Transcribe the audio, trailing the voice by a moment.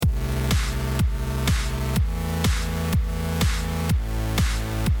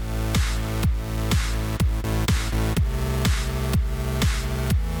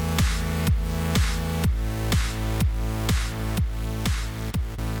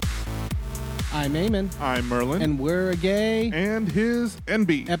I'm Eamon. I'm Merlin. And we're a gay. And his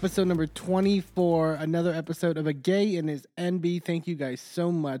NB. Episode number 24. Another episode of A Gay and His NB. Thank you guys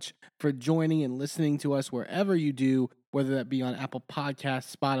so much for joining and listening to us wherever you do, whether that be on Apple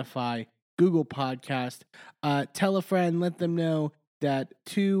Podcasts, Spotify, Google Podcast. Tell a friend, let them know that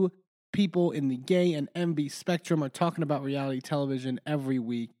two people in the gay and NB spectrum are talking about reality television every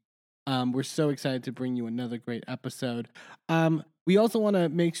week. We're so excited to bring you another great episode. We also want to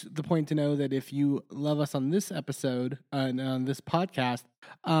make the point to know that if you love us on this episode and on this podcast,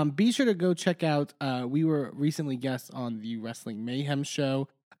 be sure to go check out, we were recently guests on the Wrestling Mayhem show,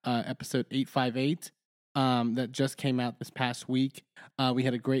 episode 858, that just came out this past week. We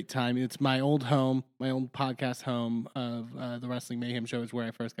had a great time. It's my old home, my old podcast home of the Wrestling Mayhem show is where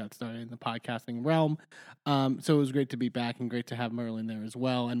I first got started in the podcasting realm. So it was great to be back and great to have Merlin there as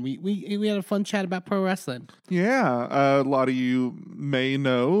well. And we had a fun chat about pro wrestling. Yeah, a lot of you may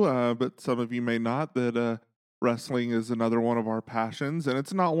know, but some of you may not, that wrestling is another one of our passions. And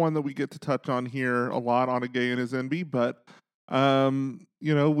it's not one that we get to touch on here a lot on A Gay and His NB, but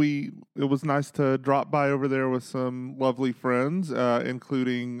you know, it was nice to drop by over there with some lovely friends,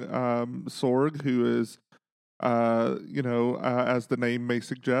 including Sorg, who is, as the name may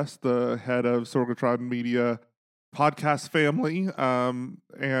suggest, the head of Sorgatron Media podcast family,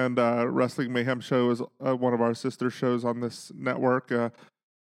 and Wrestling Mayhem show is one of our sister shows on this network.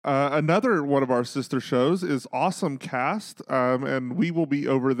 Another one of our sister shows is Awesome Cast, and we will be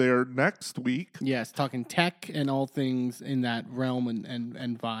over there next week. Yes, talking tech and all things in that realm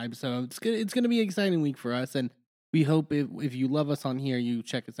and vibe. So it's going to be an exciting week for us, and we hope if you love us on here, you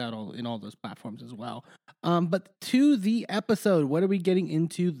check us out in all those platforms as well. But to the episode, what are we getting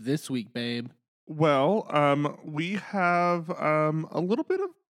into this week, babe? Well, we have a little bit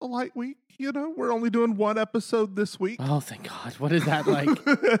of a light week. You know, we're only doing one episode this week. Oh, thank God. What is that like?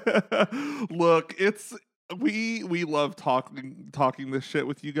 Look, we love talking this shit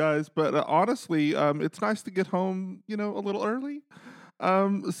with you guys, but honestly, it's nice to get home, you know, a little early.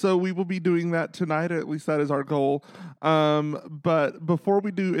 So we will be doing that tonight. At least that is our goal. But before we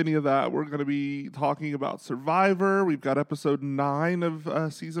do any of that, we're going to be talking about Survivor. We've got episode 9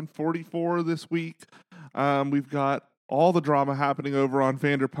 of season 44 this week. We've got all the drama happening over on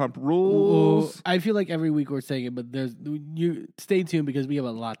Vanderpump Rules. Ooh, I feel like every week we're saying it, but you stay tuned because we have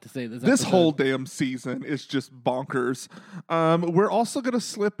a lot to say this whole damn season is just bonkers. We're also going to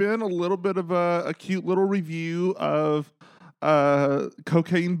slip in a little bit of a cute little review of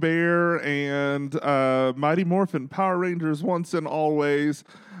Cocaine Bear and Mighty Morphin Power Rangers Once and Always.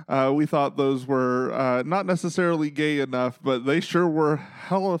 We thought those were not necessarily gay enough, but they sure were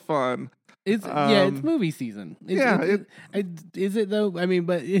hella fun. It's movie season. Is it though? I mean,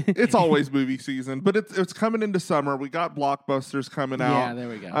 but it's always movie season. But it's coming into summer. We got blockbusters coming out. Yeah, there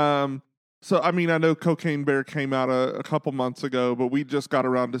we go. So I mean, I know Cocaine Bear came out a couple months ago, but we just got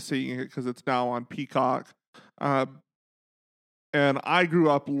around to seeing it because it's now on Peacock. And I grew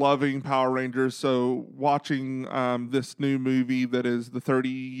up loving Power Rangers, so watching this new movie that is the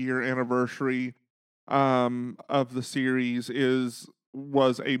 30-year anniversary of the series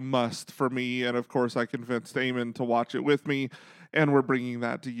was a must for me, and of course I convinced Eamon to watch it with me, and we're bringing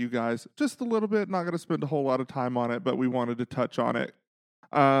that to you guys just a little bit. Not going to spend a whole lot of time on it, but we wanted to touch on it,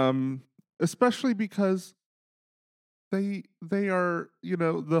 especially because they are, you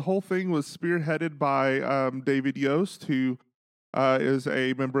know, the whole thing was spearheaded by David Yost, who is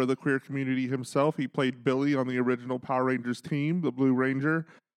a member of the queer community himself. He played Billy on the original Power Rangers team, the Blue Ranger,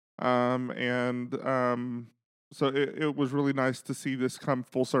 so it was really nice to see this come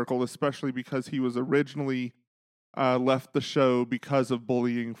full circle, especially because he was originally left the show because of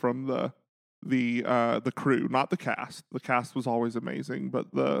bullying from the crew, not the cast. The cast was always amazing, but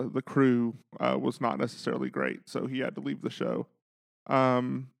the crew was not necessarily great, so he had to leave the show.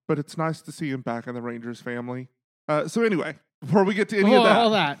 But it's nice to see him back in the Rangers family. So anyway, before we get to any of that,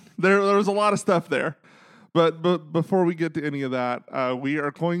 all that. There was a lot of stuff there. But before we get to any of that, we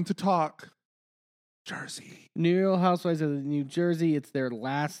are going to talk Jersey. New Real Housewives of New Jersey. It's their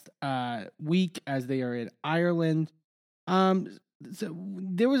last week as they are in Ireland. So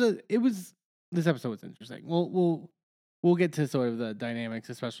this episode was interesting. We'll get to sort of the dynamics,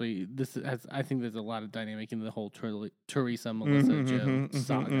 especially I think there's a lot of dynamic in the whole Teresa Melissa Joe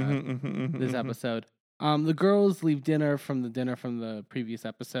saga. This episode. The girls leave dinner from the previous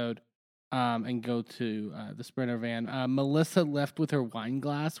episode. And go to the Sprinter van. Melissa left with her wine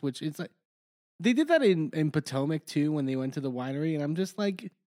glass, which is like they did that in Potomac too when they went to the winery, and I'm just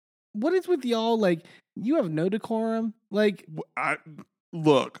like, what is with y'all? Like, you have no decorum. Like,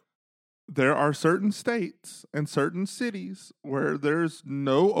 look, there are certain states and certain cities where there's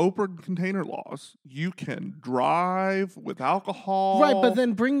no open container laws. You can drive with alcohol. Right, but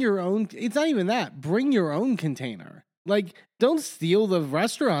then bring your own. It's not even that. Bring your own container. Like, don't steal the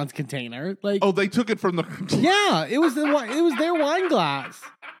restaurant's container. Like, oh, they took it from the. Yeah, it was their wine glass.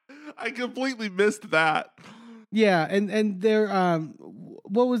 I completely missed that. Yeah, and they're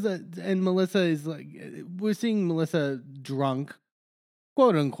what was that? And Melissa is like, we're seeing Melissa drunk,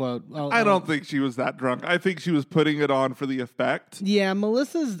 quote unquote. I don't think she was that drunk. I think she was putting it on for the effect. Yeah,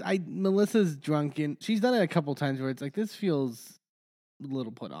 Melissa's drunken. She's done it a couple times where it's like, this feels a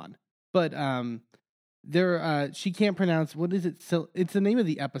little put on. But she can't pronounce, what is it? It's the name of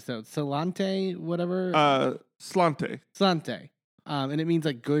the episode. Salante, whatever. Slante. Slante. And it means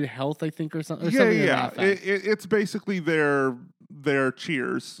like good health, I think, or something. Yeah. It's basically their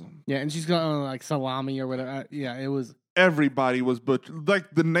cheers. Yeah, and she's got like salami or whatever. Yeah, it was. Everybody was butchered.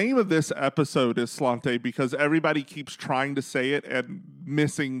 Like, the name of this episode is Slante because everybody keeps trying to say it and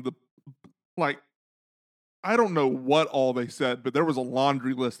missing the, like, I don't know what all they said, but there was a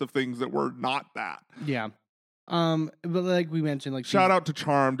laundry list of things that were not that. Yeah. But like we mentioned, like, shout out to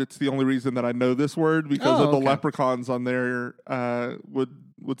Charmed. It's the only reason that I know this word because of the leprechauns on there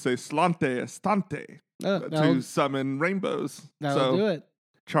would say slante estante to summon rainbows. That'll do it.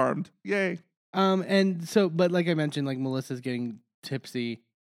 Charmed. Yay. And so, but like I mentioned, like, Melissa's getting tipsy.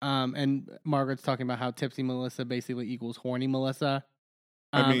 And Margaret's talking about how tipsy Melissa basically equals horny Melissa.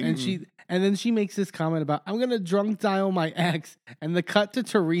 And then she makes this comment about, I'm gonna drunk dial my ex, and the cut to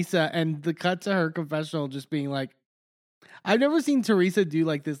Teresa and the cut to her confessional just being like, I've never seen Teresa do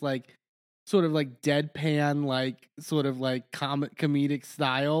like this, like, sort of like deadpan, like, sort of like comedic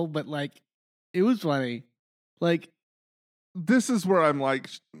style, but like, it was funny. Like, this is where I'm like,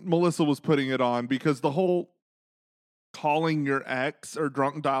 Melissa was putting it on because the whole calling your ex or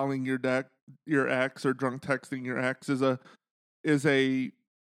drunk dialing your ex or drunk texting your ex is a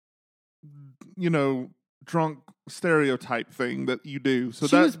drunk stereotype thing that you do. So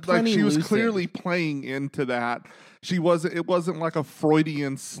she was clearly playing into that. It wasn't like a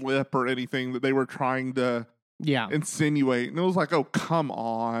Freudian slip or anything that they were trying to insinuate. And it was like, oh, come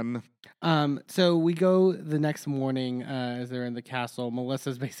on. So we go the next morning as they're in the castle.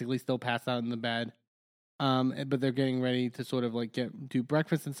 Melissa's basically still passed out in the bed. But they're getting ready to sort of like do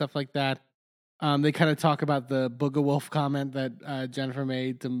breakfast and stuff like that. They kind of talk about the Booga Wolf comment that Jennifer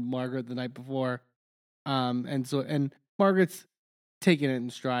made to Margaret the night before. And Margaret's taking it in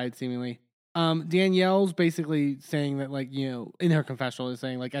stride, seemingly. Danielle's basically saying that, like, in her confessional is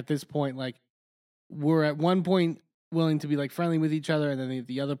saying, like, at this point, like, we're at one point willing to be like friendly with each other, and then at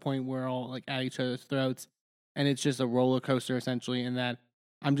the other point we're all like at each other's throats, and it's just a roller coaster essentially, and that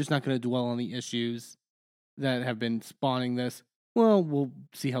I'm just not going to dwell on the issues that have been spawning this. Well, we'll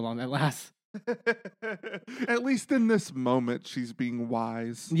see how long that lasts. At least in this moment, she's being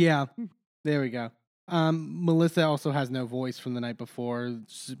wise. Yeah, there we go. Melissa also has no voice from the night before.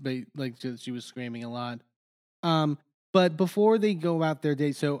 She was screaming a lot. But before they go about their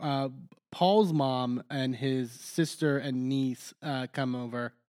date, so Paul's mom and his sister and niece come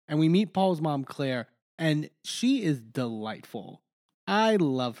over, and we meet Paul's mom, Claire, and she is delightful. I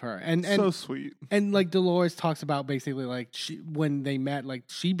love her, and so sweet. And like Dolores talks about basically like when they met, like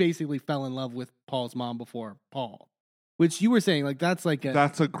she basically fell in love with Paul's mom before Paul, which you were saying like that's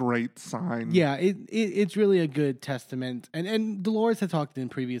a great sign. Yeah, it's really a good testament. And Dolores had talked in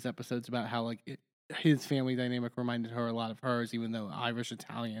previous episodes about how like his family dynamic reminded her a lot of hers, even though Irish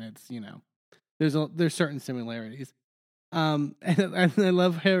Italian, it's there's certain similarities. And I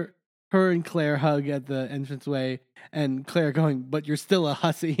love her and Claire hug at the entranceway, and Claire going, "But you're still a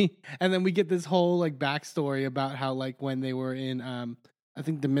hussy." And then we get this whole like backstory about how like when they were in I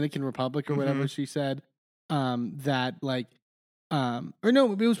think Dominican Republic or whatever she said, that like or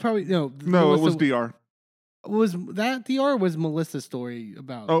no, it was probably Melissa, it was DR. Was that DR or was Melissa's story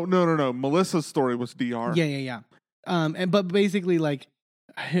about? Oh no. Melissa's story was DR. Yeah. But basically like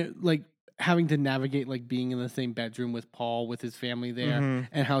having to navigate like being in the same bedroom with Paul with his family there,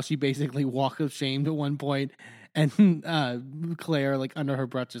 and how she basically walked of shame at one point, and Claire like under her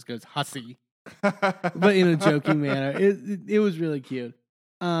breath just goes hussy, but in a joking manner. It was really cute.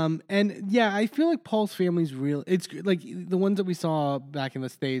 And yeah, I feel like Paul's family's real. It's like the ones that we saw back in the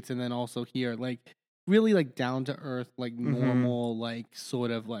States and then also here, like really like down to earth, like normal, like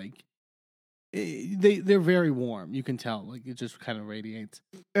sort of like they're very warm. You can tell, like it just kind of radiates.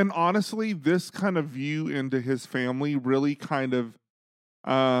 And honestly, this kind of view into his family really kind of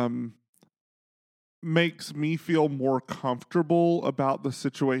makes me feel more comfortable about the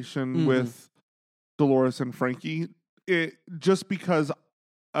situation with Dolores and Frankie. Just because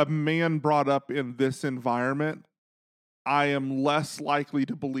a man brought up in this environment, I am less likely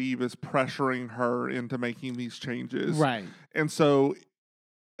to believe is pressuring her into making these changes. Right. And so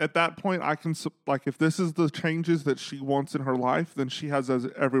at that point, I can, like, if this is the changes that she wants in her life, then she has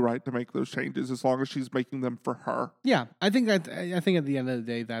every right to make those changes as long as she's making them for her. Yeah, I think at the end of the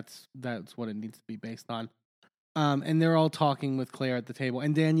day, that's what it needs to be based on. And they're all talking with Claire at the table,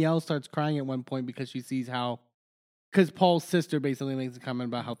 and Danielle starts crying at one point because she sees because Paul's sister basically makes a comment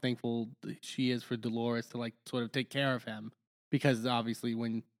about how thankful she is for Dolores to like sort of take care of him, because obviously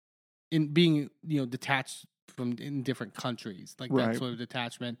when in being detached from in different countries, like that sort of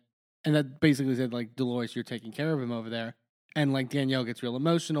detachment, and that basically said like, Dolores, you're taking care of him over there, and like Danielle gets real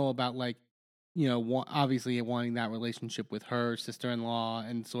emotional about like obviously wanting that relationship with her sister-in-law,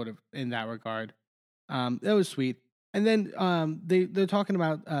 and sort of in that regard, that was sweet. And then they're talking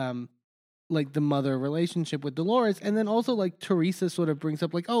about like the mother relationship with Dolores, and then also like Teresa sort of brings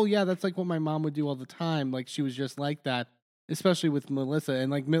up like, oh yeah, that's like what my mom would do all the time, like she was just like that, especially with Melissa.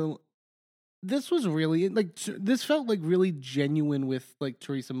 And like this was really like, this felt like really genuine with like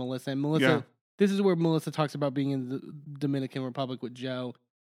Teresa, Melissa, and Melissa. Yeah. This is where Melissa talks about being in the Dominican Republic with Joe,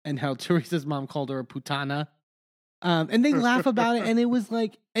 and how Teresa's mom called her a putana. And they laugh about it, and it was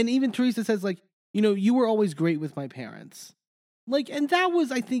like, and even Teresa says like, you were always great with my parents. Like, and that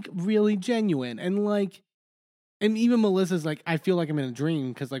was, I think, really genuine. And like, and even Melissa's like, I feel like I'm in a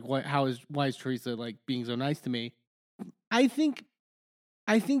dream, because like, why is Teresa like being so nice to me? I think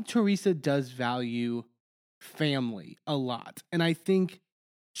Teresa does value family a lot. And I think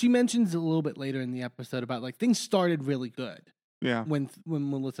she mentions a little bit later in the episode about like, things started really good. Yeah. When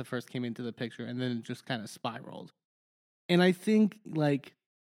Melissa first came into the picture, and then it just kind of spiraled. And I think like,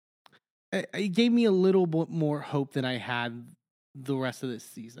 it gave me a little bit more hope than I had the rest of this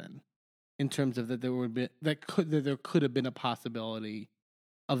season, in terms of that there could have been a possibility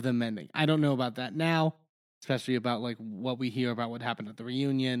of them ending. I don't know about that now, especially about like what we hear about what happened at the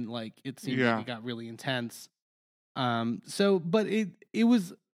reunion. Like, it seemed like it got really intense. But it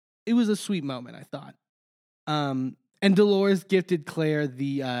was a sweet moment, I thought. And Dolores gifted Claire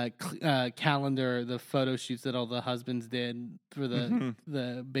the calendar, the photo shoots that all the husbands did for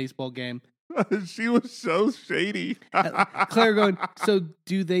the baseball game. She was so shady. Claire going, so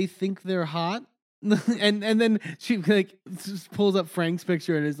do they think they're hot? and then she like just pulls up Frank's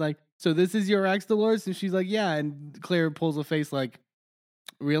picture and is like, so this is your ex, Dolores? And she's like, yeah. And Claire pulls a face like,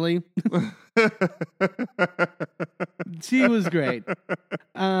 really? She was great.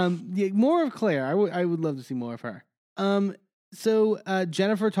 Yeah, more of Claire. I would love to see more of her. So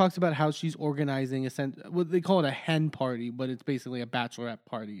Jennifer talks about how she's organizing what they call it a hen party, but it's basically a bachelorette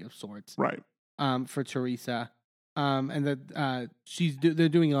party of sorts. Right. For Teresa. And that they're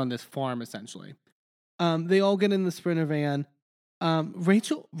doing it on this farm essentially. They all get in the Sprinter van.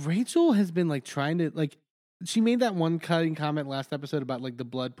 Rachel has been like trying to like, she made that one cutting comment last episode about like the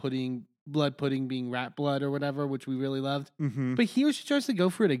blood pudding being rat blood or whatever, which we really loved. Mm-hmm. But here she tries to go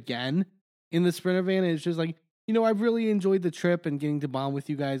for it again in the Sprinter van, and it's just like, I've really enjoyed the trip and getting to bond with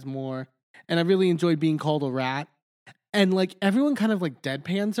you guys more, and I really enjoyed being called a rat. And like everyone kind of like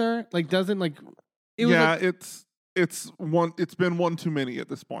deadpans her, like doesn't like. It's been one too many at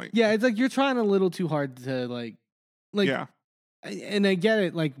this point. Yeah, it's like you're trying a little too hard to like. Yeah. And I get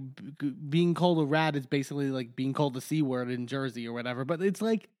it, like being called a rat is basically like being called the C word in Jersey or whatever, but it's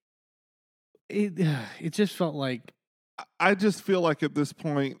like it just felt like. I just feel like at this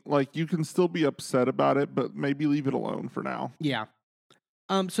point, like you can still be upset about it, but maybe leave it alone for now. Yeah.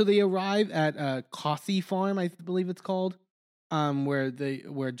 So they arrive at Cossey Farm, I believe it's called, where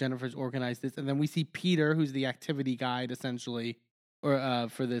Jennifer's organized this, and then we see Peter, who's the activity guide essentially, or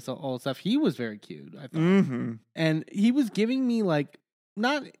for this all stuff. He was very cute, I thought, and he was giving me like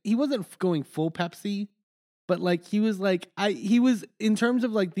he wasn't going full Pepsi, but like he was in terms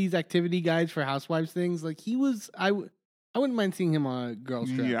of like these activity guides for housewives things, like he was I wouldn't mind seeing him on a girls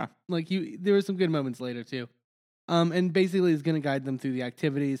trip. Yeah. Like there were some good moments later too. And basically is going to guide them through the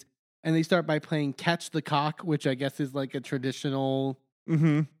activities. And they start by playing Catch the Cock, which I guess is like a traditional.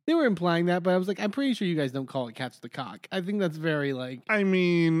 Mm-hmm. They were implying that, but I was like, I'm pretty sure you guys don't call it Catch the Cock. I think that's very like. I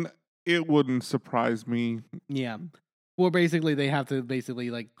mean, it wouldn't surprise me. Yeah. Well, basically, they have to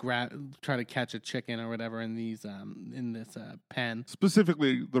like try to catch a chicken or whatever in these in this pen.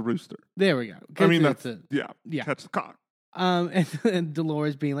 Specifically, the rooster. There we go. I mean, that's Catch the cock. And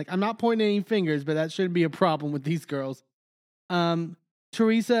Dolores being like, I'm not pointing any fingers, but that shouldn't be a problem with these girls.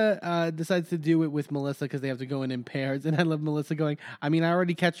 Teresa decides to do it with Melissa because they have to go in pairs, and I love Melissa going, I mean, I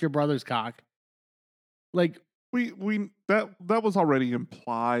already catch your brother's cock. Like that was already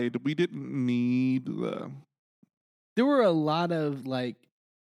implied. We didn't need the. There were a lot of like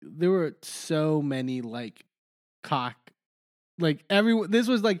there were so many like cock, like everyone. This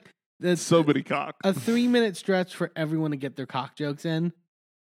was like So many cock. a 3-minute stretch for everyone to get their cock jokes in.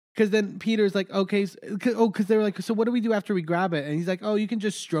 Because then Peter's like, okay, because they were like, so what do we do after we grab it? And he's like, oh, you can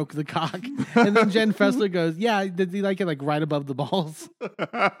just stroke the cock. And then Jen Fessler goes, yeah, did he like it like right above the balls?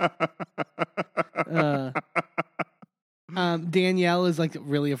 Danielle is like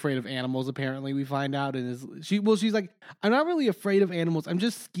really afraid of animals. Apparently, we find out, and she's like, I'm not really afraid of animals. I'm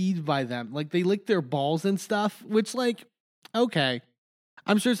just skeeved by them. Like they lick their balls and stuff. Which, like, okay,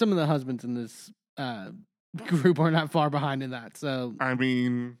 I'm sure some of the husbands in this group are not far behind in that. So I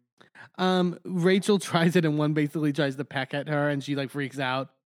mean, Rachel tries it, and one basically tries to peck at her, and she like freaks out.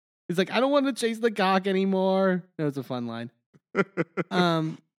 He's like, I don't want to chase the cock anymore. That was a fun line.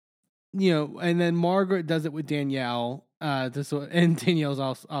 You know, and then Margaret does it with Danielle. And Danielle's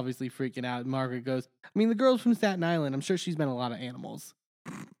also obviously freaking out. Margaret goes, I mean, the girl's from Staten Island. I'm sure she's met a lot of animals.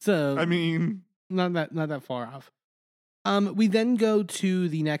 So I mean, not that far off. We then go to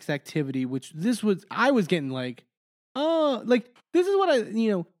the next activity, which I was getting like, oh, like this is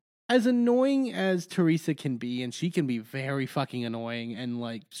what as annoying as Teresa can be, and she can be very fucking annoying and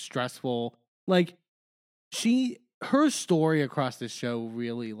like stressful. Like her story across this show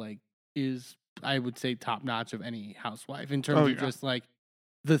really like is, I would say, top notch of any housewife in terms of just like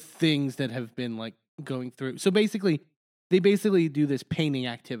the things that have been like going through. So basically, they do this painting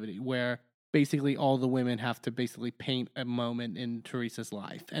activity where basically all the women have to basically paint a moment in Teresa's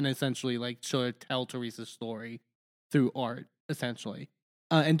life and essentially like sort of tell Teresa's story through art, essentially.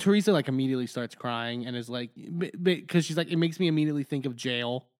 And Teresa like immediately starts crying and is like, because she's like, it makes me immediately think of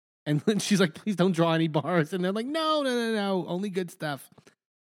jail. And then she's like, please don't draw any bars. And they're like, no, only good stuff.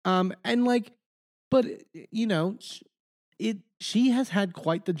 And like, but you know, she has had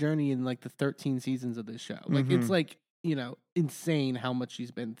quite the journey in like the 13 seasons of this show. Like it's like, you know, insane how much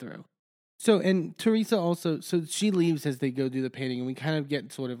she's been through. So, and Teresa also, so she leaves as they go do the painting, and we kind of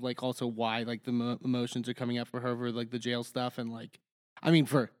get sort of like also why like the emotions are coming up for her for like the jail stuff, and like, I mean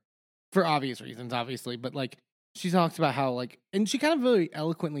for obvious reasons, obviously, but like she talks about how like, and she kind of really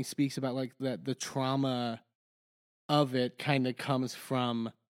eloquently speaks about like that the trauma of it kind of comes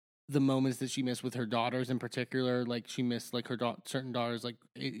from the moments that she missed with her daughters in particular. Like she missed like her certain daughters like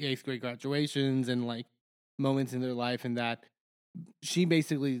 8th grade graduations and like moments in their life, and that she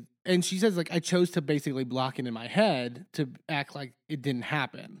basically, and she says like, I chose to basically block it in my head to act like it didn't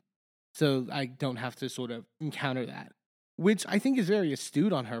happen, so I don't have to sort of encounter that, which I think is very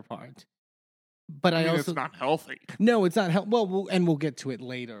astute on her part. But I also, it's not healthy. No, it's not well, and we'll get to it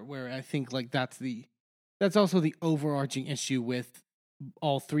later, where I think like that's also the overarching issue with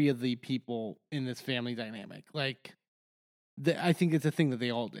all three of the people in this family dynamic. Like, I think it's a thing that they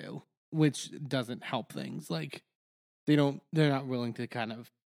all do, which doesn't help things. Like, they're not willing to kind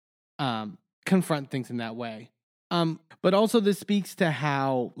of confront things in that way. But also this speaks to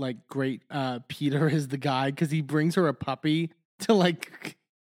how like great Peter is the guy, because he brings her a puppy to like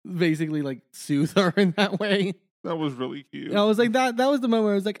basically like soothe her in that way. That was really cute. And I was like, that was the moment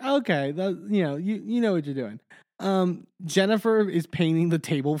where I was like, okay, that, you know, you know what you're doing. Jennifer is painting the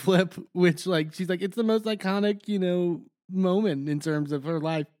table flip, which like she's like, it's the most iconic, you know, moment in terms of her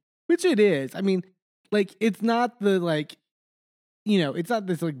life, which it is. I mean, like it's not the like, you know, it's not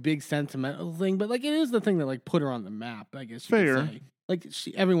this like big sentimental thing, but like it is the thing that like put her on the map, I guess you could say. Like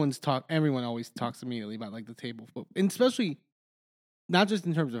everyone always talks immediately about like the table flip, and especially not just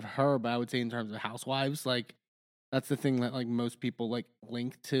in terms of her, but I would say in terms of housewives. Like that's the thing that like most people like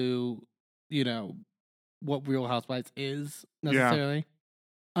link to, you know, what Real Housewives is necessarily.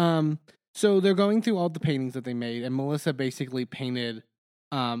 Yeah. So they're going through all the paintings that they made, and Melissa basically painted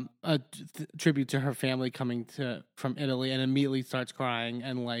a tribute to her family coming from Italy, and immediately starts crying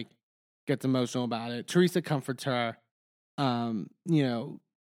and like gets emotional about it. Teresa comforts her, you know,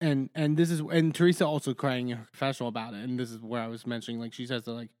 and Teresa also crying in her confessional about it, and this is where I was mentioning like she says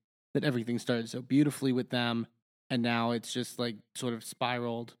that everything started so beautifully with them, and now it's just like sort of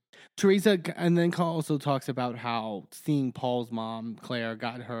spiraled. Teresa and then also talks about how seeing Paul's mom, Claire,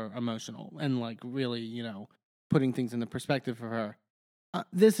 got her emotional and like really, you know, putting things into perspective for her.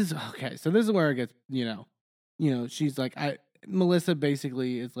 This is okay. So this is where it gets, you know, she's like, Melissa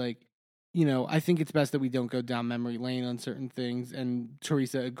basically is like, you know, I think it's best that we don't go down memory lane on certain things. And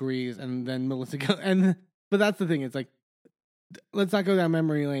Teresa agrees. And then Melissa but that's the thing. It's like, let's not go down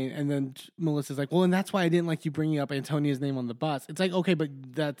memory lane. And then Melissa's like, well, and that's why I didn't like you bringing up Antonia's name on the bus. It's like, okay, but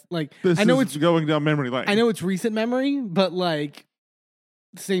that's like, I know it's going down memory lane. I know it's recent memory, but like,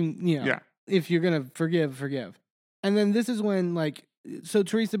 same, you know, if you're going to forgive. And then this is when like so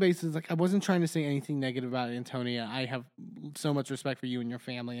Teresa Bates is like, I wasn't trying to say anything negative about Antonia. I have so much respect for you and your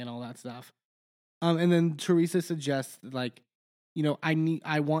family and all that stuff. And then Teresa suggests, like, you know,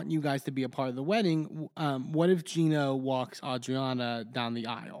 I want you guys to be a part of the wedding. What if Gino walks Adriana down the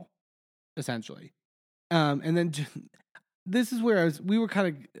aisle, essentially? And then this is where we were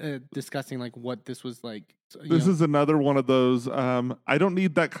kind of discussing like what this was like. This is another one of those. I don't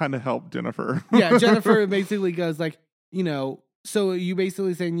need that kind of help, Jennifer. Yeah, Jennifer basically goes like, you know, so you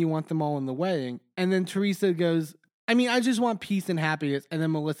basically saying you want them all in the wedding, and then Teresa goes, I mean, I just want peace and happiness, and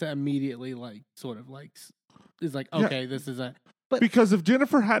then Melissa immediately like sort of like is like, okay, this is a. But because if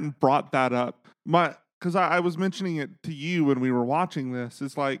Jennifer hadn't brought that up, because I was mentioning it to you when we were watching this,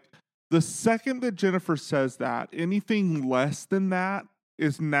 is like the second that Jennifer says that, anything less than that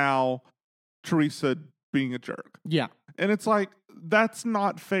is now Teresa being a jerk. Yeah. And it's like, that's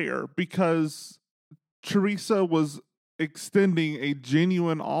not fair, because Teresa was extending a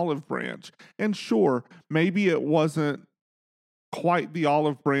genuine olive branch. And sure, maybe it wasn't quite the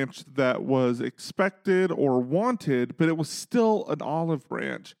olive branch that was expected or wanted, but it was still an olive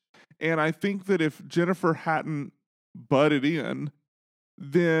branch. And I think that if Jennifer hadn't butted in,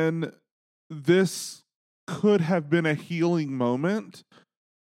 then this could have been a healing moment.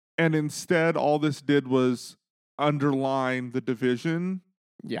 And instead, all this did was underline the division.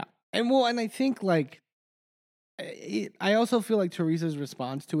 Yeah. And I think like, I also feel like Teresa's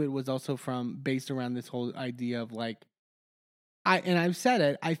response to it was also based around this whole idea of like, I've said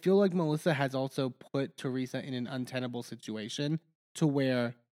it, I feel like Melissa has also put Teresa in an untenable situation to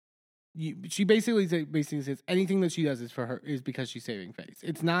where she basically says anything that she does is because she's saving face.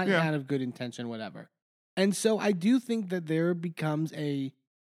 It's not out of good intention, whatever. And so I do think that there becomes a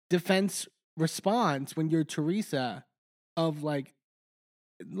defense response when you're Teresa of like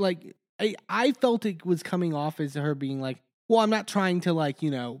I felt it was coming off as her being like, well, I'm not trying to like,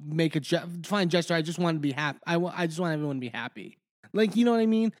 you know, make a fine gesture. I just want to be happy. I just want everyone to be happy. Like, you know what I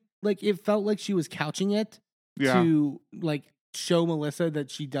mean? Like, it felt like she was couching it to like show Melissa that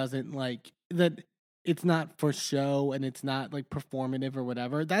she doesn't like, that it's not for show and it's not like performative or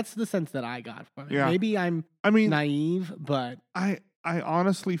whatever. That's the sense that I got from it. Yeah. Maybe I mean, naive, but I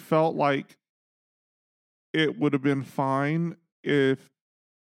honestly felt like it would have been fine if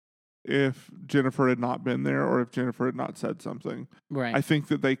Jennifer had not been there or if Jennifer had not said something. Right. I think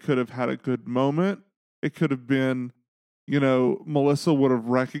that they could have had a good moment. It could have been, you know, Melissa would have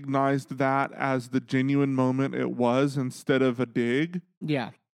recognized that as the genuine moment it was instead of a dig.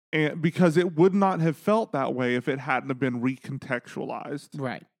 Yeah. And because it would not have felt that way if it hadn't have been recontextualized.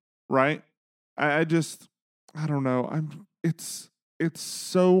 Right. Right? I don't know. It's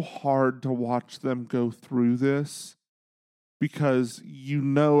so hard to watch them go through this. Because you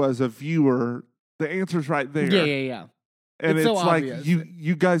know, as a viewer, the answer's right there. Yeah. And it's so like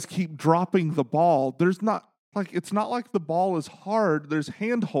you guys keep dropping the ball. There's not like it's not like the ball is hard. There's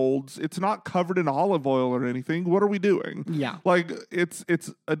handholds. It's not covered in olive oil or anything. What are we doing? Yeah. Like it's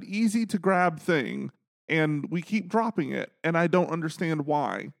an easy to grab thing, and we keep dropping it, and I don't understand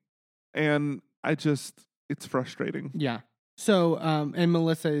why. And it's frustrating. Yeah. So, and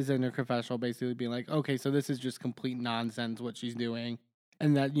Melissa is in her confessional basically being like, okay, so this is just complete nonsense what she's doing.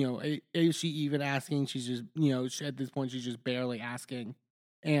 And that, you know, is she even asking? She's just, you know, at this point, she's just barely asking.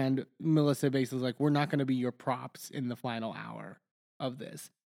 And Melissa basically is like, we're not going to be your props in the final hour of this.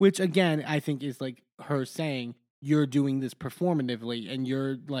 Which, again, I think is like her saying, you're doing this performatively and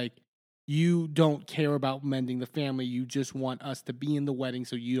you're like, you don't care about mending the family. You just want us to be in the wedding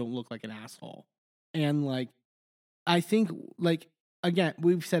so you don't look like an asshole. And like, I think, like, again,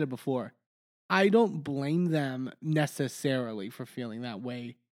 we've said it before. I don't blame them necessarily for feeling that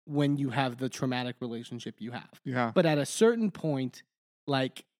way when you have the traumatic relationship you have. Yeah. But at a certain point,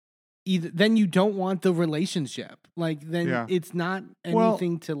 like, then you don't want the relationship. Like, then it's not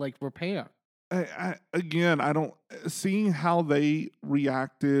anything to, like, repair. I don't... Seeing how they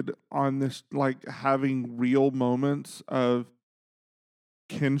reacted on this, like, having real moments of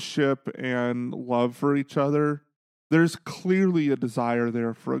kinship and love for each other... There's clearly a desire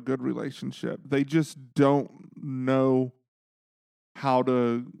there for a good relationship. They just don't know how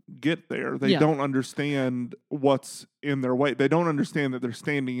to get there. They don't understand what's in their way. They don't understand that they're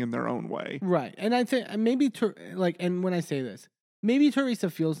standing in their own way. Right. And I think maybe, and when I say this, maybe Teresa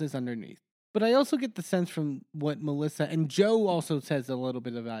feels this underneath. But I also get the sense from what Melissa, and Joe also says a little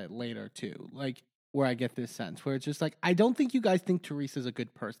bit about it later too, like where I get this sense, where it's just like, I don't think you guys think Teresa's a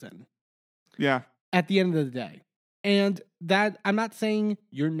good person. Yeah. At the end of the day. And that, I'm not saying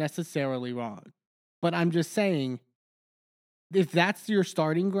you're necessarily wrong, but I'm just saying, if that's your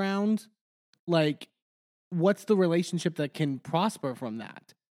starting ground, like, what's the relationship that can prosper from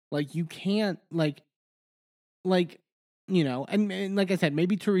that? Like, you can't, like, you know, and like I said,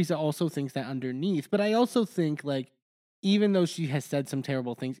 maybe Teresa also thinks that underneath, but I also think, like, even though she has said some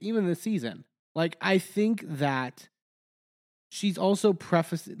terrible things, even this season, like, I think that she's also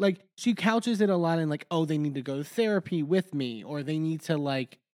like, she couches it a lot in, like, oh, they need to go to therapy with me, or they need to,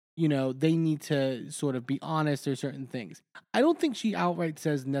 like, you know, they need to sort of be honest or certain things. I don't think she outright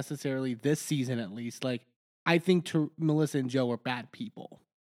says necessarily this season, at least, like, I think Melissa and Joe are bad people.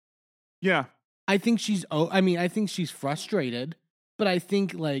 Yeah. I think I think she's frustrated, but I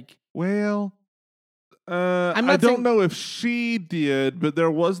think, like, well, I don't know if she did, but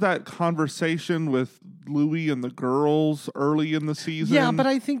there was that conversation with Louie and the girls early in the season. Yeah, but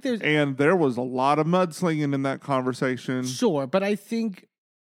I think there was a lot of mudslinging in that conversation. Sure, but I think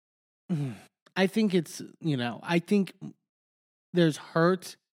it's, you know, I think there's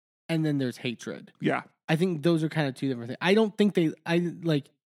hurt and then there's hatred. Yeah. I think those are kind of two different things. I don't think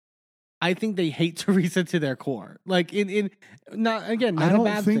I think they hate Teresa to their core. Like, not a bad thing. I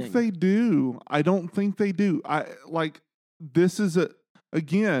don't think they do. I don't think they do. This is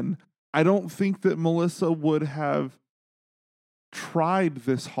again, I don't think that Melissa would have tried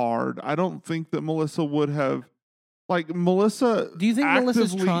this hard. I don't think that Melissa would have, like, Melissa. Do you think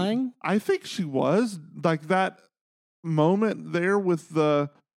Melissa's trying? I think she was. Like, that moment there with the,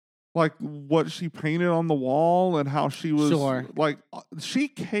 like, what she painted on the wall and how she was, like, she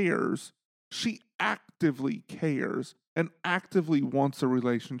cares. She actively cares and actively wants a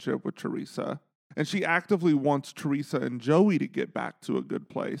relationship with Teresa. And she actively wants Teresa and Joey to get back to a good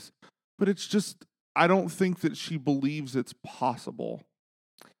place. But it's just, I don't think that she believes it's possible.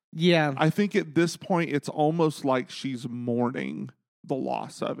 Yeah. I think at this point, it's almost like she's mourning the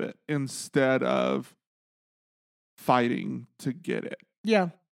loss of it instead of fighting to get it.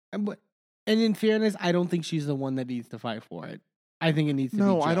 Yeah. And in fairness, I don't think she's the one that needs to fight for it. I think it needs to be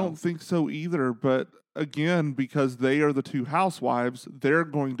Joe. I don't think so either. But again, because they are the two housewives, they're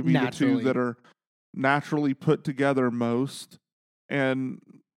going to be the two that are naturally put together most. And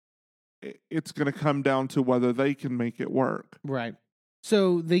it's going to come down to whether they can make it work. Right.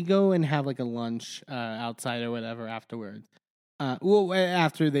 So they go and have, like, a lunch outside or whatever afterwards.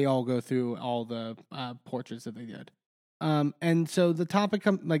 After they all go through all the portraits that they did. And so the topic,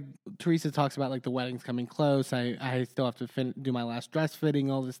 like, Teresa talks about, like, the wedding's coming close. I still have to do my last dress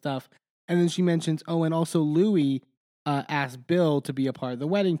fitting, all this stuff. And then she mentions, and also Louie asked Bill to be a part of the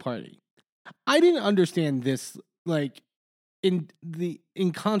wedding party. I didn't understand this, like, in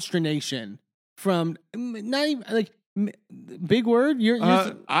consternation from not even, like, big word.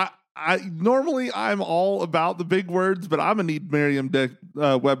 I normally I'm all about the big words, but I'm gonna need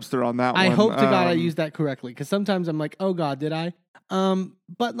Merriam-Webster on that one. I hope to God I used that correctly, because sometimes I'm like, oh God, did I?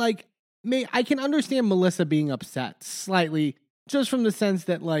 But, like, I can understand Melissa being upset slightly, just from the sense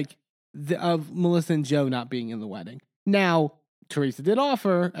that, like, of Melissa and Joe not being in the wedding. Now, Teresa did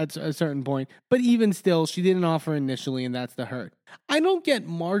offer at a certain point, but even still, she didn't offer initially, and that's the hurt. I don't get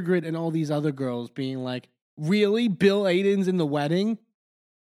Margaret and all these other girls being like, really? Bill Aiden's in the wedding?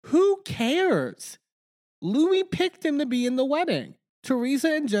 Who cares? Louie picked him to be in the wedding.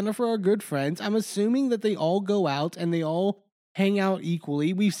 Teresa and Jennifer are good friends. I'm assuming that they all go out and they all hang out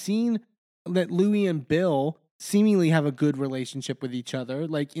equally. We've seen that Louie and Bill seemingly have a good relationship with each other,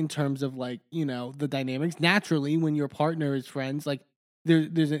 like, in terms of, like, you know, the dynamics. Naturally, when your partner is friends, like,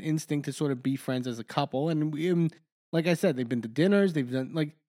 there's an instinct to sort of be friends as a couple. And like I said, they've been to dinners. They've done,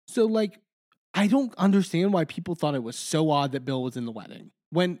 like, so, like, I don't understand why people thought it was so odd that Bill was in the wedding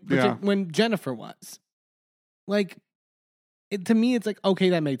when Jennifer was. Like, to me, it's like,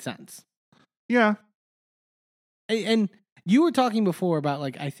 okay, that made sense. Yeah. And you were talking before about,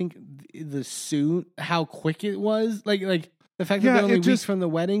 like, I think how quick it was. Like the fact that they're only weeks from the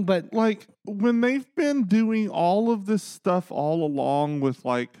wedding, but, like, when they've been doing all of this stuff all along with,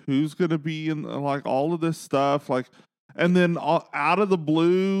 like, who's going to be in, like, all of this stuff, like, and then out of the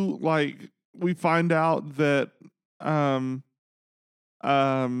blue, like, we find out that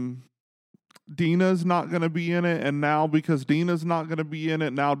Dina's not going to be in it, and now because Dina's not going to be in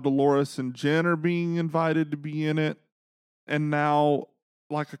it, now Dolores and Jen are being invited to be in it, and now,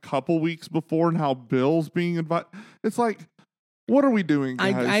 like, a couple weeks before, now Bill's being invited. It's like, what are we doing,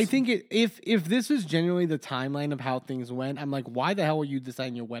 guys? I think if this is genuinely the timeline of how things went, I'm like, why the hell are you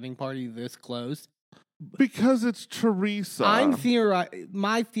deciding your wedding party this close? Because it's Teresa.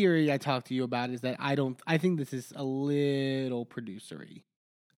 My theory I talked to you about is that I think this is a little producery.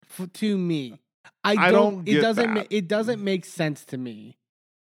 To me, it doesn't make sense to me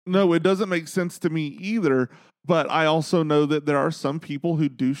No, it doesn't make sense to me either. But I also know that there are some people who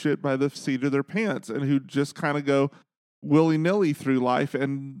do shit by the seat of their pants and who just kind of go willy-nilly through life.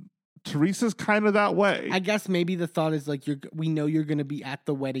 And Teresa's kind of that way. I guess maybe the thought is like we know you're going to be at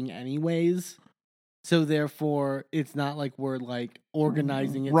the wedding anyways. So therefore, it's not like we're like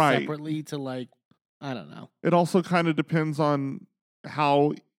organizing it separately to like, I don't know. It also kind of depends on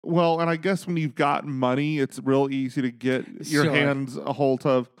how well, and I guess when you've got money, it's real easy to get your hands a hold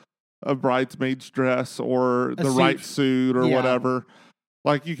of a bridesmaid's dress or the right suit or whatever.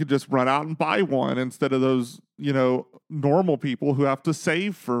 Like you could just run out and buy one instead of those, normal people who have to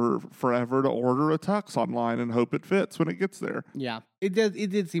save for forever to order a tux online and hope it fits when it gets there. Yeah, it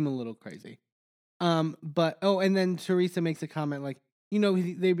did seem a little crazy. But and then Teresa makes a comment like,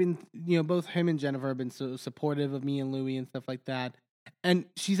 they've been, both him and Jennifer have been so supportive of me and Louis and stuff like that. And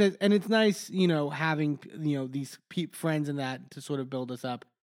she says, and it's nice, having, these friends and that to sort of build us up.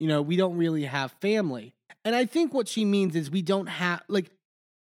 We don't really have family. And I think what she means is we don't have, like,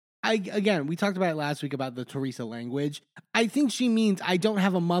 we talked about it last week about the Teresa language. I think she means I don't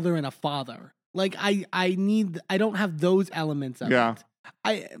have a mother and a father. Like, I don't have those elements of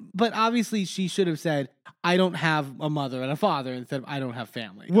it. But obviously she should have said, I don't have a mother and a father instead of I don't have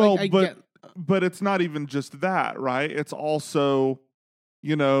family. Well, but it's not even just that, right? It's also,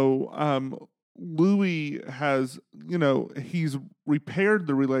 Louis has, he's repaired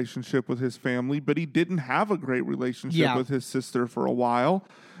the relationship with his family, but he didn't have a great relationship with his sister for a while.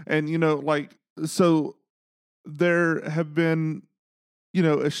 And, so there have been,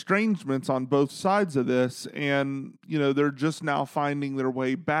 estrangements on both sides of this. And, they're just now finding their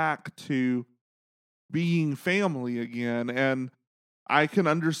way back to being family again. And I can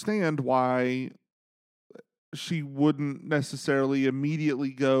understand why she wouldn't necessarily immediately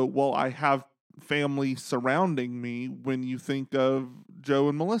go, well, I have family surrounding me when you think of Joe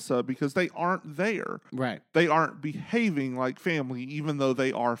and Melissa, because they aren't there. Right. They aren't behaving like family, even though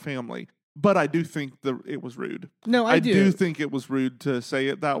they are family. But I do think it was rude. No, I do think it was rude to say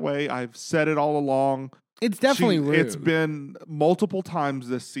it that way. I've said it all along. It's definitely rude. It's been multiple times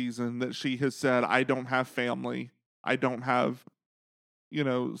this season that she has said, I don't have family. I don't have,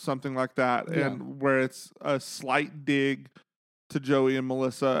 something like that. Yeah. And where it's a slight dig to Joey and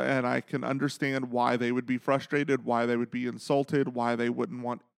Melissa, and I can understand why they would be frustrated, why they would be insulted, why they wouldn't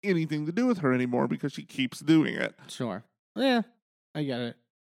want anything to do with her anymore because she keeps doing it. Sure. Yeah, I get it.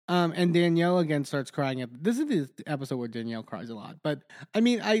 And Danielle again starts crying. This is the episode where Danielle cries a lot, but I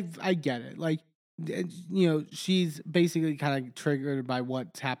mean, I get it. Like, she's basically kind of triggered by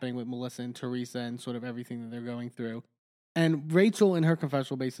what's happening with Melissa and Teresa and sort of everything that they're going through. And Rachel in her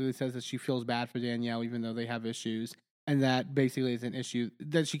confessional basically says that she feels bad for Danielle, even though they have issues. And that basically is an issue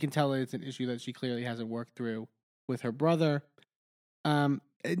that she can tell it's an issue that she clearly hasn't worked through with her brother.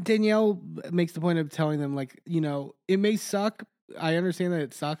 Danielle makes the point of telling them, like, it may suck. I understand that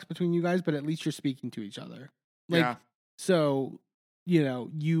it sucks between you guys, but at least you're speaking to each other. Like, yeah. So,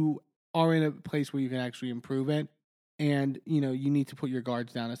 you are in a place where you can actually improve it. And, you need to put your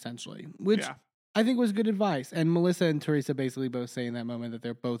guards down, essentially. Which I think was good advice. And Melissa and Teresa basically both say in that moment that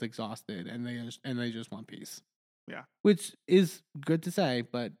they're both exhausted and they just want peace. Yeah. Which is good to say,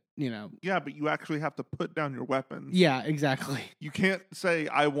 but, Yeah, but you actually have to put down your weapons. Yeah, exactly. You can't say,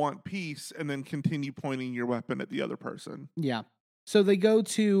 I want peace, and then continue pointing your weapon at the other person. Yeah. So they go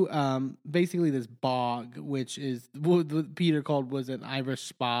to basically this bog, which is what Peter called was an Irish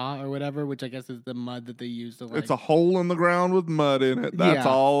spa or whatever, which I guess is the mud that they use to, like... It's a hole in the ground with mud in it. That's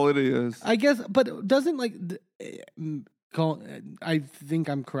all it is. I guess, but doesn't, like... I think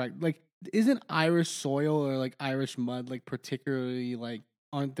I'm correct. Like, isn't Irish soil or like Irish mud like particularly like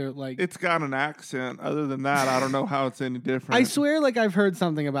aren't there like it's got an accent. Other than that, I don't know how it's any different. I swear like I've heard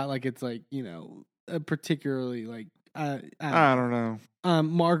something about like it's like, particularly like I don't know.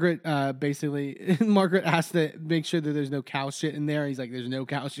 Margaret basically Margaret has to make sure that there's no cow shit in there. He's like, there's no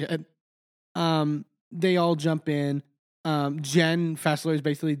cow shit. They all jump in. Jen Fessler is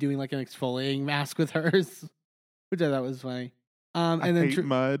basically doing like an exfoliating mask with hers, which I thought was funny. And I then hate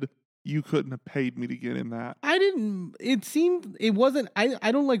mud. You couldn't have paid me to get in that. I didn't. It seemed it wasn't.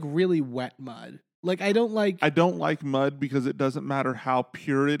 I don't like really wet mud. Like I don't like mud because it doesn't matter how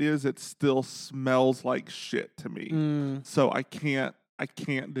pure it is. It still smells like shit to me. So I can't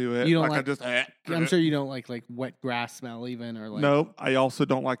do it. You don't I'm sure you don't like wet grass smell even or like. No, I also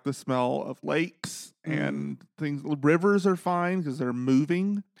don't like the smell of lakes and things. Rivers are fine because they're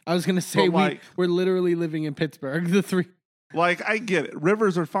moving. I was gonna say we're literally living in Pittsburgh. The three. Like, I get it.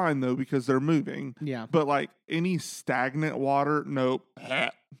 Rivers are fine, though, because they're moving. Yeah. But, like, any stagnant water, nope.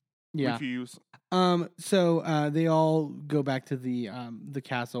 Yeah. refuse. So they all go back to the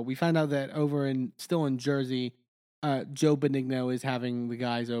castle. We find out that still in Jersey, Joe Benigno is having the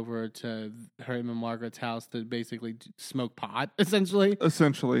guys over to him and Margaret's house to basically smoke pot, essentially.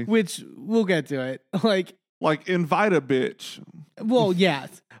 Which we'll get to it. Like invite a bitch. Well,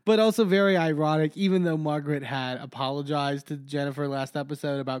 yes, but also very ironic. Even though Margaret had apologized to Jennifer last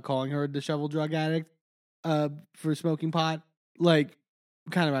episode about calling her a disheveled drug addict, for smoking pot, kind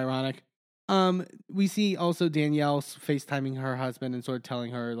of ironic. We see also Danielle FaceTiming her husband and sort of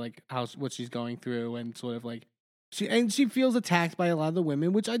telling her what she's going through, and sort of she feels attacked by a lot of the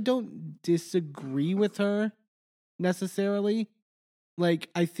women, which I don't disagree with her necessarily.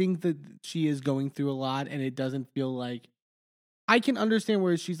 I think that she is going through a lot, and it doesn't feel like I can understand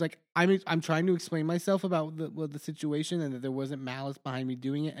where she's like, I'm trying to explain myself about the situation, and that there wasn't malice behind me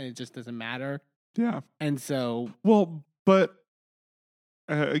doing it, and it just doesn't matter. Yeah, and so but.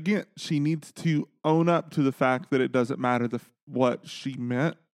 Again, she needs to own up to the fact that it doesn't matter what she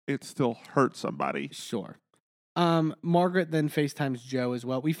meant. It still hurt somebody. Sure. Margaret then FaceTimes Joe as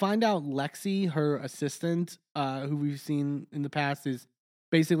well. We find out Lexi, her assistant, who we've seen in the past, is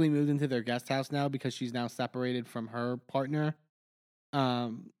basically moved into their guest house now because she's now separated from her partner.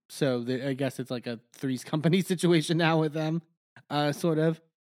 So I guess it's like a Three's Company situation now with them, sort of.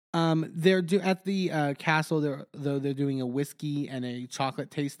 They're at the castle. They're doing a whiskey and a chocolate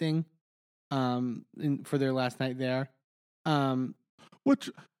tasting, for their last night there.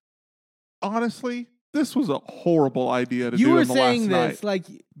 Which, honestly, this was a horrible idea to do. You were in the saying last this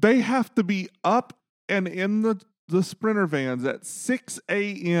night. They have to be up and in the Sprinter vans at 6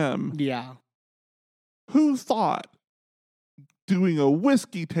 a.m. Yeah. Who thought doing a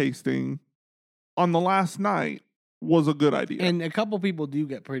whiskey tasting on the last night was a good idea? And a couple people do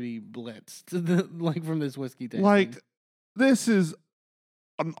get pretty blitzed, from this whiskey tasting. This is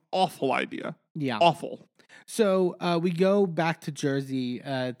an awful idea. Yeah. Awful. So we go back to Jersey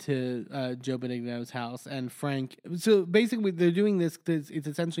to Joe Benigno's house, and Frank. So basically, they're doing this because it's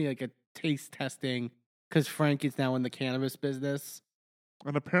essentially like a taste testing because Frank is now in the cannabis business.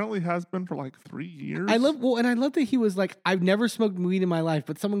 And apparently has been for 3 years. I love that he was like, I've never smoked weed in my life,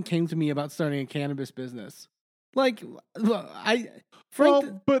 but someone came to me about starting a cannabis business. But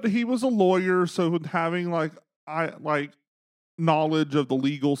he was a lawyer, so having knowledge of the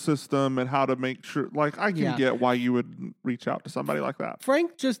legal system and how to make sure, I can get why you would reach out to somebody like that.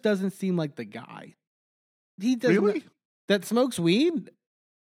 Frank just doesn't seem like the guy. He doesn't. Really? That smokes weed?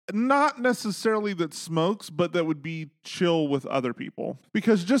 Not necessarily that smokes, but that would be chill with other people.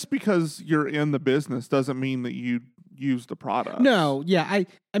 Because just because you're in the business doesn't mean that you use the product. No, yeah.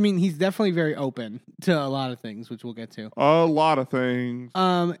 I mean, he's definitely very open to a lot of things, which we'll get to. A lot of things.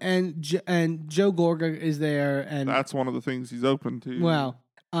 And Joe Gorga is there, and that's one of the things he's open to. Well,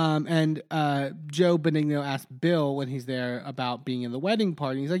 and Joe Benigno asked Bill when he's there about being in the wedding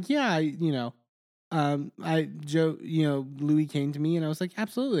party. He's like, yeah, Joe, Louis came to me, and I was like,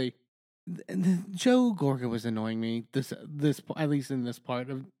 absolutely. Joe Gorga was annoying me. This at least in this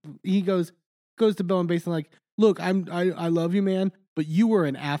part of he goes to Bill and basically like, look, I love you, man, but you were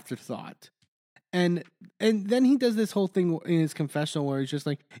an afterthought. And then he does this whole thing in his confessional where he's just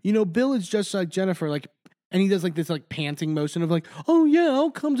like, Bill is just like Jennifer, and he does this panting motion of oh yeah,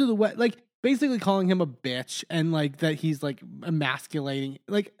 I'll come to the basically calling him a bitch and that he's emasculating,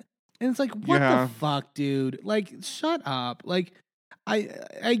 and it's what the fuck, dude? Shut up.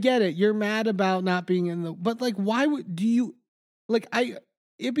 I get it. You're mad about not being in the, but why would you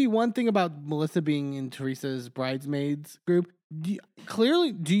it'd be one thing about Melissa being in Teresa's bridesmaids group. Do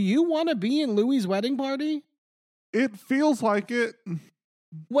you want to be in Louis' wedding party? It feels like it.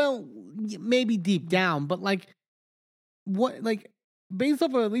 Well, maybe deep down, but what, based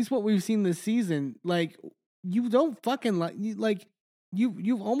off of at least what we've seen this season, you don't fucking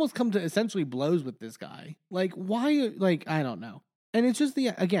you've almost come to essentially blows with this guy. Why? I don't know. And it's just the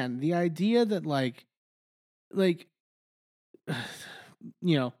idea that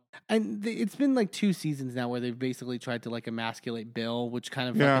and it's been 2 seasons now where they've basically tried to emasculate Bill, which kind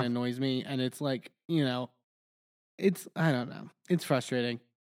of fucking annoys me. And it's it's, I don't know. It's frustrating.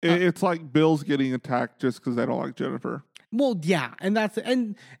 It's like Bill's getting attacked just because they don't like Jennifer. Well, yeah. And that's,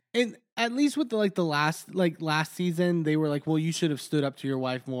 and at least with the last season, they were like, well, you should have stood up to your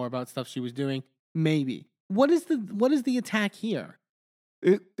wife more about stuff she was doing. Maybe. What is the attack here?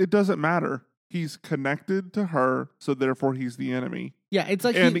 It doesn't matter. He's connected to her, so therefore he's the enemy. Yeah, it's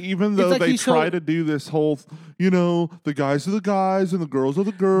even though they try to do this whole, the guys are the guys and the girls are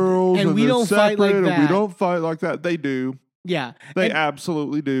the girls, and we don't fight like that. And we don't fight like that. They do. Yeah, they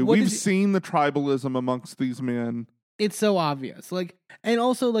absolutely do. We've seen the tribalism amongst these men. It's so obvious. Like, and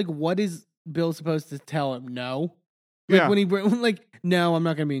also, like, what is Bill supposed to tell him? No. Like, when he, like, no, I'm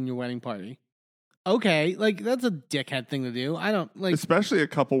not going to be in your wedding party. Okay. Like, that's a dickhead thing to do. I don't, like. Especially a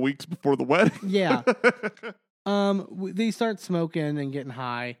couple weeks before the wedding. Yeah. They start smoking and getting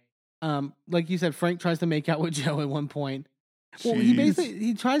high. Like you said, Frank tries to make out with Joe at one point. Well,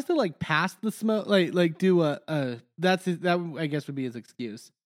 he tries to, like, pass the smoke, like do that I guess would be his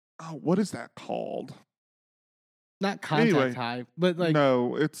excuse. Oh, what is that called? Not contact high, but like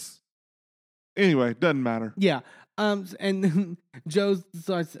no, it's anyway. Doesn't matter. Yeah. And Joe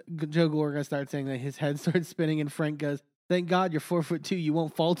Gorga starts saying that his head starts spinning, and Frank goes, "Thank God you're 4'2". You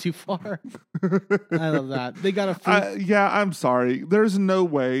won't fall too far." I love that. They got a yeah. I'm sorry. There's no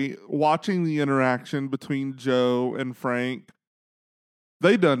way watching the interaction between Joe and Frank.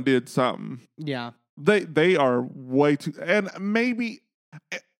 They done did something. Yeah. They are way too, and maybe.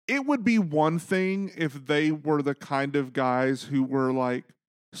 It would be one thing if they were the kind of guys who were like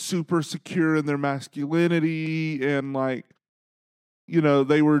super secure in their masculinity and like, you know,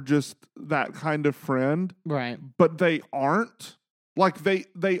 they were just that kind of friend. Right. But they aren't. Like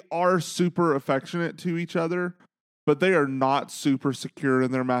they are super affectionate to each other, but they are not super secure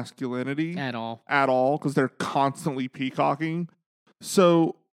in their masculinity. At all. Because they're constantly peacocking.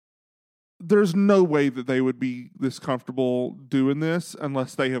 So there's no way that they would be this comfortable doing this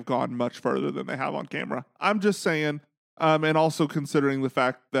unless they have gone much further than they have on camera. I'm just saying, and also considering the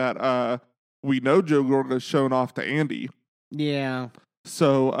fact that we know Joe Gorga's shown off to Andy. Yeah.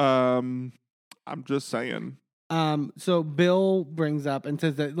 So I'm just saying. So Bill brings up and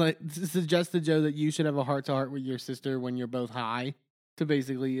says that, like, suggests to Joe that you should have a heart-to-heart with your sister when you're both high to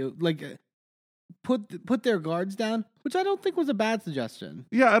basically, like, put their guards down, which I don't think was a bad suggestion.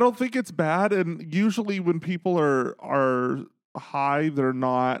 Yeah, I don't think it's bad. And usually when people are high, they're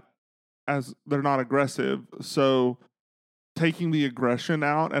not aggressive. So taking the aggression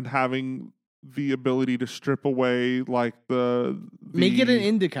out and having the ability to strip away like the make it an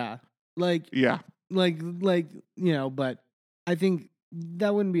indica. Like, yeah. Like, you know, but I think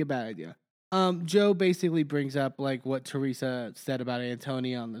that wouldn't be a bad idea. Joe basically brings up like what Teresa said about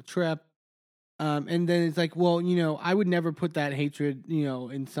Antonia on the trip. And then it's like, well, you know, I would never put that hatred, you know,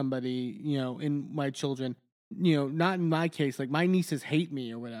 in somebody, you know, in my children, you know, not in my case. Like, my nieces hate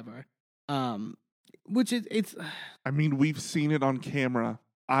me or whatever. Which it's. I mean, we've seen it on camera.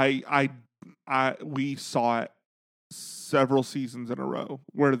 We saw it several seasons in a row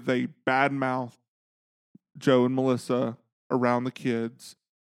where they badmouth Joe and Melissa around the kids,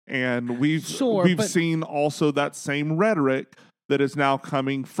 and we've seen also that same rhetoric that is now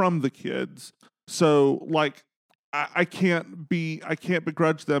coming from the kids. So, like, I can't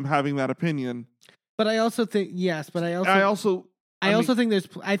begrudge them having that opinion. But I also think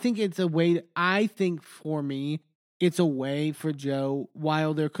I think it's a way. I think for me, it's a way for Joe.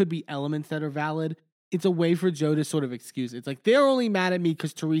 While there could be elements that are valid, it's a way for Joe to sort of excuse it. It's like they're only mad at me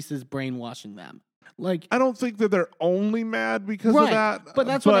because Teresa's brainwashing them. Like, I don't think that they're only mad because of that. But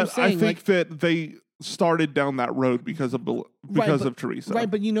that's what I'm saying. I think that they started down that road because of Teresa. Right,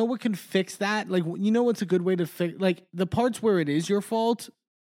 but you know what can fix that? Like, you know what's a good way to fix, like, the parts where it is your fault,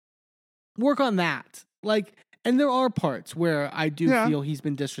 work on that. Like, and there are parts where I do feel he's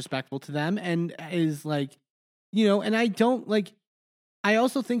been disrespectful to them and is like, you know, and I don't, like, I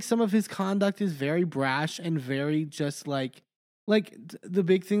also think some of his conduct is very brash and very just like the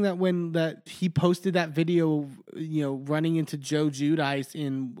big thing that he posted that video, you know, running into Joe Giudice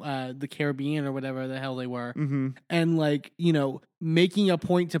in the Caribbean or whatever the hell they were. Mm-hmm. And like, you know, making a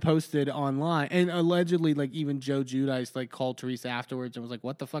point to post it online, and allegedly like even Joe Giudice like called Teresa afterwards and was like,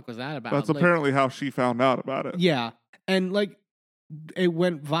 what the fuck was that about? That's like, apparently how she found out about it. Yeah. And like, it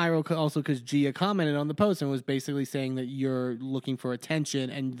went viral also because Gia commented on the post and was basically saying that you're looking for attention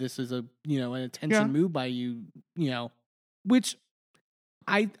and this is a, you know, an attention move by you, you know, which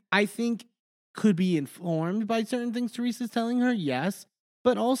I think could be informed by certain things Teresa's telling her, yes.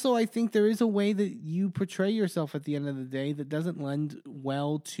 But also I think there is a way that you portray yourself at the end of the day that doesn't lend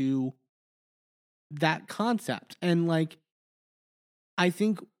well to that concept. And like, I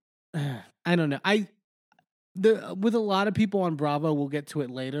think, I don't know. With a lot of people on Bravo, we'll get to it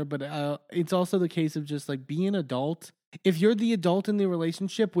later, but it's also the case of just like being an adult. If you're the adult in the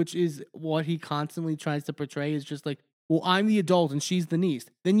relationship, which is what he constantly tries to portray, is just like, well, I'm the adult and she's the niece,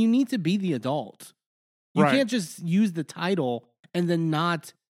 then you need to be the adult. You can't just use the title and then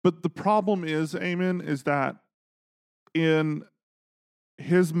not. But the problem is, Eamon, is that in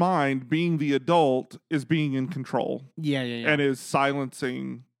his mind, being the adult is being in control. Yeah. And is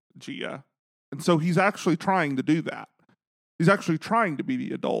silencing Gia. And so he's actually trying to do that. He's actually trying to be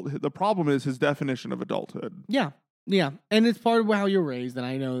the adult. The problem is his definition of adulthood. Yeah. Yeah, and it's part of how you're raised, and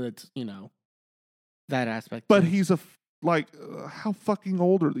I know that's, that aspect. But too. he's how fucking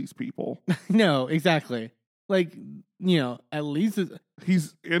old are these people? No, exactly. Like, at least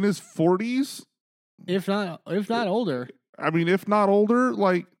He's in his 40s, if not older. I mean, if not older,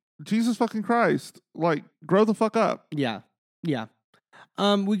 like, Jesus fucking Christ, like, grow the fuck up. Yeah.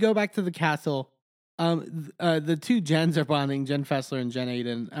 We go back to the castle. The two Jens are bonding, Jen Fessler and Jen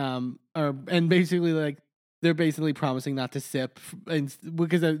Aiden. And basically, like, they're basically promising not to sip,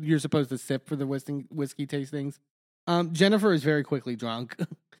 because you're supposed to sip for the whiskey tastings. Jennifer is very quickly drunk,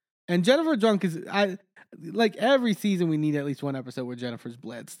 and Jennifer drunk is like every season we need at least one episode where Jennifer's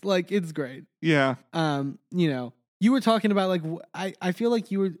blitzed. Like, it's great. Yeah. You were talking about, like, I feel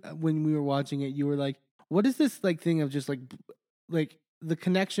like you were, when we were watching it, you were like, what is this, like, thing of just like the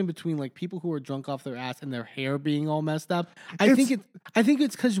connection between, like, people who are drunk off their ass and their hair being all messed up. I think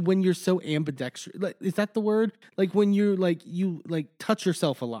it's because when you're so ambidextrous, like, is that the word? Like, when you're like, you like touch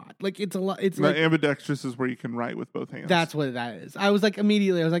yourself a lot. Like, it's a lot. It's like ambidextrous is where you can write with both hands. That's what that is. I was like,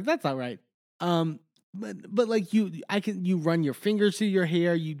 immediately, I was like, that's not right. But like you run your fingers through your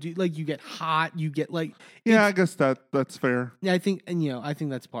hair. You do, like, you get hot. You get, like, yeah, I guess that's fair. Yeah, I think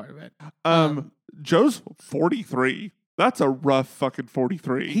that's part of it. Joe's 43. That's a rough fucking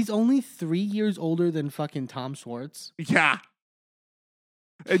 43. He's only 3 years older than fucking Tom Schwartz. Yeah.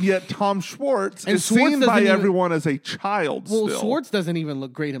 And yet Tom Schwartz is Schwartz seen by everyone as a child still. Schwartz doesn't even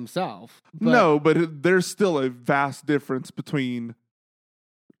look great himself. No, but there's still a vast difference between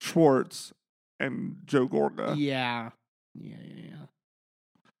Schwartz and Joe Gorga. Yeah.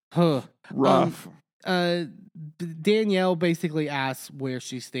 Huh. Rough. Danielle basically asks where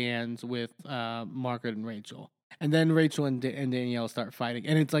she stands with Margaret and Rachel. And then Rachel and Danielle start fighting.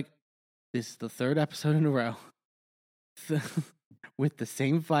 And it's like, this is the third episode in a row with the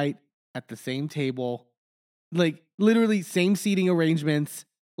same fight at the same table. Like, literally same seating arrangements.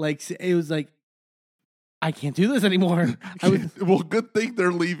 Like, it was like, I can't do this anymore. Well, good thing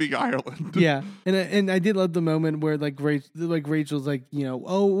they're leaving Ireland. Yeah, and I did love the moment where, like, Rachel's like,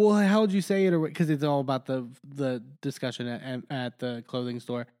 oh, well, how would you say it? Or because it's all about the discussion at the clothing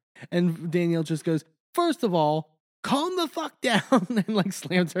store. And Danielle just goes, first of all, calm the fuck down, and, like,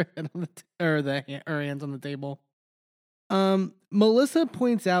 slams her head on her hands on the table. Melissa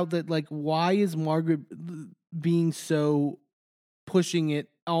points out that, like, why is Margaret being so pushing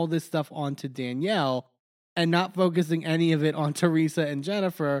all this stuff onto Danielle and not focusing any of it on Teresa and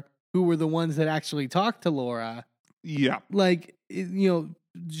Jennifer, who were the ones that actually talked to Laura? Yeah. Like,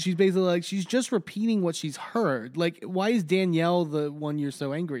 she's basically like, she's just repeating what she's heard. Like, why is Danielle the one you're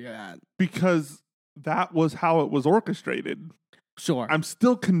so angry at? Because that was how it was orchestrated. Sure. I'm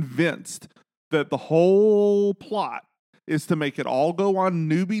still convinced that the whole plot is to make it all go on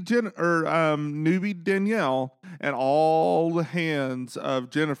newbie Danielle, and all the hands of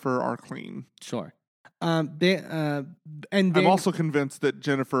Jennifer are clean. Sure. I'm also convinced that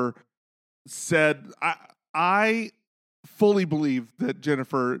Jennifer said, I fully believe that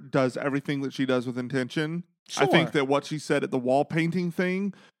Jennifer does everything that she does with intention. Sure. I think that what she said at the wall painting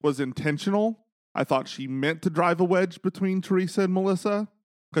thing was intentional. I thought she meant to drive a wedge between Teresa and Melissa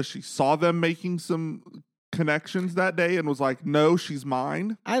because she saw them making some connections that day and was like, no, she's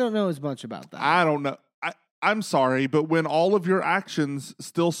mine. I don't know as much about that. I don't know. I'm sorry, but when all of your actions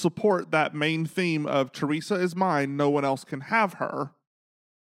still support that main theme of Teresa is mine, no one else can have her.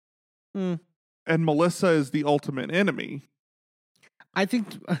 And Melissa is the ultimate enemy. I think,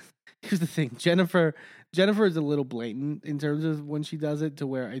 here's the thing. Jennifer is a little blatant in terms of when she does it, to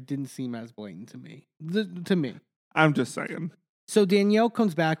where it didn't seem as blatant to me. I'm just saying. So Danielle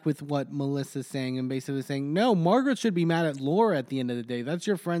comes back with what Melissa's saying and basically saying, no, Margaret should be mad at Laura at the end of the day. That's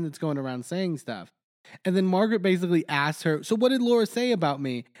your friend that's going around saying stuff. And then Margaret basically asks her, so what did Laura say about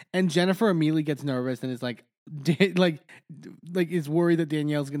me? And Jennifer immediately gets nervous and is like is worried that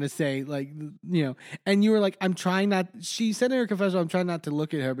Danielle's going to say, like, and you were like, I'm trying not, she said in her confession, I'm trying not to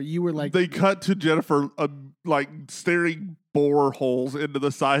look at her, but you were like, they cut to Jennifer like staring bore holes into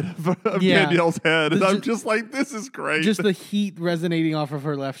the side of Danielle's head. And I'm just like, this is great. Just the heat resonating off of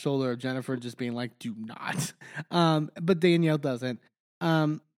her left shoulder of Jennifer just being like, do not. But Danielle doesn't.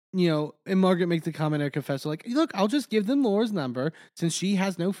 And Margaret makes a comment in her confession, like, look, I'll just give them Laura's number since she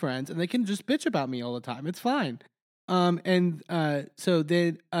has no friends and they can just bitch about me all the time. It's fine. So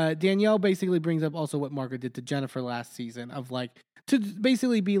then Danielle basically brings up also what Margaret did to Jennifer last season, of like, to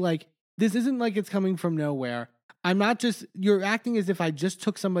basically be like, this isn't like it's coming from nowhere. You're acting as if I just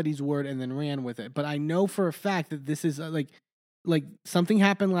took somebody's word and then ran with it. But I know for a fact that this is like something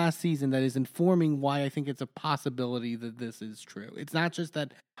happened last season that is informing why I think it's a possibility that this is true. It's not just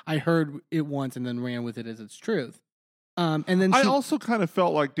that I heard it once and then ran with it as its truth. And then I also kind of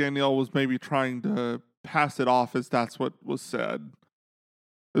felt like Danielle was maybe trying to pass it off as that's what was said.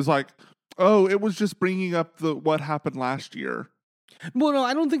 It was like, oh, it was just bringing up what happened last year. Well, no,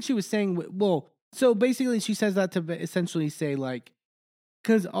 I don't think she was saying. Well, so basically, she says that to essentially say like,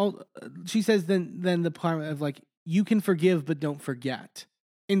 because she says then the part of like, you can forgive but don't forget,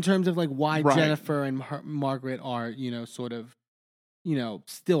 in terms of like why Jennifer and Margaret are sort of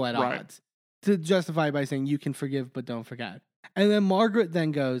still at odds, to justify by saying you can forgive but don't forget. And then Margaret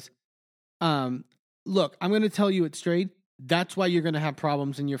then goes, look, I'm going to tell you it straight. That's why you're going to have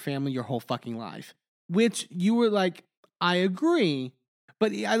problems in your family your whole fucking life. Which you were like, I agree.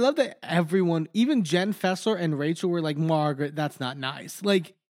 But I love that everyone, even Jen Fessler and Rachel, were like, Margaret, that's not nice.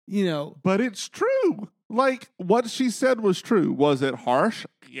 Like, But it's true. Like, what she said was true. Was it harsh?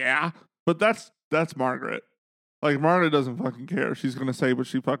 Yeah. But that's Margaret. Like, Margaret doesn't fucking care. She's going to say what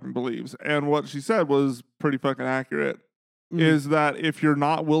she fucking believes. And what she said was pretty fucking accurate. Is that if you're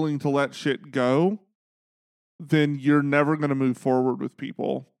not willing to let shit go, then you're never going to move forward with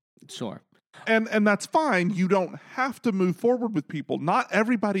people. Sure. And that's fine. You don't have to move forward with people. Not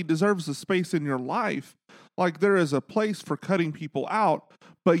everybody deserves a space in your life. Like, there is a place for cutting people out,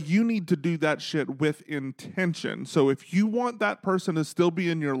 but you need to do that shit with intention. So if you want that person to still be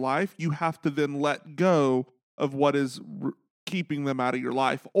in your life, you have to then let go of what is keeping them out of your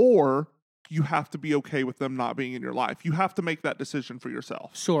life, or you have to be okay with them not being in your life. You have to make that decision for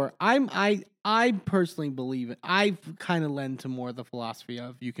yourself. Sure. I personally believe it. I kind of lend to more the philosophy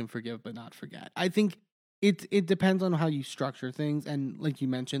of you can forgive but not forget. I think it depends on how you structure things. And like you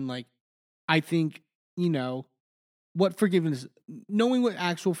mentioned, like, I think, what forgiveness, knowing what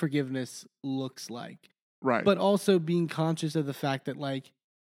actual forgiveness looks like. Right. But also being conscious of the fact that, like,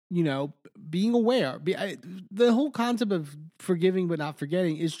 being aware. The whole concept of forgiving but not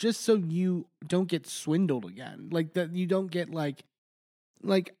forgetting is just so you don't get swindled again. Like, that you don't get, like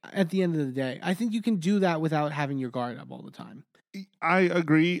at the end of the day. I think you can do that without having your guard up all the time. I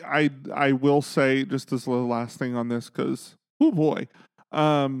agree. I will say, just as the last thing on this, because, oh boy.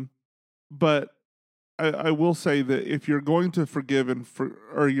 But I will say that if you're going to forgive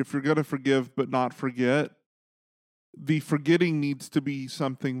or if you're going to forgive but not forget, the forgetting needs to be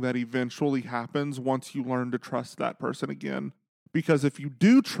something that eventually happens once you learn to trust that person again. Because if you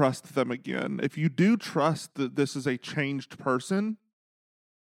do trust them again, if you do trust that this is a changed person,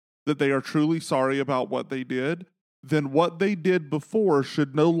 that they are truly sorry about what they did, then what they did before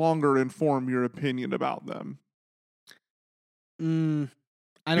should no longer inform your opinion about them.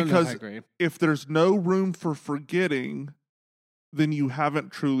 I don't know if I agree. If there's no room for forgetting, then you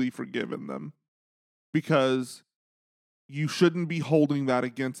haven't truly forgiven them. Because you shouldn't be holding that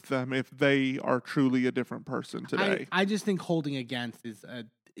against them if they are truly a different person today. I just think holding against is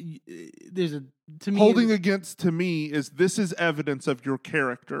against to me is this is evidence of your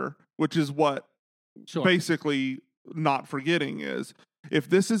character, which is what basically not forgetting is. If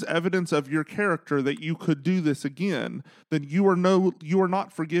this is evidence of your character that you could do this again, then you are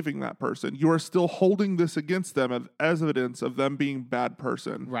not forgiving that person. You are still holding this against them as evidence of them being a bad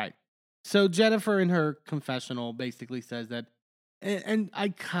person. Right. So Jennifer in her confessional basically says that, and I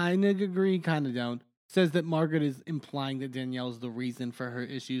kind of agree, kind of don't, says that Margaret is implying that Danielle is the reason for her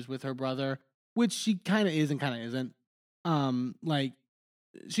issues with her brother, which she kind of is and kind of isn't. Like,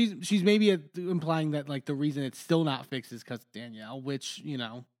 she's maybe implying that, like, the reason it's still not fixed is because of Danielle, which,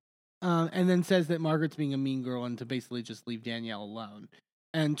 and then says that Margaret's being a mean girl and to basically just leave Danielle alone.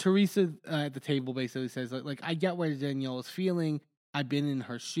 And Teresa at the table basically says, like, I get where Danielle is feeling. I've been in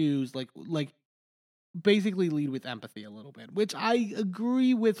her shoes, like basically lead with empathy a little bit, which I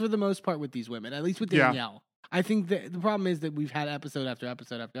agree with for the most part with these women, at least with Danielle. Yeah. I think that the problem is that we've had episode after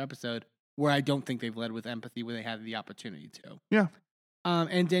episode after episode where I don't think they've led with empathy when they had the opportunity to. Yeah.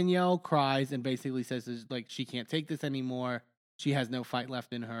 And Danielle cries and basically says, like, she can't take this anymore. She has no fight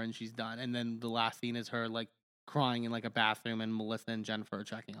left in her and she's done. And then the last scene is her, like, crying in, like, a bathroom and Melissa and Jennifer are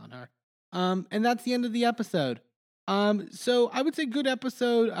checking on her. And that's the end of the episode. So I would say good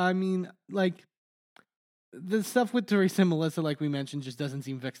episode. I mean, like, the stuff with Teresa and Melissa, like we mentioned, just doesn't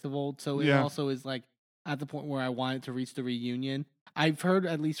seem fixable. So it also is, like, at the point where I wanted to reach the reunion. I've heard,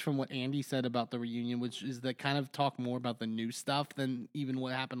 at least from what Andy said about the reunion, which is that kind of talk more about the new stuff than even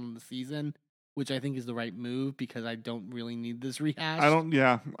what happened in the season, which I think is the right move because I don't really need this rehash.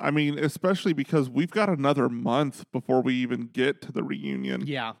 I mean, especially because we've got another month before we even get to the reunion.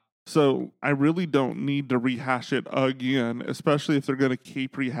 Yeah. So I really don't need to rehash it again, especially if they're going to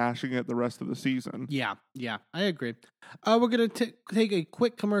keep rehashing it the rest of the season. Yeah, I agree. We're going to take a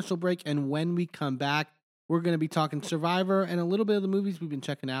quick commercial break, and when we come back, we're going to be talking Survivor and a little bit of the movies we've been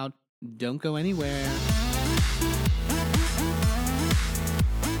checking out. Don't go anywhere.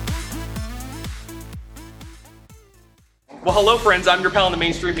 Well, hello, friends. I'm your pal in the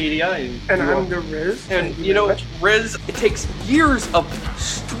mainstream media. And I'm the Riz. And, you know, Riz, it takes years of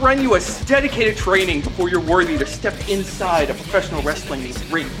strenuous, dedicated training before you're worthy to step inside a professional wrestling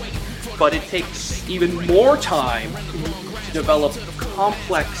ring. But it takes even more time to develop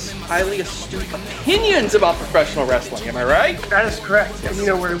complex, highly astute opinions about professional wrestling. Am I right? That is correct. And you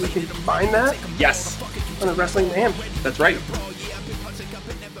know where we can find that? Yes. On the Wrestling Mayhem. That's right.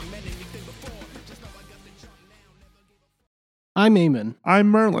 I'm Eamon. I'm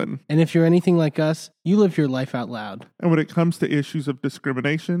Merlin. And if you're anything like us, you live your life out loud. And when it comes to issues of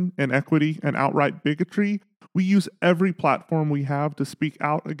discrimination, inequity, and outright bigotry, we use every platform we have to speak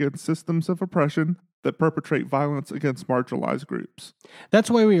out against systems of oppression that perpetrate violence against marginalized groups.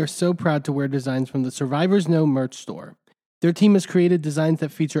 That's why we are so proud to wear designs from the Survivors Know merch store. Their team has created designs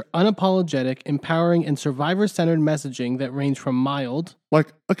that feature unapologetic, empowering, and survivor-centered messaging that range from mild,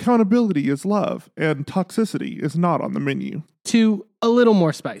 like accountability is love and toxicity is not on the menu, to a little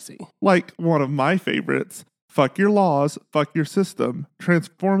more spicy. like one of my favorites, fuck your laws, fuck your system,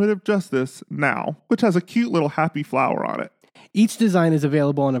 transformative justice now, which has a cute little happy flower on it. Each design is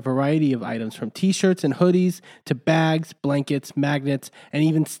available on a variety of items from t-shirts and hoodies to bags, blankets, magnets, and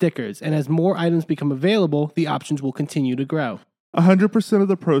even stickers. And as more items become available, the options will continue to grow. 100% of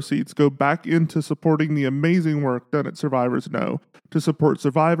the proceeds go back into supporting the amazing work done at Survivors Know to support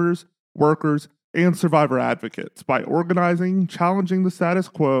survivors, workers, and survivor advocates by organizing, challenging the status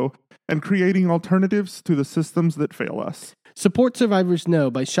quo, and creating alternatives to the systems that fail us. Support Survivors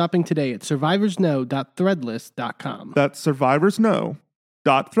Know by shopping today at survivorsknow.threadless.com. That's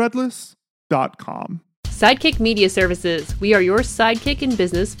survivorsknow.threadless.com. Sidekick Media Services. We are your sidekick in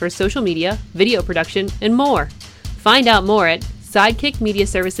business for social media, video production, and more. Find out more at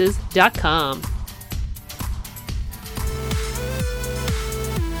sidekickmediaservices.com.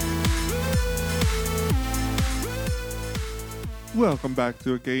 Welcome back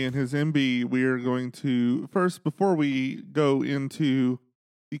to A Gay and His MB. We are going to, first, before we go into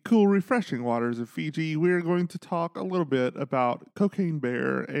the cool, refreshing waters of Fiji, we are going to talk a little bit about Cocaine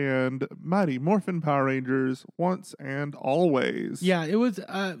Bear and Mighty Morphin Power Rangers once and always. Yeah, it was,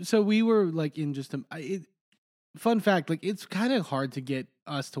 so we were like in just fun fact, like it's kind of hard to get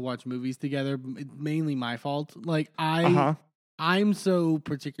us to watch movies together. It's mainly my fault. Like I'm so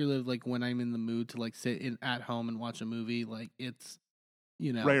particular, like when I'm in the mood to like sit at home and watch a movie, like it's,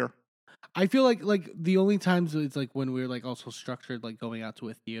 you know, Rare. I feel like the only times it's like when we're like also structured, like going out to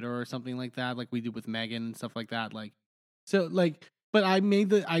a theater or something like that, like we did with Megan and stuff like that. Like, so like, but I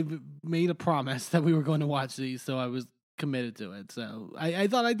made a promise that we were going to watch these, so I was committed to it. So I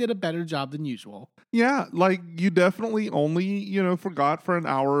thought I did a better job than usual. Yeah, like you definitely only, forgot for an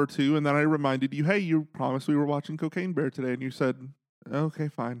hour or two, and then I reminded you, hey, you promised we were watching Cocaine Bear today, and you said, okay,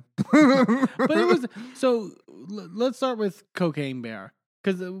 fine. But it was, so let's start with Cocaine Bear,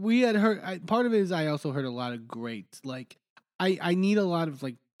 because we had heard, part of it is I also heard a lot of great, like, I need a lot of,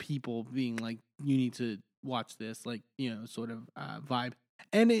 like, people being like, you need to watch this, like, sort of vibe.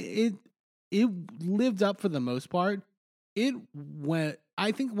 And it lived up for the most part.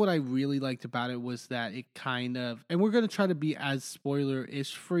 I think what I really liked about it was that it kind of, and we're going to try to be as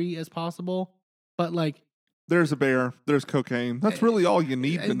spoiler-ish free as possible, but like, there's a bear, there's cocaine. That's really all you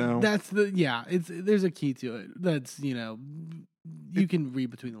need to know. There's a key to it. That's, you can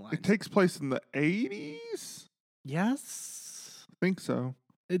read between the lines. It takes place in the 80s? Yes. I think so.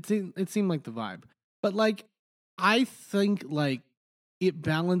 It seemed like the vibe. But like, I think like it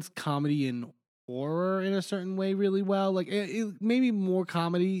balanced comedy and horror in a certain way really well. Like it maybe more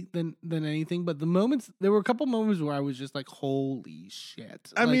comedy than anything, but there were a couple moments where I was just like, holy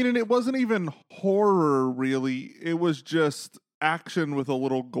shit. I mean, and it wasn't even horror really. It was just action with a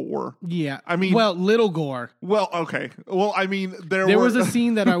little gore. Yeah. I mean, well, little gore. Well, okay. Well, I mean, there was a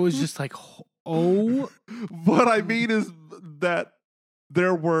scene that I was just like, oh. What I mean is that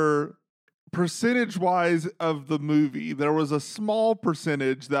there were, percentage-wise of the movie, there was a small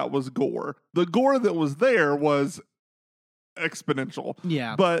percentage that was gore. The gore that was there was exponential.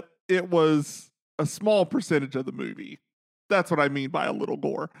 Yeah. But it was a small percentage of the movie. That's what I mean by a little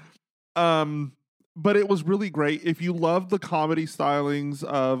gore. But it was really great. If you love the comedy stylings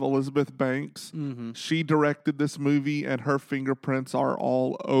of Elizabeth Banks, she directed this movie and her fingerprints are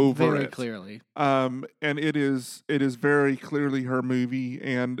all over it. Very clearly. And it is very clearly her movie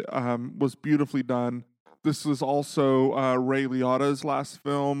and was beautifully done. This was also Ray Liotta's last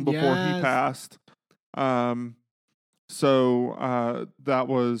film before he passed. So that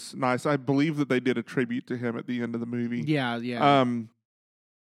was nice. I believe that they did a tribute to him at the end of the movie. Yeah.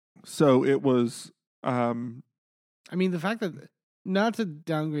 So it was. I mean, the fact that not to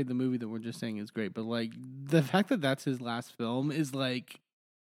downgrade the movie that we're just saying is great, but like the fact that that's his last film is like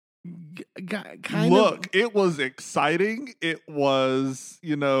kind of. Look, it was exciting. It was,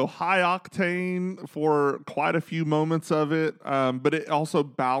 high octane for quite a few moments of it. But it also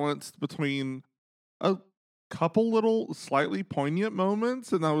balanced between a couple little slightly poignant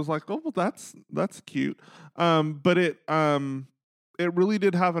moments, and I was like, oh, well, that's cute. But it really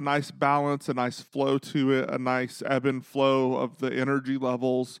did have a nice balance, a nice flow to it, a nice ebb and flow of the energy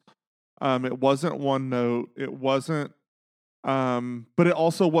levels. It wasn't one note. It wasn't, but it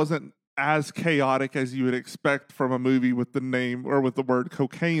also wasn't as chaotic as you would expect from a movie with the name or with the word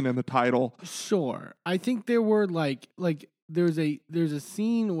cocaine in the title. Sure, I think there were like there's a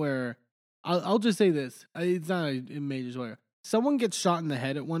scene where I'll just say this. It's not a major spoiler. Someone gets shot in the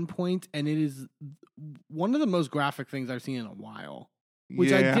head at one point, and it is one of the most graphic things I've seen in a while.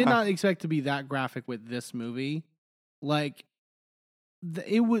 Which I did not expect to be that graphic with this movie. Like,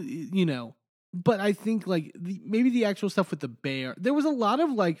 it was, but I think like maybe the actual stuff with the bear. There was a lot of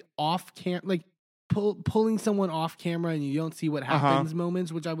like off cam, like pulling someone off camera and you don't see what happens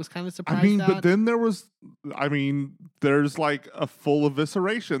moments, which I was kind of surprised at. But then there's like a full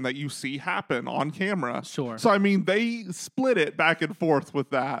evisceration that you see happen on camera. Sure. So, they split it back and forth with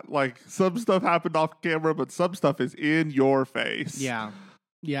that. Like, some stuff happened off camera, but some stuff is in your face. Yeah.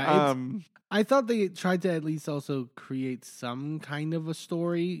 Yeah. I thought they tried to at least also create some kind of a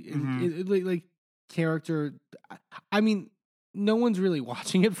story. Like character. No one's really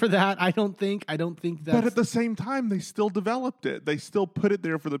watching it for that. I don't think that. But at the same time, they still developed it. They still put it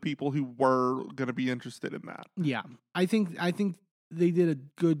there for the people who were going to be interested in that. Yeah, I think they did a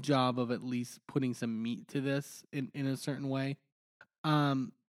good job of at least putting some meat to this in a certain way.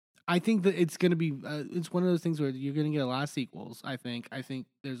 I think that it's going to be it's one of those things where you're going to get a lot of sequels. I think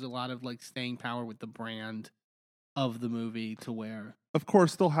there's a lot of like staying power with the brand of the movie to where, of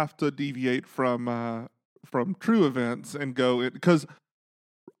course, they'll have to deviate from true events and go in, because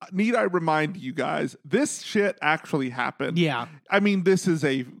need I remind you guys, this shit actually happened. Yeah. This is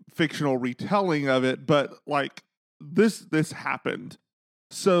a fictional retelling of it, but like this happened.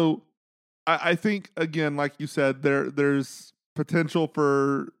 So I think, again, like you said, there's potential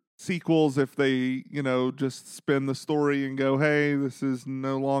for sequels if they, just spin the story and go, hey, this is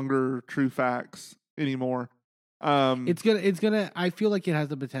no longer true facts anymore. It's gonna. I feel like it has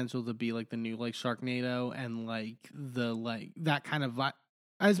the potential to be like the new like Sharknado and like that kind of vibe.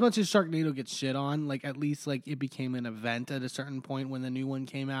 As much as Sharknado gets shit on, like at least like it became an event at a certain point when the new one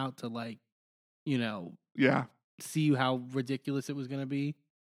came out to like, see how ridiculous it was gonna be.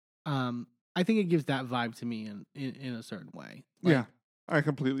 I think it gives that vibe to me in a certain way. Like, yeah, I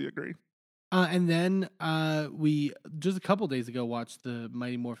completely agree. And then we just a couple days ago watched the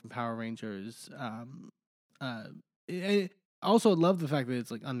Mighty Morphin Power Rangers. I also love the fact that it's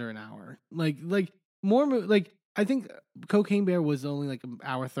like under an hour. Like more like I think Cocaine Bear was only like an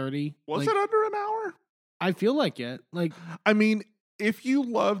hour 30. Was it under an hour? I feel like it. Like, if you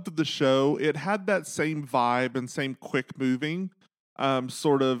loved the show, it had that same vibe and same quick moving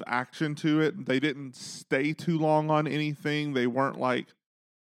sort of action to it. They didn't stay too long on anything. They weren't like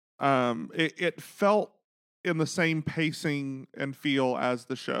it felt in the same pacing and feel as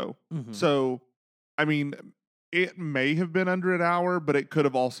the show. Mm-hmm. So it may have been under an hour, but it could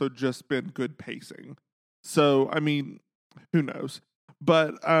have also just been good pacing. So, who knows?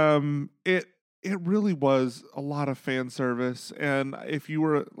 But it really was a lot of fan service. And if you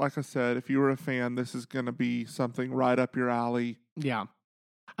were, like I said, if you were a fan, this is going to be something right up your alley. Yeah.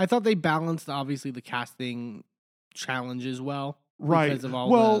 I thought they balanced, obviously, the casting challenges well. Right. Because of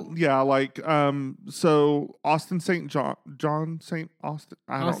all so Austin St. John, Austin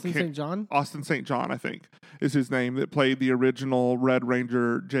St. John, I think, is his name, that played the original Red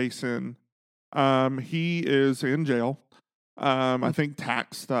Ranger Jason. He is in jail. I think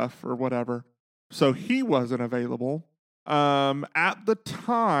tax stuff or whatever. So he wasn't available. At the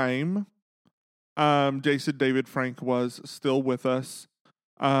time, Jason David Frank was still with us.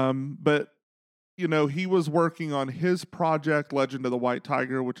 But he was working on his project, Legend of the White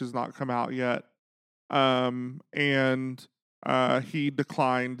Tiger, which has not come out yet. And he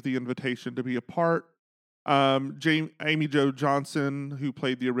declined the invitation to be a part. Amy Jo Johnson, who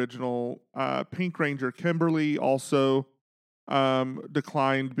played the original Pink Ranger Kimberly, also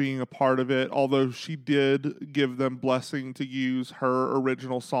declined being a part of it, although she did give them blessing to use her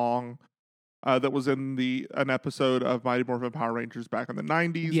original song that was in an episode of Mighty Morphin Power Rangers back in the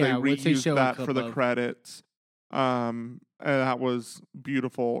 90s. Yeah, they reused that for the credits. And that was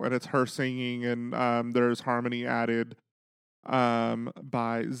beautiful. And it's her singing, and there's harmony added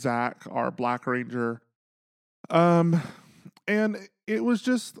by Zach, our Black Ranger. And it was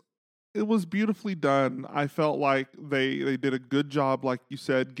beautifully done. I felt like they did a good job, like you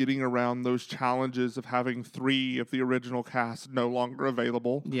said, getting around those challenges of having 3 of the original cast no longer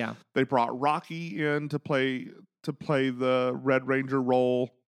available. Yeah. They brought Rocky in to play the Red Ranger role.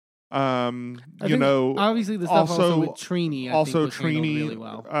 Obviously the stuff also with Trini, I think was handled Trini, really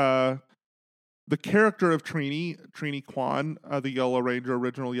well. The character of Trini Kwan, the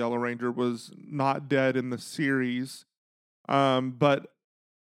original Yellow Ranger, was not dead in the series, but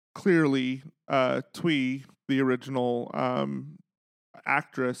clearly, Twee, the original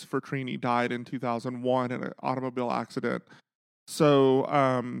actress for Trini, died in 2001 in an automobile accident. So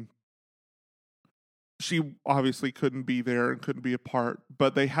she obviously couldn't be there and couldn't be a part,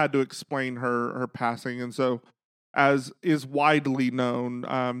 but they had to explain her passing. And so, as is widely known,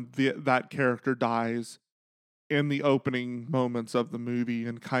 that character dies in the opening moments of the movie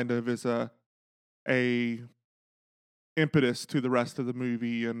and kind of is a impetus to the rest of the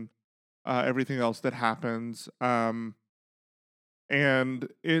movie and everything else that happens. And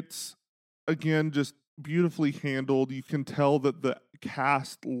it's, again, just beautifully handled. You can tell that the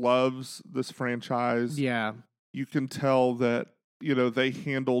cast loves this franchise. Yeah. You can tell that, they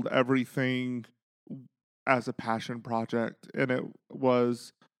handled everything as a passion project, and it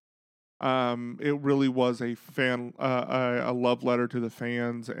really was a love letter to the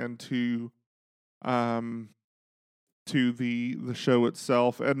fans and to the show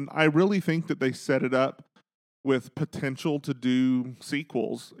itself. And I really think that they set it up with potential to do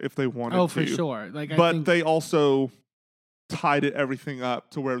sequels if they wanted to. Oh, for sure. They also tied everything up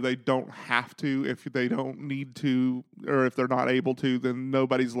to where they don't have to. If they don't need to, or if they're not able to, then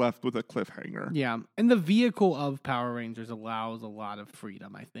nobody's left with a cliffhanger. Yeah. And the vehicle of Power Rangers allows a lot of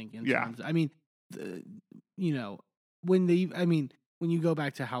freedom, I think. When you go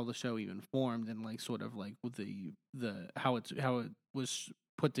back to how the show even formed and sort of with the how it was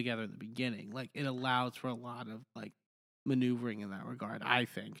put together in the beginning, it allows for a lot of maneuvering in that regard, I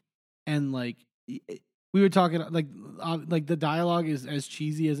think. And we were talking the dialogue is as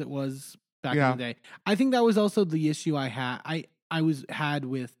cheesy as it was back in the day. I think that was also the issue I had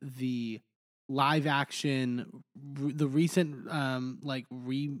with the live action, the recent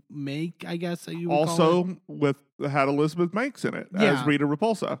remake, I guess you would call it. Had Elizabeth Banks in it as Rita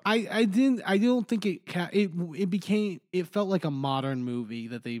Repulsa. I don't think it felt like a modern movie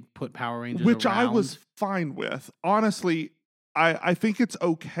that they put Power Rangers, which around. I was fine with. Honestly, I think it's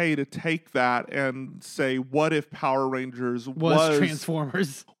okay to take that and say, what if Power Rangers was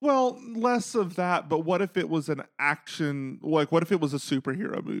Transformers? Well, less of that, but what if it was an action, what if it was a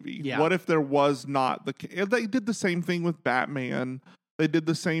superhero movie? Yeah. What if there was not they did the same thing with Batman. They did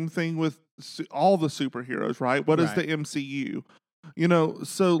the same thing with all the superheroes, right? What is the MCU?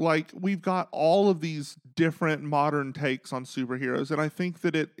 So we've got all of these different modern takes on superheroes, and I think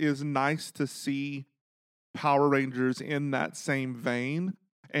that it is nice to see Power Rangers in that same vein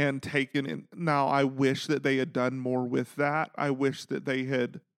and taken in. Now, I wish that they had done more with that. I wish that they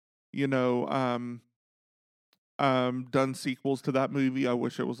had, done sequels to that movie. I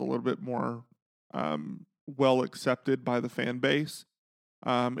wish it was a little bit more well accepted by the fan base.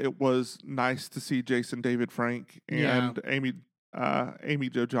 It was nice to see Jason David Frank and Amy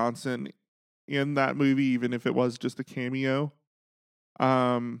Jo Johnson in that movie, even if it was just a cameo.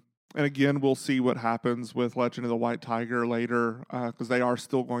 And again, we'll see what happens with Legend of the White Tiger later, because they are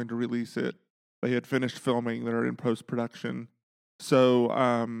still going to release it. They had finished filming; they're in post-production. So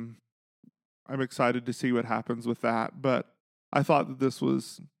I'm excited to see what happens with that. But I thought that this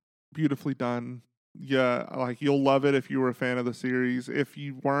was beautifully done. Yeah, you'll love it if you were a fan of the series. If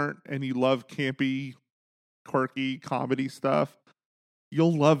you weren't and you love campy, quirky comedy stuff,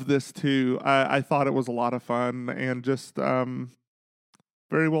 you'll love this too. I thought it was a lot of fun and just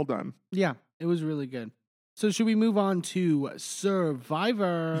very well done. Yeah, it was really good. So should we move on to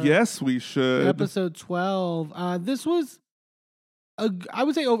Survivor? Yes, we should. Episode 12. This was I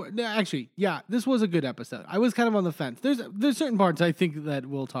would say this was a good episode. I was kind of on the fence. There's certain parts I think that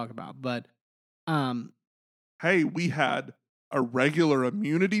we'll talk about, but hey, we had a regular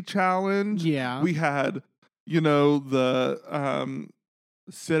immunity challenge. Yeah. We had, the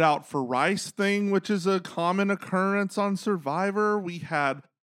sit out for rice thing, which is a common occurrence on Survivor. We had,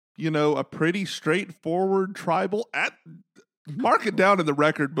 a pretty straightforward tribal mark it down in the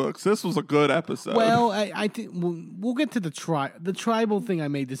record books. This was a good episode. Well, I think we'll get to the tribal thing. I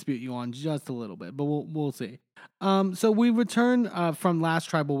may dispute you on just a little bit, but we'll see. So we return from last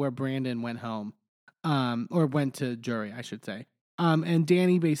tribal where Brandon went home, or went to jury, I should say. And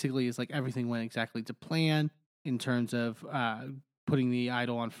Danny basically is everything went exactly to plan in terms of putting the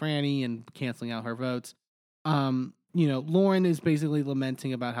idol on Franny and canceling out her votes. Lauren is basically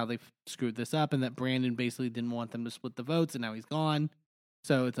lamenting about how they screwed this up and that Brandon basically didn't want them to split the votes and now he's gone.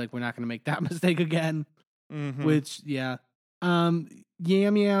 So it's like, we're not going to make that mistake again. Mhm. Which, yeah.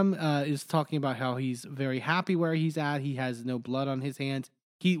 Yam Yam is talking about how he's very happy where he's at. He has no blood on his hands.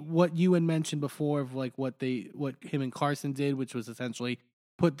 What you had mentioned before of like what him and Carson did, which was essentially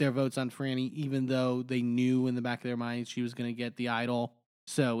put their votes on Franny, even though they knew in the back of their minds she was going to get the idol.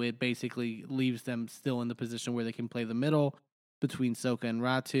 So it basically leaves them still in the position where they can play the middle between Sokka and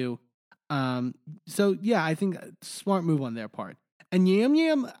Ratu. So yeah, I think smart move on their part. And Yam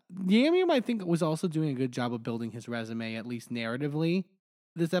Yam, I think, was also doing a good job of building his resume, at least narratively.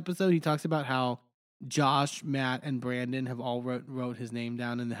 This episode, he talks about how Josh, Matt, and Brandon have all wrote his name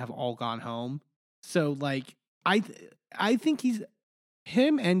down and have all gone home. So, like, I think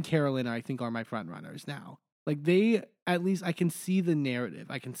him and Carolyn, I think, are my front runners now. Like, they, at least, I can see the narrative.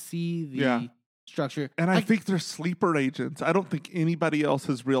 I can see the structure. And I think they're sleeper agents. I don't think anybody else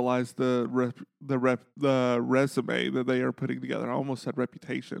has realized the resume that they are putting together. I almost said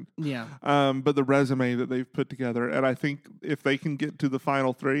reputation. Yeah. But the resume that they've put together. And I think if they can get to the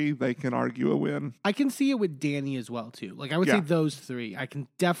final three, they can argue a win. I can see it with Danny as well, too. Like, I would say those three. I can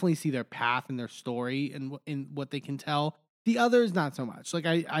definitely see their path and their story and in what they can tell. The others, not so much. Like,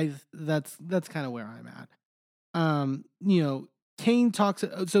 that's kind of where I'm at. Kane talks,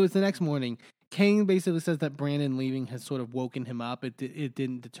 so it's the next morning. Kane basically says that Brandon leaving has sort of woken him up. It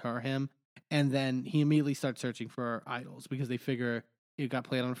didn't deter him. And then he immediately starts searching for idols because they figure it got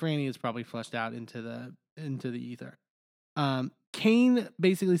played on Franny. It's probably flushed out into the ether. Kane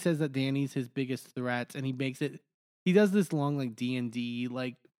basically says that Danny's his biggest threat, and he does this long like D&D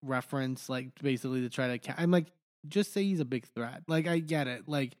like reference, like basically to try to. I'm like, just say he's a big threat. Like, I get it.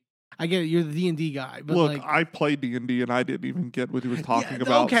 Like, I get it. You're the D&D guy, but look, like, I played D&D and I didn't even get what he was talking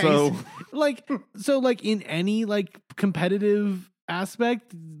about. Okay, So, like in any like competitive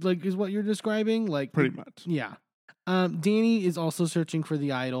aspect, like is what you're describing, like pretty much, yeah. Danny is also searching for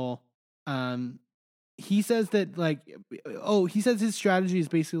the idol. He says that he says his strategy is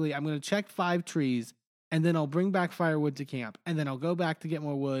basically, I'm going to check 5 trees. And then I'll bring back firewood to camp. And then I'll go back to get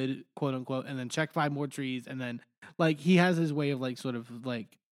more wood, quote unquote, and then check 5 more trees. And then, like, he has his way of, like, sort of,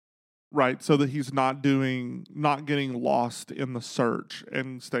 like... Right, so that he's not getting lost in the search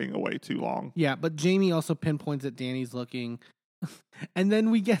and staying away too long. Yeah, but Jamie also pinpoints that Danny's looking. And then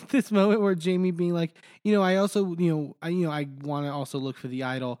we get this moment where Jamie being like, I also, I want to also look for the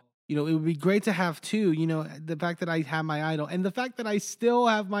idol. It would be great to have 2, the fact that I have my idol and the fact that I still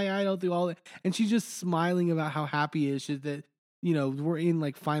have my idol through all it. And she's just smiling about how happy is she that, we're in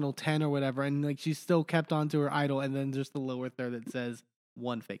like final 10 or whatever. And like, she's still kept on to her idol. And then just the lower third that says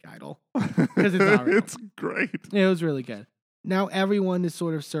 1 fake idol. Because it's not real. It's great. It was really good. Now everyone is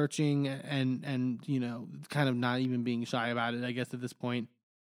sort of searching and, kind of not even being shy about it, I guess, at this point.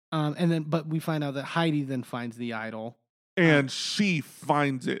 But we find out that Heidi then finds the idol. And she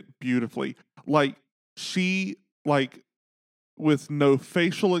finds it beautifully. Like, she, like, with no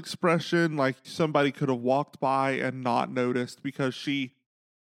facial expression, like somebody could have walked by and not noticed, because she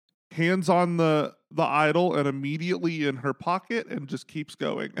hands on the idol and immediately in her pocket and just keeps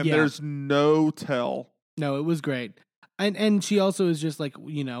going. And there's no tell. No, it was great. And she also is just like,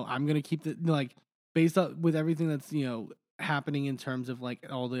 I'm going to keep based on with everything that's, happening in terms of like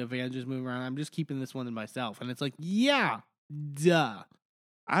all the advantages moving around, I'm just keeping this one to myself. And it's like, yeah, duh.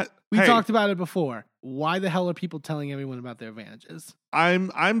 We talked about it before. Why the hell are people telling everyone about their advantages?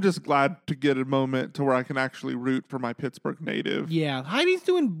 I'm just glad to get a moment to where I can actually root for my Pittsburgh native. Yeah, Heidi's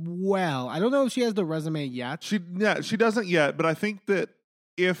doing well. I don't know if she has the resume yet. She doesn't yet, but I think that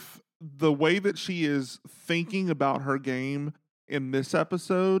if the way that she is thinking about her game in this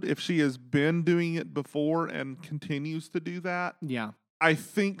episode, if she has been doing it before and continues to do that, yeah, I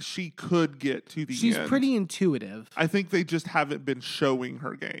think she could get to the end. She's pretty intuitive. I think they just haven't been showing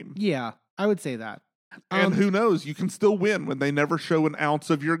her game. Yeah, I would say that. And who knows? You can still win when they never show an ounce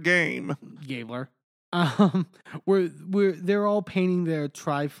of your game. Gabler. They're all painting their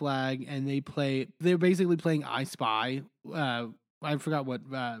tri-flag, and they're basically playing I Spy. I forgot what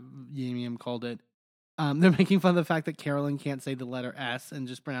Yamiam called it. They're making fun of the fact that Carolyn can't say the letter S and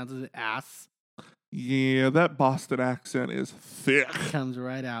just pronounces it ass. Yeah, that Boston accent is thick. Comes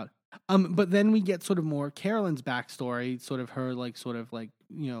right out. But then we get sort of more Carolyn's backstory, sort of her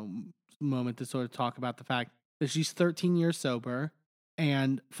moment to sort of talk about the fact that she's 13 years sober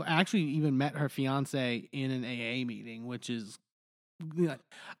and actually even met her fiance in an AA meeting, which is,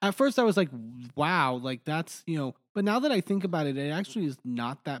 at first I was like, wow, like that's, but now that I think about it, it actually is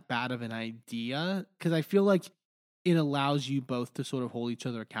not that bad of an idea, because I feel like it allows you both to sort of hold each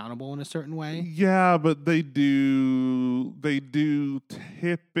other accountable in a certain way. Yeah, but they do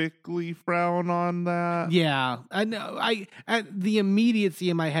typically frown on that. Yeah, I know. The immediacy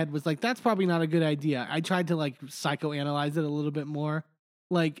in my head was like, that's probably not a good idea. I tried to like psychoanalyze it a little bit more.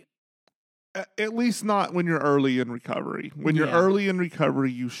 Like, At least not when you're early in recovery. When you're Yeah. early in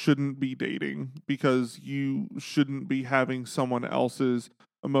recovery, you shouldn't be dating because you shouldn't be having someone else's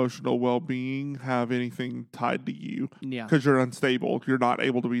emotional well-being have anything tied to you yeah, because you're unstable. You're not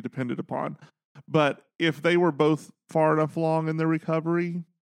able to be depended upon. But if they were both far enough along in their recovery,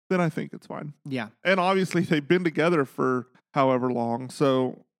 then I think it's fine. yeah. And obviously they've been together for however long.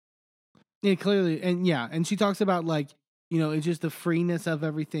 So Yeah, clearly, and she talks about like, you know, it's just the freeness of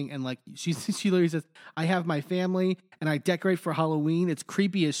everything, and like she literally says, "I have my family, and I decorate for Halloween. It's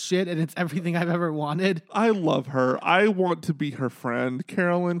creepy as shit, and it's everything I've ever wanted." I love her. I want to be her friend.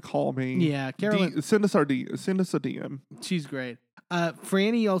 Carolyn, call me. Yeah, Carolyn, Send us a DM. she's great.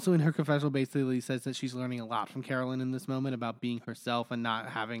 Franny also in her confessional basically says that she's learning a lot from Carolyn in this moment about being herself and not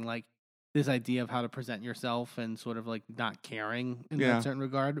having like this idea of how to present yourself and sort of like not caring in Yeah. that certain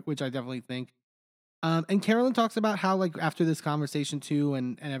regard, which I definitely think. And Carolyn talks about how like after this conversation too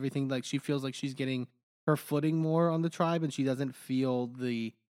and everything, like she feels like she's getting her footing more on the tribe and she doesn't feel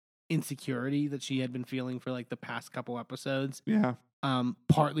the insecurity that she had been feeling for like the past couple episodes. Yeah.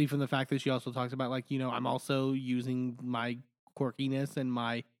 Partly from the fact that she also talks about like, you know, I'm also using my quirkiness and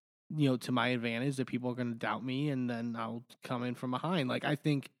my, you know, to my advantage that people are going to doubt me and then I'll come in from behind. Like, I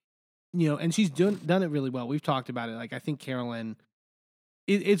think, you know, and she's done it really well. We've talked about it. Like, I think Carolyn,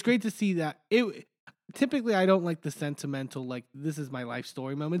 it's great to see that typically I don't like the sentimental, like this is my life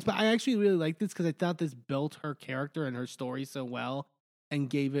story moments, but I actually really like this because I thought this built her character and her story so well and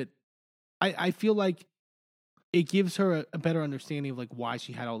gave it, I feel like it gives her a better understanding of like why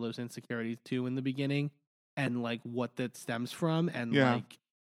she had all those insecurities too in the beginning and like what that stems from. And Yeah. like,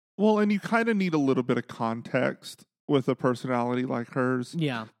 Well, and you kind of need a little bit of context with a personality like hers.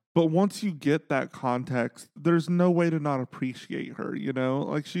 yeah. But once you get that context, there's no way to not appreciate her, you know?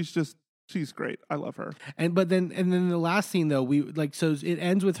 Like she's great. I love her. And then the last scene though, we like, so it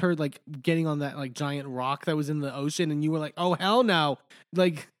ends with her like getting on that like giant rock that was in the ocean and you were like, oh hell no.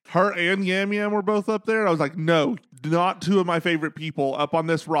 Like, Her and Yam Yam were both up there. I was like, no, not two of my favorite people up on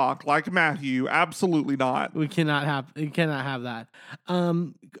this rock like Matthew. Absolutely not. we cannot have that.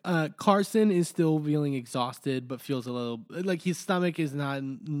 Carson is still feeling exhausted, but feels a little like his stomach is not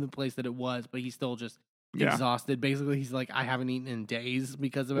in the place that it was, but he's still just Yeah. exhausted. Basically, he's like, I haven't eaten in days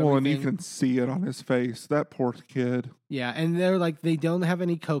because of Well, and everything. you can see it on his face. That poor kid. Yeah, and they're like, they don't have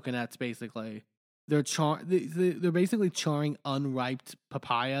any coconuts. Basically, they're basically charring unripe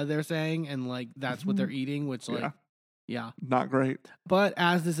papaya. They're saying, and like that's what they're eating. Which like, yeah. Not great. But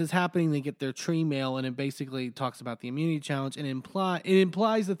as this is happening, they get their tree mail, and it basically talks about the immunity challenge, and it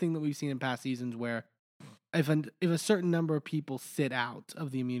implies the thing that we've seen in past seasons, where if a certain number of people sit out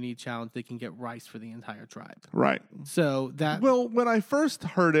of the immunity challenge, they can get rice for the entire tribe. Right. So that Well, when I first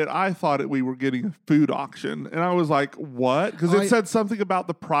heard it, I thought we were getting a food auction, and I was like, "What?" Because it said something about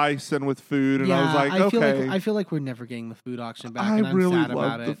the price and with food, and I was like, "Okay." I feel like we're never getting the food auction back, I and I'm really sad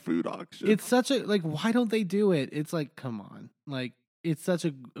about love the it. food auction. It's such a like, why don't they do it? It's like, come on, like it's such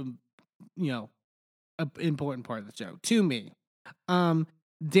a important part of the show to me.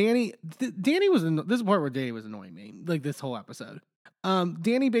 Danny was this is the part where Danny was annoying me like this whole episode.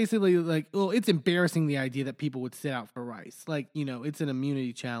 Danny basically like, well, it's embarrassing the idea that people would sit out for rice. Like, you know, it's an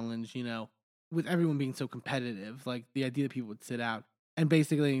immunity challenge, you know, with everyone being so competitive, like the idea that people would sit out and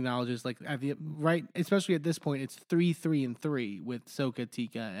basically acknowledges like at the right, especially at this point, it's 3-3-3 with Sokka,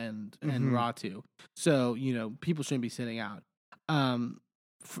 Tika, and Ratu. So, you know, people shouldn't be sitting out. And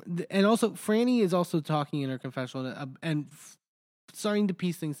also Franny is also talking in her confessional and starting to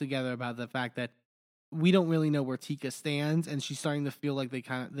piece things together about the fact that we don't really know where Tika stands, and she's starting to feel like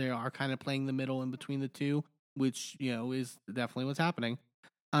they are kind of playing the middle in between the two, which, you know, is definitely what's happening.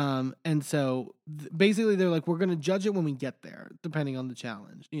 And so basically they're like, we're going to judge it when we get there, depending on the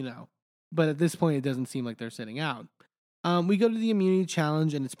challenge, you know. But at this point, it doesn't seem like they're sitting out. We go to the immunity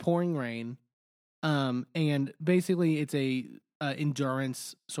challenge, and it's pouring rain. And basically it's a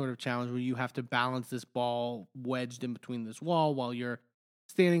endurance sort of challenge where you have to balance this ball wedged in between this wall while you're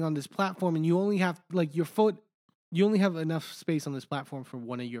standing on this platform, and you only have like you only have enough space on this platform for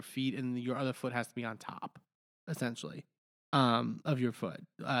one of your feet, and your other foot has to be on top, essentially, of your foot.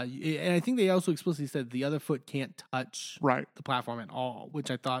 And I think they also explicitly said the other foot can't touch right. the platform at all, which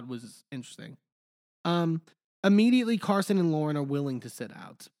I thought was interesting. immediately Carson and Lauren are willing to sit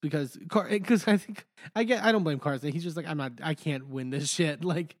out because I think I don't blame Carson. He's just like, I can't win this shit.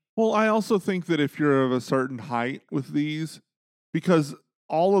 Like, Well, I also think that if you're of a certain height with these, because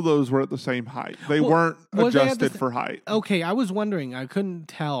all of those were at the same height, they weren't was they at the adjusted for height. okay, I was wondering, I couldn't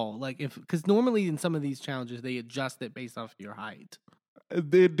tell, like because normally in some of these challenges they adjust it based off your height.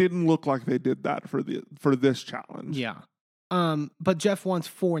 It didn't look like they did that for this challenge. Yeah. But Jeff wants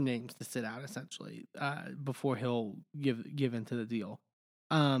 4 names to sit out essentially, before he'll give into the deal.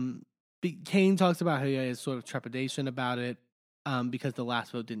 Kane talks about how he has sort of trepidation about it, because the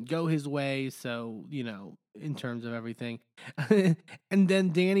last vote didn't go his way. So, in terms of everything. And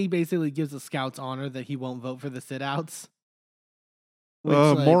then Danny basically gives the scouts honor that he won't vote for the sit outs.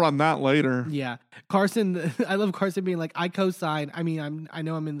 More on that later. Yeah. Carson, I love Carson being like, I co-sign. I mean, I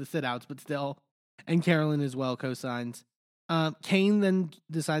know I'm in the sit outs, but still. And Carolyn as well co-signs. Kane then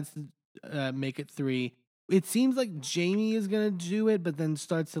decides to make it 3. It seems like Jamie is gonna do it, but then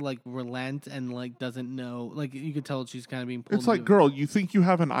starts to like relent and like doesn't know. Like you could tell she's kind of being pulled. It's like, girl, you think you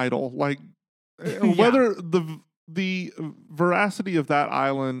have an idol? Like whether the veracity of that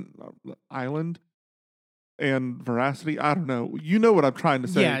island and veracity, I don't know. You know what I'm trying to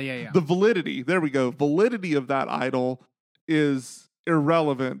say? Yeah. The validity. There we go. Validity of that idol is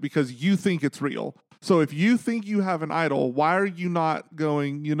irrelevant because you think it's real. So if you think you have an idol, why are you not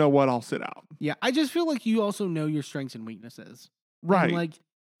going, you know what, I'll sit out? Yeah, I just feel like you also know your strengths and weaknesses. Right. And like,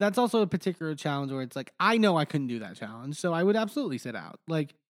 that's also a particular challenge where it's like, I know I couldn't do that challenge, so I would absolutely sit out.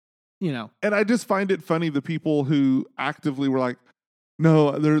 Like, And I just find it funny, the people who actively were like,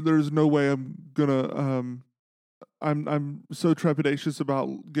 no, there's no way I'm gonna, I'm so trepidatious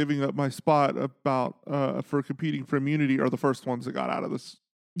about giving up my spot for competing for immunity are the first ones that got out of this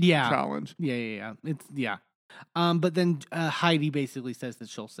challenge. Yeah. But then Heidi basically says that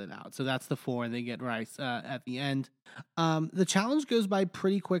she'll sit out. So that's the 4, and they get Rice at the end. The challenge goes by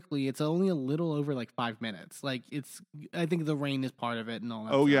pretty quickly. It's only a little over like 5 minutes. Like I think the rain is part of it and all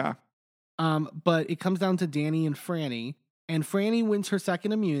that. Oh, stuff. yeah. But it comes down to Danny and Franny. And Franny wins her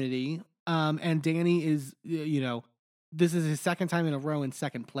second immunity. And Danny is, this is his second time in a row in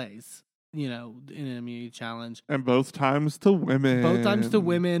second place. In an immunity challenge. And both times to women.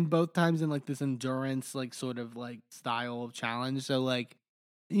 Both times in like this endurance, like sort of like style of challenge. So like,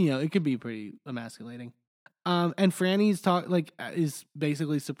 it could be pretty emasculating. And Franny's is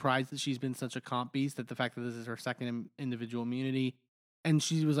basically surprised that she's been such a comp beast, that the fact that this is her second individual immunity. And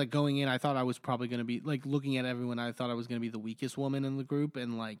she was like, going in, I thought I was probably going to be like looking at everyone. I thought I was going to be the weakest woman in the group.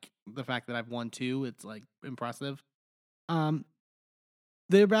 And like the fact that I've won 2, it's like impressive.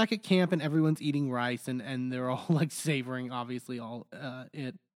 They're back at camp and everyone's eating rice and they're all like savoring, obviously, all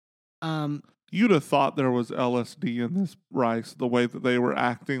it. You'd have thought there was LSD in this rice, the way that they were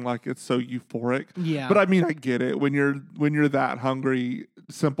acting like it's so euphoric. Yeah. But I mean, I get it. When you're that hungry,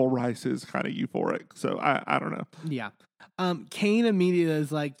 simple rice is kind of euphoric. So I don't know. Yeah. Kane immediately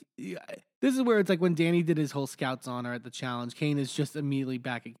is like, this is where it's like when Danny did his whole Scouts honor at the challenge, Kane is just immediately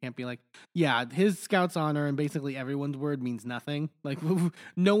back at camp being like, yeah, his Scouts honor and basically everyone's word means nothing. Like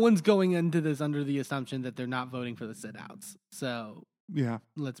no one's going into this under the assumption that they're not voting for the sit outs. So yeah,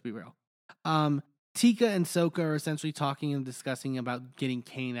 let's be real. Tika and Soka are essentially talking and discussing about getting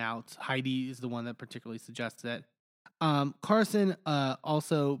Kane out. Heidi is the one that particularly suggests it. Carson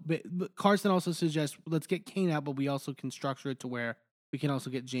also suggests let's get Kane out, but we also can structure it to where we can also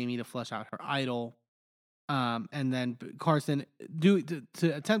get Jamie to flesh out her idol. And then Carson to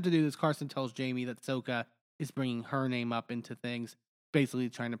attempt to do this, Carson tells Jamie that Soka is bringing her name up into things, basically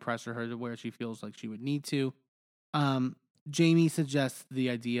trying to pressure her to where she feels like she would need to. Jamie suggests the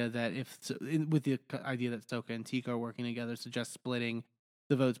idea that with the idea that Soka and Tika are working together, suggests splitting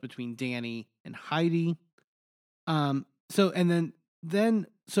the votes between Danny and Heidi. So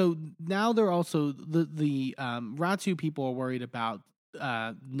now they're also the Ratu people are worried about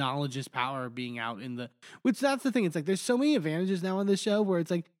knowledge is power being out which that's the thing. It's like there's so many advantages now on this show where it's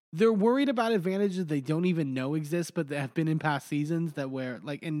like they're worried about advantages they don't even know exist, but that have been in past seasons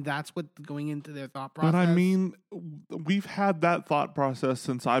and that's what's going into their thought process. But I mean, we've had that thought process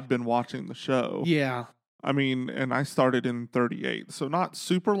since I've been watching the show. Yeah. I mean, and I started in 38, so not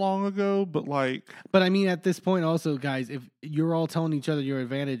super long ago, but like... But I mean, at this point also, guys, if you're all telling each other your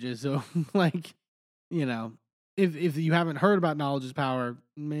advantages, so like, if you haven't heard about knowledge is power,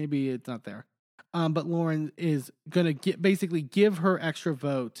 maybe it's not there. But Lauren is going to basically give her extra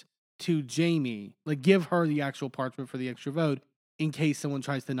vote to Jamie, like give her the actual parchment for the extra vote in case someone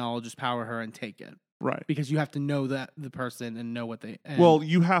tries to knowledge is power her and take it. Right. Because you have to know that the person and know what they... Well,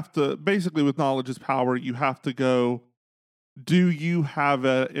 you have to, basically with knowledge is power, you have to go do you have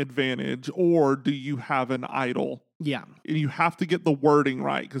an advantage or do you have an idol? Yeah. And you have to get the wording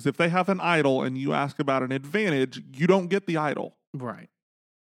right, because if they have an idol and you ask about an advantage, you don't get the idol. Right.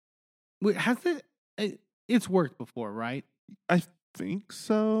 Wait, has it's worked before, right? I think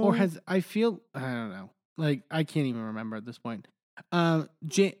so. Or I don't know. Like, I can't even remember at this point.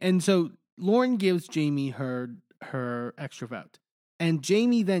 And so Lauren gives Jamie her extra vote. And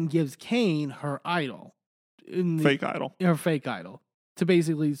Jamie then gives Kane her idol. Fake idol. Her fake idol. To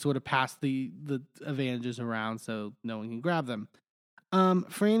basically sort of pass the advantages around so no one can grab them.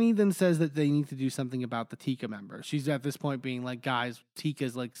 Franny then says that they need to do something about the Tika members. She's at this point being like, guys,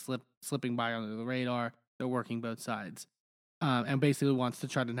 Tika's like slipping by under the radar. They're working both sides. And basically wants to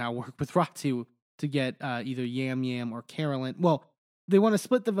try to now work with Ratu to get either Yam Yam or Carolyn. Well, they want to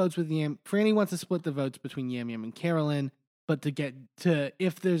split the votes with Yam. Franny wants to split the votes between Yam Yam and Carolyn, but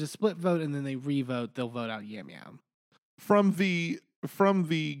if there's a split vote and then they re-vote, they'll vote out Yam Yam. From the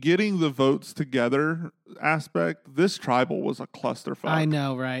getting the votes together aspect, this tribal was a clusterfuck. I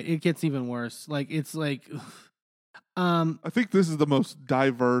know, right? It gets even worse. Like, it's like, I think this is the most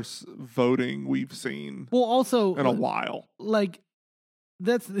diverse voting we've seen. Well, also in a while. Like,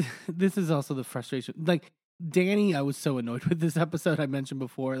 this is also the frustration. Like, Danny, I was so annoyed with this episode I mentioned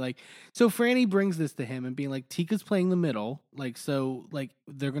before. Like, so Franny brings this to him and being like, Tika's playing the middle. Like, so, like,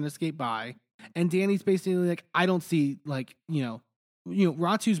 they're going to skate by. And Danny's basically like, I don't see, like,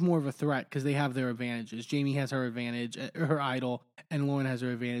 Ratu's more of a threat because they have their advantages. Jamie has her advantage, her idol, and Lauren has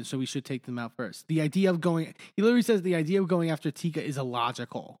her advantage, so we should take them out first. He literally says the idea of going after Tika is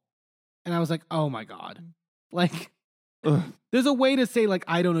illogical. And I was like, oh my God. Like, there's a way to say, like,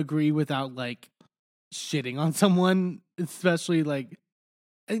 I don't agree without, like, shitting on someone, especially, like,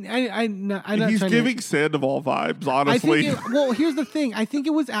 I'm not He's giving Sandoval vibes, honestly. Well, here's the thing. I think it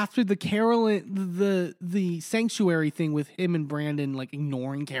was after the Carolyn, the sanctuary thing with him and Brandon, like,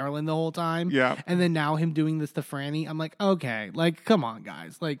 ignoring Carolyn the whole time. Yeah. And then now him doing this to Franny. I'm like, okay, like, come on,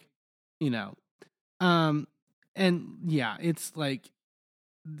 guys. Like, and yeah, it's like,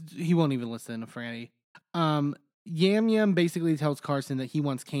 he won't even listen to Franny. Yam Yam basically tells Carson that he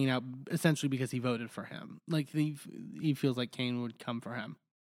wants Kane out essentially because he voted for him. Like, he feels like Kane would come for him.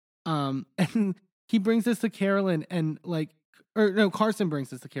 And he brings this to Carolyn and Carson brings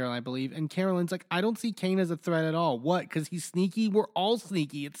this to Carolyn, I believe. And Carolyn's like, I don't see Kane as a threat at all. What? Because he's sneaky? We're all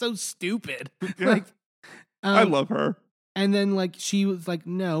sneaky. It's so stupid. Yeah. Like, I love her. And then, like, she was like,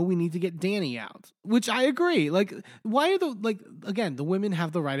 no, we need to get Danny out, which I agree. Like, why are the women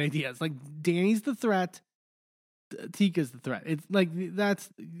have the right ideas. Like, Danny's the threat. Tika's the threat. It's like, that's,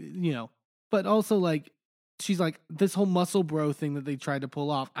 but also, like, she's like, this whole muscle bro thing that they tried to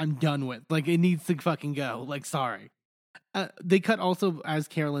pull off, I'm done with. Like, it needs to fucking go. Like, sorry. They cut also, as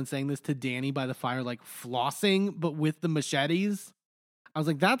Carolyn saying this, to Danny by the fire, like, flossing, but with the machetes. I was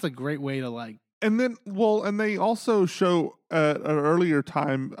like, that's a great way to, like. And then, and they also show at an earlier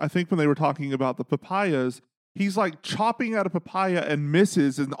time, I think when they were talking about the papayas, he's like chopping at a papaya and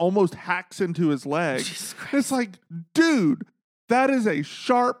misses and almost hacks into his leg. It's like, dude, that is a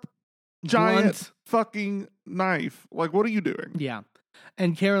sharp, giant fucking knife. Like, what are you doing? Yeah.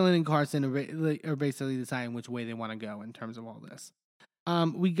 And Carolyn and Carson are basically deciding which way they want to go in terms of all this.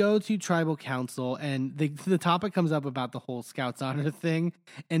 We go to tribal council, and the topic comes up about the whole Scouts Honor thing,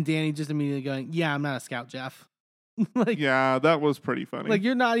 and Danny just immediately going, yeah, I'm not a scout, Jeff. Like, yeah, that was pretty funny. Like,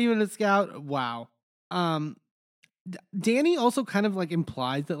 you're not even a scout? Wow. Danny also kind of, like,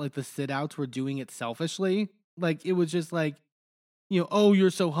 implies that, like, the sit-outs were doing it selfishly. Like, it was just like, oh, you're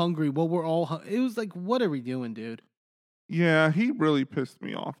so hungry. Well, we're all it was like, what are we doing, dude? Yeah, he really pissed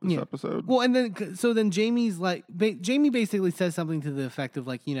me off this episode. Well, and then Jamie's like, Jamie basically says something to the effect of,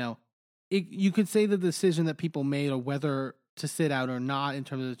 like, you could say the decision that people made or whether to sit out or not in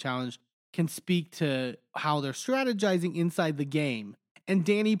terms of the challenge can speak to how they're strategizing inside the game. And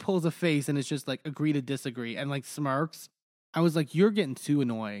Danny pulls a face and it's just like, agree to disagree, and, like, smirks. I was like, you're getting too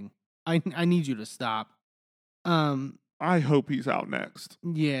annoying. I need you to stop. I hope he's out next.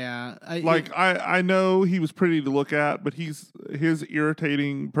 Yeah. I know he was pretty to look at, but his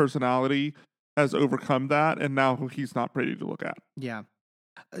irritating personality has overcome that, and now he's not pretty to look at. Yeah.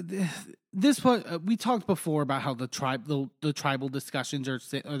 This point, we talked before about how the tribal discussions are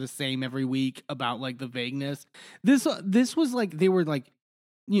the same every week about, like, the vagueness. This was like, they were like,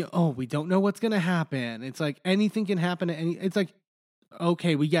 oh, we don't know what's going to happen. It's like anything can happen to any. It's like,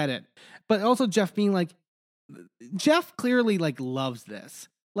 okay, we get it. But also Jeff being like, Jeff clearly, like, loves this.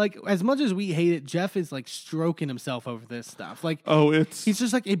 Like, as much as we hate it, Jeff is, like, stroking himself over this stuff. Like, he's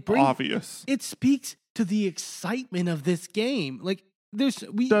just like, obvious. It speaks to the excitement of this game. Like, does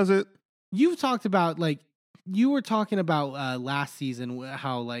it? You've talked about, like, you were talking about last season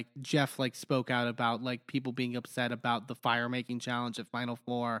how like Jeff like spoke out about like people being upset about the fire making challenge at Final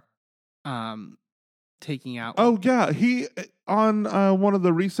Four, taking out. Oh yeah, he on one of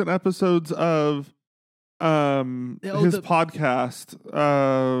the recent episodes of his podcast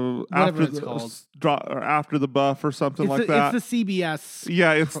whatever after it's called. or after the buff or something like that. It's the CBS.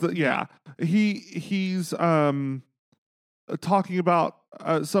 Yeah, it's the he's talking about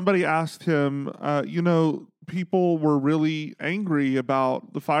somebody asked him, people were really angry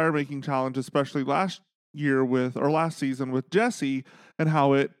about the fire making challenge, especially last season with Jesse and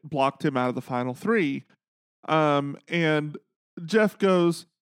how it blocked him out of the final three. And Jeff goes,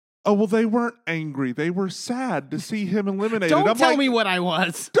 "Oh, well, they weren't angry. They were sad to see him eliminated." Don't tell me what I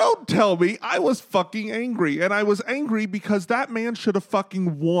was. Don't tell me. I was fucking angry. And I was angry because that man should have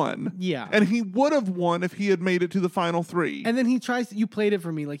fucking won. Yeah. And he would have won if he had made it to the final three. And then he tries, you played it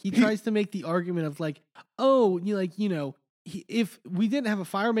for me. Like he tries to make the argument of like, oh, if we didn't have a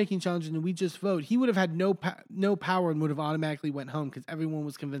fire making challenge and we just vote, he would have had no power and would have automatically went home because everyone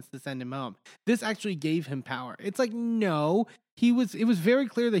was convinced to send him home. This actually gave him power. It's like, no, it was very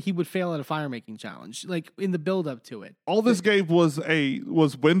clear that he would fail at a fire making challenge, like in the build up to it. All this gave was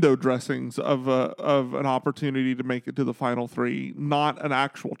window dressings of an opportunity to make it to the final three, not an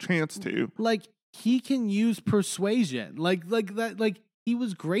actual chance to. Like he can use persuasion, like that, like. He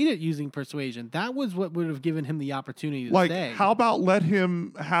was great at using persuasion. That was what would have given him the opportunity to stay. How about let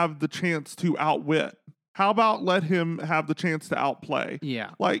him have the chance to outwit? How about let him have the chance to outplay?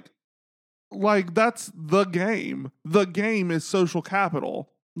 Yeah. Like that's the game. The game is social capital.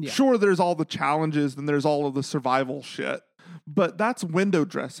 Yeah. Sure, there's all the challenges and there's all of the survival shit, but that's window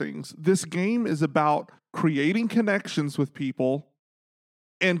dressings. This game is about creating connections with people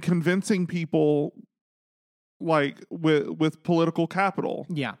and convincing people like with political capital.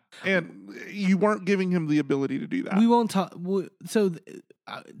 Yeah. And you weren't giving him the ability to do that. We won't talk. So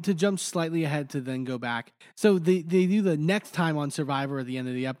to jump slightly ahead to then go back. So they do the next time on Survivor at the end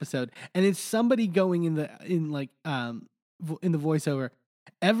of the episode, and it's somebody going in the voiceover.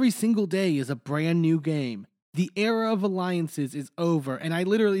 Every single day is a brand new game. The era of alliances is over. And I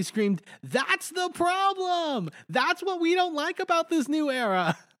literally screamed, "That's the problem. That's what we don't like about this new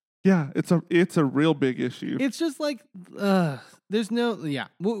era." Yeah, it's a real big issue. It's just like, there's no, yeah.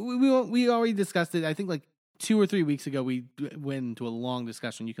 We already discussed it. I think like 2 or 3 weeks ago, we went into a long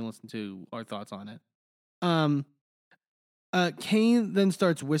discussion. You can listen to our thoughts on it. Kane then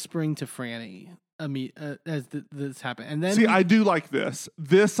starts whispering to Franny as this happened. And then I do like this.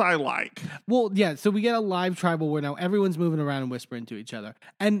 This I like. Well, yeah, so we get a live tribal where now everyone's moving around and whispering to each other.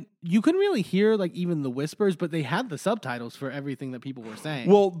 And you couldn't really hear like even the whispers, but they had the subtitles for everything that people were saying.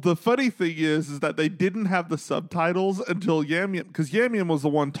 Well, the funny thing is that they didn't have the subtitles until Yam Yam, because Yam Yam was the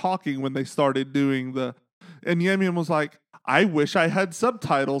one talking when they started doing and Yam Yam was like, "I wish I had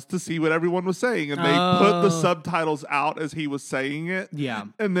subtitles to see what everyone was saying." And they put the subtitles out as he was saying it. Yeah.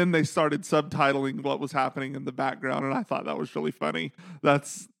 And then they started subtitling what was happening in the background. And I thought that was really funny.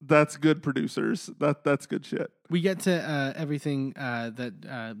 That's good producers. That's good shit. We get to everything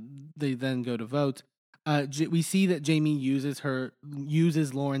that they then go to vote. We see that Jamie uses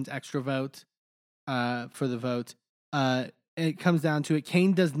Lauren's extra vote for the vote. It comes down to it.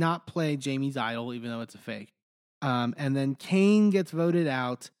 Kane does not play Jamie's idol, even though it's a fake. And then Kane gets voted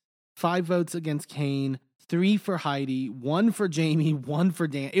out. 5 votes against Kane, 3 for Heidi, 1 for Jamie, 1 for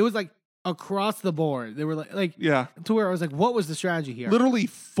Dan. It was like across the board. They were like yeah, to where I was like, what was the strategy here? Literally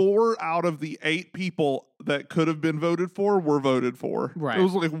 4 out of the 8 people that could have been voted for were voted for. Right. It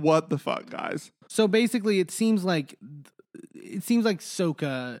was like, what the fuck, guys? So basically, it seems like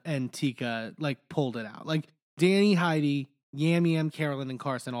Soka and Tika like pulled it out. Like Danny, Heidi, Yam Yam, Carolyn, and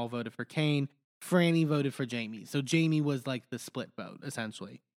Carson all voted for Kane. Franny voted for Jamie. So Jamie was like the split vote,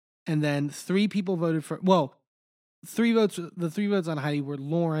 essentially. And then 3 people voted for, the 3 votes on Heidi were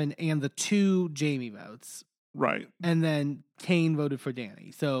Lauren and the 2 Jamie votes. Right. And then Kane voted for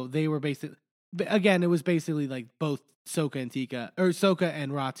Danny. So they were basically, again, it was basically like both Soka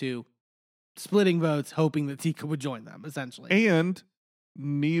and Ratu splitting votes, hoping that Tika would join them, essentially. And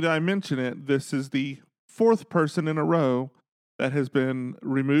need I mention it, this is the 4th person in a row that has been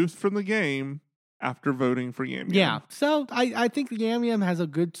removed from the game after voting for Yam Yam. Yeah, so I think Yam Yam has a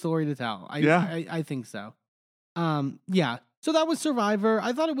good story to tell. I think so. Yeah. So that was Survivor.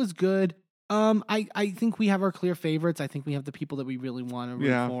 I thought it was good. I think we have our clear favorites. I think we have the people that we really want to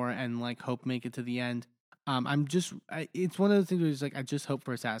root for and like hope make it to the end. It's one of those things where it's like I just hope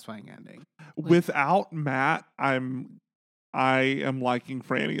for a satisfying ending. Without Matt, I am liking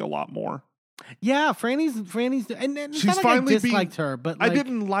Franny a lot more. Yeah, Franny's, and it's She's not like finally I disliked her, but I like,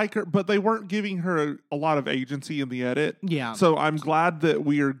 didn't like her, but they weren't giving her a lot of agency in the edit. Yeah. So I'm glad that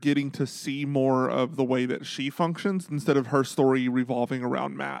we are getting to see more of the way that she functions instead of her story revolving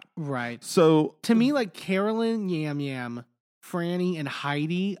around Matt. Right. So To me, like Carolyn, Yam Yam, Franny, and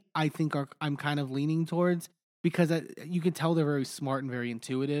Heidi, I think I'm kind of leaning towards because you can tell they're very smart and very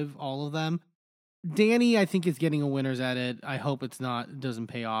intuitive, all of them. Danny, I think, is getting a winner's edit. I hope it doesn't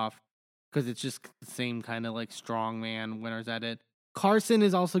pay off because it's just the same kind of like strongman winner's edit. Carson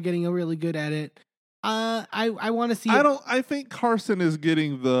is also getting a really good edit. I want to see. I think Carson is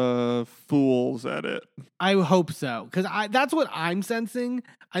getting the fool's edit. I hope so because that's what I'm sensing.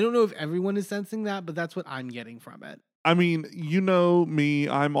 I don't know if everyone is sensing that, but that's what I'm getting from it. I mean, you know me,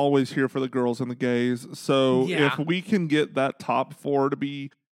 I'm always here for the girls and the gays. So Yeah. if we can get that top 4 to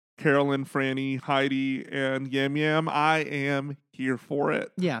be Carolyn, Franny, Heidi, and Yam Yam, I am here for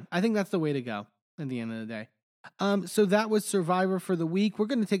it. Yeah, I think that's the way to go at the end of the day. So that was Survivor for the week. We're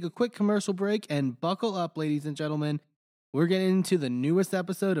going to take a quick commercial break and buckle up, ladies and gentlemen. We're getting into the newest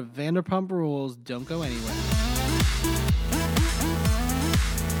episode of Vanderpump Rules. Don't go anywhere.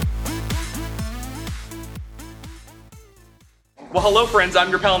 Well, hello, friends. I'm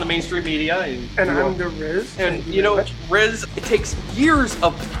your pal in the mainstream media. And I'm the Riz. And, Thank you know, very much. Riz, it takes years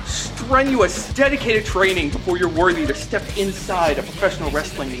of strenuous, dedicated training before you're worthy to step inside a professional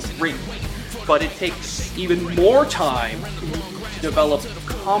wrestling ring. But it takes even more time to develop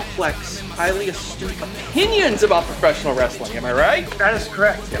complex, highly astute opinions about professional wrestling. Am I right? That is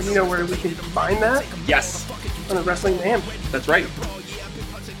correct. And you know where we can find that? Yes, On the Wrestling Mayhem. that's right.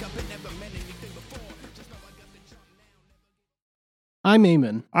 I'm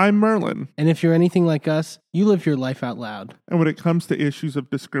Eamon, I'm Merlin. and if you're anything like us, you live your life out loud. And when it comes to issues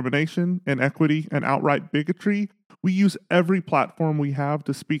of discrimination, inequity, and outright bigotry, we use every platform we have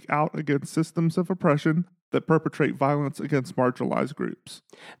to speak out against systems of oppression that perpetrate violence against marginalized groups.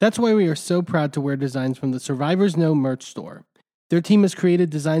 That's why we are so proud to wear designs from the Survivors Know merch store. Their team has created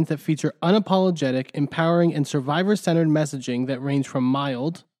designs that feature unapologetic, empowering, and survivor-centered messaging that range from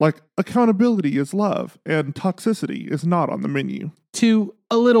mild Like, accountability is love, and toxicity is not on the menu. to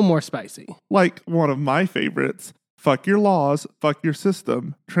a little more spicy. Like one of my favorites, fuck your laws, fuck your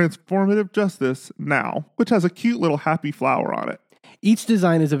system, transformative justice now, which has a cute little happy flower on it. Each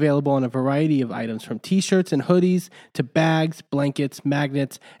design is available on a variety of items from t-shirts and hoodies to bags, blankets,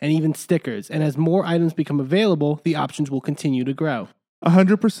 magnets, and even stickers. And as more items become available, the options will continue to grow.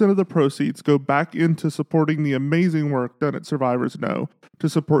 100% of the proceeds go back into supporting the amazing work done at Survivors Know to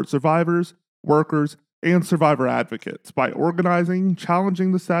support survivors, workers, and survivor advocates by organizing,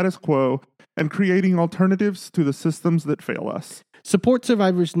 challenging the status quo, and creating alternatives to the systems that fail us. Support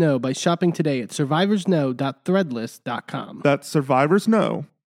Survivors Know by shopping today at survivorsknow.threadless.com. That's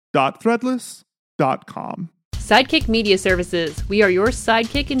survivorsknow.threadless.com. Sidekick Media Services. We are your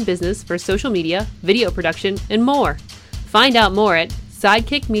sidekick in business for social media, video production, and more. Find out more at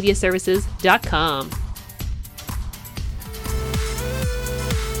sidekickmediaservices.com.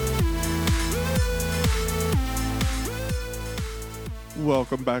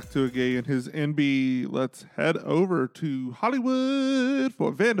 Welcome back to A Gay and His NB. Let's head over to Hollywood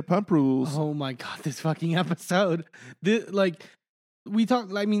for Vanderpump Rules. Oh my god, this fucking episode. We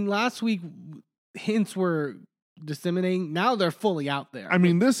talked, I mean, last week hints were disseminating. Now they're fully out there. I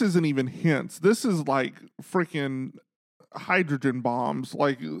mean, this isn't even hints. This is like freaking hydrogen bombs.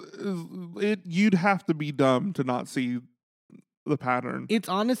 Like, you'd have to be dumb to not see the pattern. It's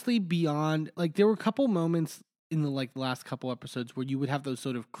honestly beyond, like, there were a couple moments in the last couple episodes where you would have those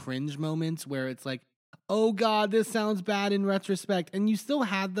sort of cringe moments where it's like, oh god, this sounds bad in retrospect, and you still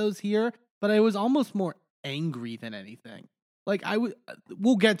had those here, but I was almost more angry than anything. Like,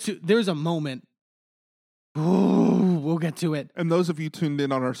 we'll get to, there's a moment. Ooh, we'll get to it. And those of you tuned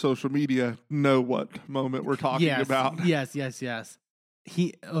in on our social media know what moment we're talking about. Yes. I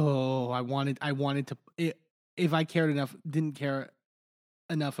wanted to, if I cared enough, didn't care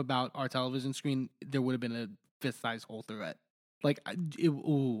enough about our television screen, there would have been a fist-sized hole through it. Like, it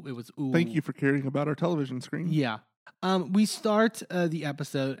was. Ooh. Thank you for caring about our television screen. Yeah. We start the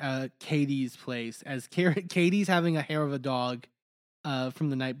episode at Katie's place as Katie's having a hair of a dog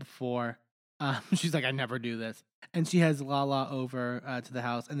from the night before. She's like, I never do this. And she has Lala over to the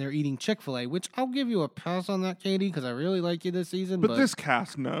house, and they're eating Chick-fil-A, which I'll give you a pass on that, Katie, because I really like you this season. But this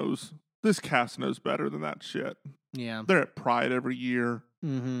cast knows. This cast knows better than that shit. Yeah. They're at Pride every year.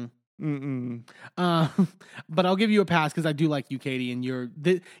 Mm-hmm. Mm-mm. But I'll give you a pass because I do like you, Katie, and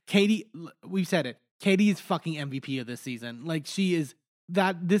Katie, we've said it. Katie is fucking MVP of this season. Like, she is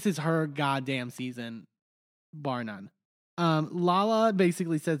this is her goddamn season, bar none. Lala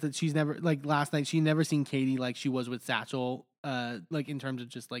basically says that she's never, like last night, she never seen Katie like she was with Satchel, like in terms of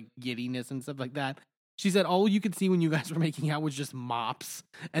just like giddiness and stuff like that. She said all you could see when you guys were making out was just mops,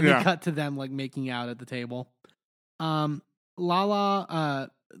 and they cut to them like making out at the table. Lala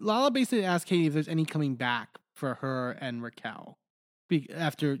basically asked Katie if there's any coming back for her and Raquel.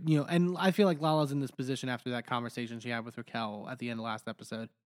 After, and I feel like Lala's in this position after that conversation she had with Raquel at the end of last episode.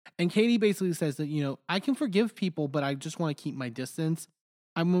 And Katie basically says that, I can forgive people, but I just want to keep my distance.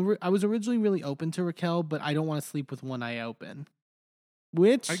 I was originally really open to Raquel, but I don't want to sleep with one eye open.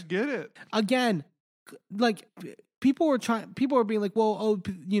 Which, I get it. Again, like, people were being like, well,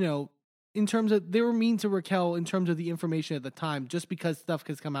 in terms of, they were mean to Raquel in terms of the information at the time, just because stuff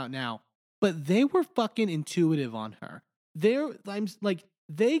has come out now. But they were fucking intuitive on her.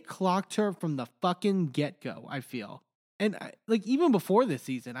 They clocked her from the fucking get-go, I feel. And even before this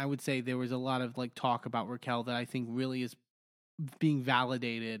season, I would say there was a lot of like talk about Raquel that I think really is being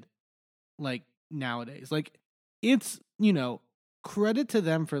validated like nowadays. Like, it's, credit to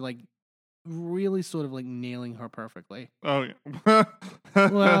them for like really sort of like nailing her perfectly. Oh yeah.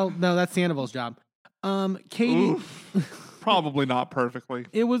 Well, no, that's Sandoval's job. Katie probably not perfectly.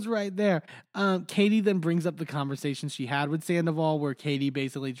 It was right there. Katie then brings up the conversation she had with Sandoval, where Katie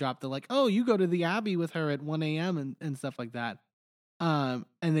basically dropped the like, oh, you go to the Abbey with her at 1 a.m. and stuff like that. And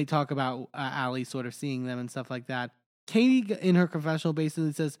they talk about Allie sort of seeing them and stuff like that. Katie, in her confessional,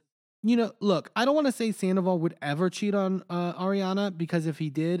 basically says, look, I don't want to say Sandoval would ever cheat on Ariana, because if he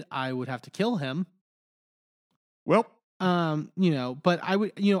did, I would have to kill him. Well, but I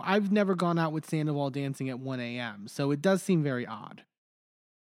would, I've never gone out with Sandoval dancing at 1 a.m. So it does seem very odd.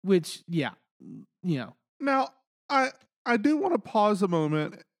 Which, yeah, Now, I do want to pause a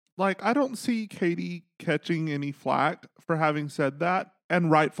moment. Like, I don't see Katie catching any flack for having said that, and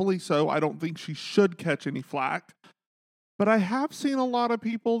rightfully so. I don't think she should catch any flack. But I have seen a lot of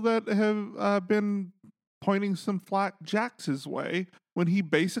people that have been pointing some flack Jax's way when he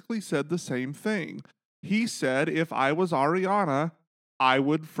basically said the same thing. He said, if I was Ariana, I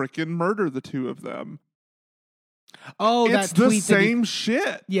would frickin' murder the two of them. Oh, it's that tweet. It's the same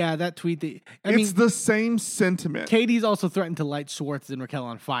shit. Yeah, that tweet. It's the same sentiment. Katie's also threatened to light Schwartz and Raquel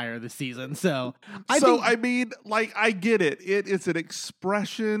on fire this season. So, I get it. It is an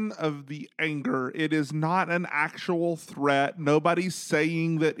expression of the anger. It is not an actual threat. Nobody's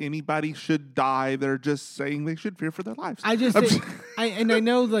saying that anybody should die. They're just saying they should fear for their lives. I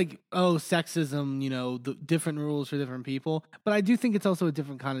know, like, sexism, the different rules for different people. But I do think it's also a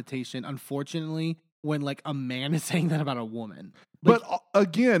different connotation, unfortunately, when like a man is saying that about a woman. Like, but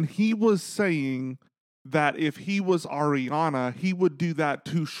again, he was saying that if he was Ariana, he would do that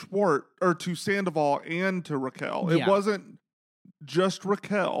to Schwartz or to Sandoval and to Raquel. It wasn't just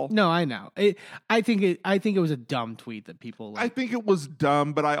Raquel. No, I know. I think it was a dumb tweet that people I think it was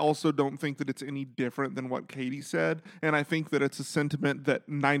dumb, but I also don't think that it's any different than what Katie said. And I think that it's a sentiment that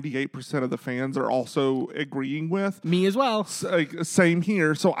 98% of the fans are also agreeing with. Me as well. Same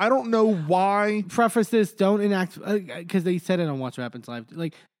here. So I don't know why. Preface this, don't enact, because they said it on Watch What Happens Live,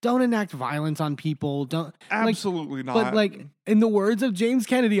 like, don't enact violence on people. Don't. Absolutely not. But like, in the words of James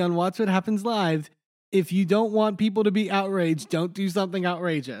Kennedy on Watch What Happens Live, if you don't want people to be outraged, don't do something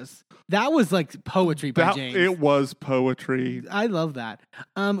outrageous. That was like poetry by James. It was poetry. I love that.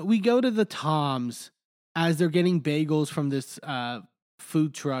 We go to the Toms as they're getting bagels from this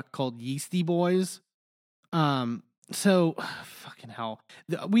food truck called Yeasty Boys. So fucking hell.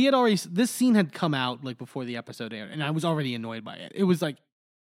 This scene had come out like before the episode aired, and I was already annoyed by it. It was like,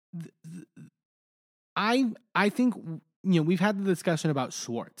 I think, we've had the discussion about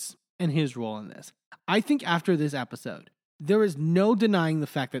Schwartz and his role in this. I think after this episode, there is no denying the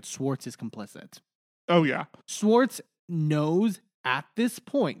fact that Schwartz is complicit. Oh, yeah. Schwartz knows at this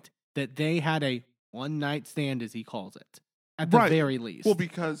point that they had a one-night stand, as he calls it, at the very least. Well,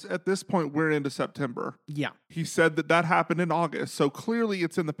 because at this point, we're into September. Yeah. He said that happened in August, so clearly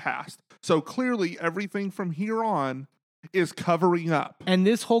it's in the past. So clearly everything from here on is covering up. And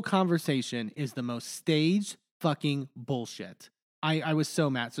this whole conversation is the most staged fucking bullshit. I was so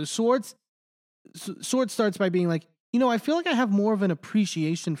mad. So Schwartz starts by being like, I feel like I have more of an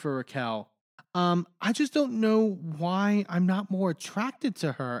appreciation for Raquel. I just don't know why I'm not more attracted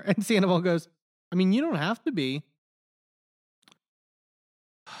to her. And Sandoval goes, I mean, you don't have to be.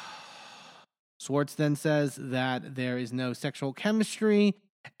 Schwartz then says that there is no sexual chemistry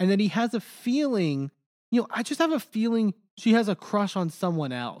and that he has a feeling, I just have a feeling she has a crush on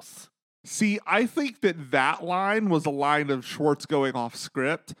someone else. See, I think that line was a line of Schwartz going off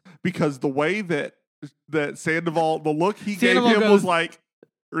script, because the way that Sandoval, the look he gave him was like,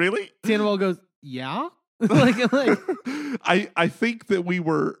 really? Sandoval goes, yeah? like I think that we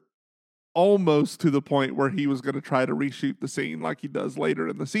were almost to the point where he was going to try to reshoot the scene like he does later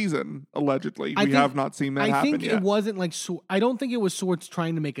in the season, allegedly. We have not seen that happen think yet. it wasn't like, I don't think it was Swartz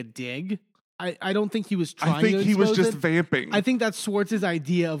trying to make a dig. I don't think he was trying I think to he was expose just vamping. I think that's Swartz's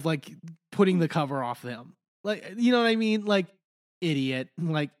idea of like putting the cover off them. Like, you know what I mean? Like, idiot.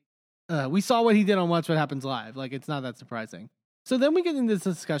 Like, we saw what he did on Watch What Happens Live. Like, it's not that surprising. So then we get into this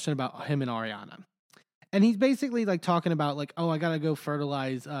discussion about him and Ariana. And he's basically like talking about like, oh, I got to go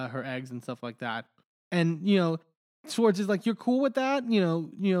fertilize her eggs and stuff like that. And, you know, Swartz is like, you're cool with that? You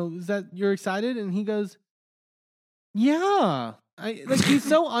know, is that you're excited? And he goes, yeah. He's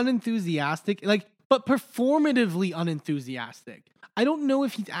so unenthusiastic, like, but performatively unenthusiastic. I don't know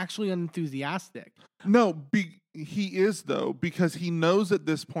if he's actually unenthusiastic. No, he is, though, because he knows at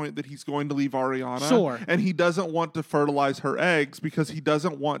this point that he's going to leave Ariana. Sure. And he doesn't want to fertilize her eggs because he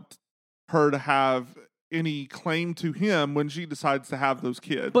doesn't want her to have any claim to him when she decides to have those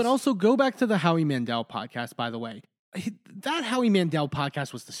kids. But also go back to the Howie Mandel podcast, by the way. That Howie Mandel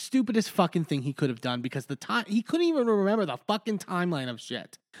podcast was the stupidest fucking thing he could have done because he couldn't even remember the fucking timeline of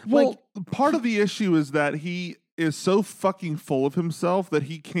shit. Well, part of the issue is that he is so fucking full of himself that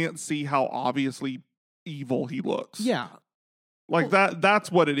he can't see how obviously evil he looks. Yeah. Like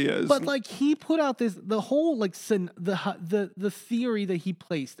that's what it is. But like he put out the whole like the theory that he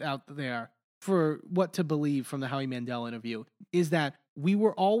placed out there for what to believe from the Howie Mandel interview is that we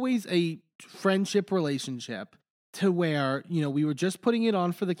were always a friendship relationship to where, you know, we were just putting it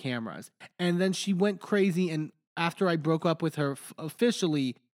on for the cameras. And then she went crazy. And after I broke up with her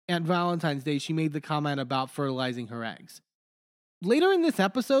officially at Valentine's Day, she made the comment about fertilizing her eggs. Later in this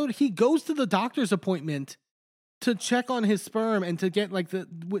episode, he goes to the doctor's appointment to check on his sperm and to get like to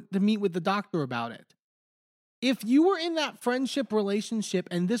meet with the doctor about it. If you were in that friendship relationship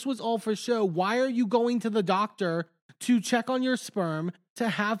and this was all for show, why are you going to the doctor to check on your sperm to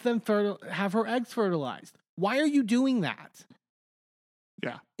have them have her eggs fertilized? Why are you doing that?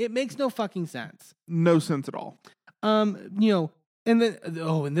 Yeah. It makes no fucking sense. No sense at all. You know, and then,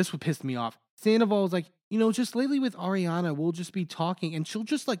 and this would piss me off. Sandoval was like, you know, just lately with Ariana, we'll just be talking and she'll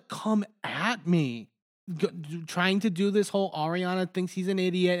just like come at me. Trying to do this whole Ariana thinks he's an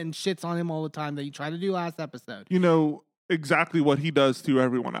idiot and shits on him all the time that he tried to do last episode. You know exactly what he does to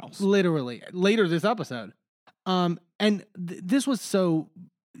everyone else. Literally. Later this episode. And this was so,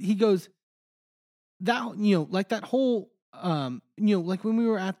 he goes, that, you know, like that whole, you know, like when we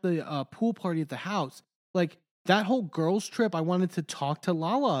were at the pool party at the house, like that whole girls trip I wanted to talk to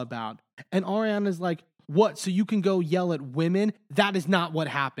Lala about. And Ariana's like, what? So you can go yell at women? That is not what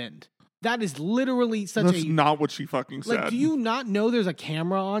happened. That is literally That's not what she fucking said. Like, do you not know there's a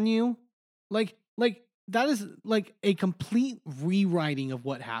camera on you? Like that is like a complete rewriting of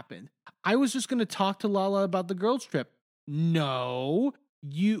what happened. I was just going to talk to Lala about the girls trip. No,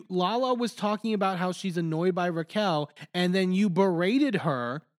 Lala was talking about how she's annoyed by Raquel, and then you berated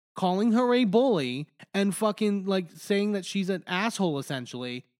her, calling her a bully, and fucking like saying that she's an asshole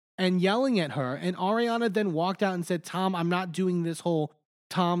essentially, and yelling at her. And Ariana then walked out and said, "Tom, I'm not doing this whole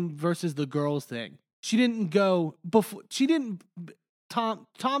Tom versus the girls thing." She didn't go before. She didn't. Tom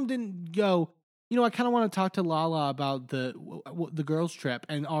didn't go, you know, I kind of want to talk to Lala about the girls trip.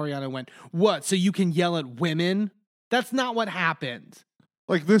 And Ariana went, what? So you can yell at women? That's not what happened.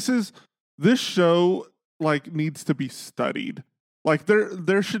 Like this show like needs to be studied. Like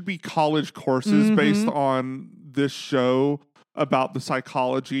there should be college courses based on this show about the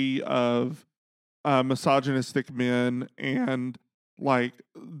psychology of misogynistic men and like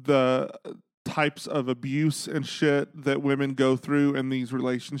the types of abuse and shit that women go through in these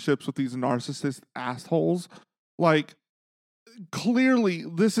relationships with these narcissist assholes. Like clearly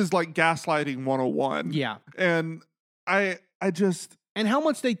this is like gaslighting 101. Yeah. And I just... And how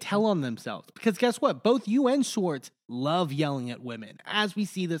much they tell on themselves. Because guess what? Both you and Schwartz love yelling at women. As we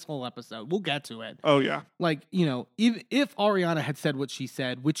see this whole episode. We'll get to it. Oh, yeah. Like, you know, if Ariana had said what she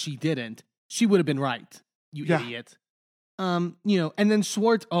said, which she didn't, she would have been right. You idiot. You know, and then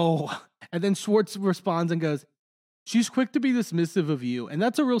Schwartz responds and goes, she's quick to be dismissive of you. And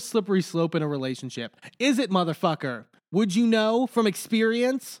that's a real slippery slope in a relationship. Is it, motherfucker? Would you know from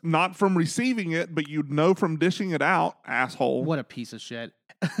experience? Not from receiving it, but you'd know from dishing it out, asshole. What a piece of shit.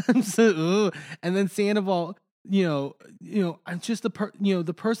 And then Sandoval, I'm just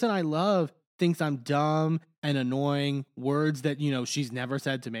the person I love thinks I'm dumb and annoying, words that, she's never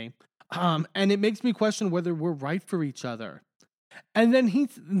said to me. And it makes me question whether we're right for each other. And then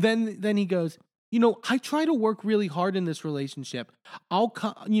he goes, I try to work really hard in this relationship. I'll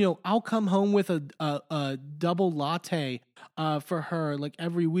come home with a double latte for her like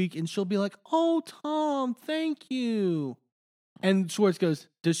every week, and she'll be like, "Oh, Tom, Mom, thank you. And Schwartz goes,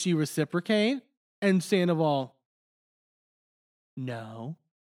 does she reciprocate? And Sandoval, no.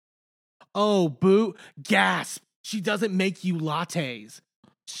 Oh, boo. Gasp. She doesn't make you lattes.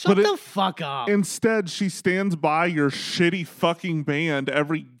 Shut the fuck up. Instead, she stands by your shitty fucking band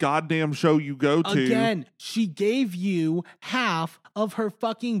every goddamn show you go to. Again, she gave you half of her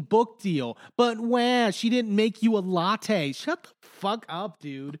fucking book deal. But she didn't make you a latte. Shut the fuck up,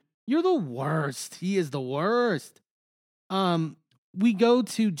 dude. You're the worst. He is the worst. We go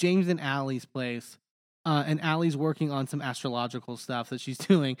to James and Allie's place. And Allie's working on some astrological stuff that she's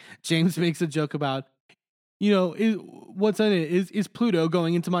doing. James makes a joke about, what's in it? Is Pluto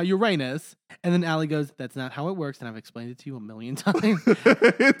going into my Uranus? And then Allie goes, that's not how it works, and I've explained it to you a million times.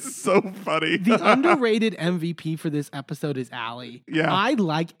 It's so funny. The underrated MVP for this episode is Allie. Yeah. I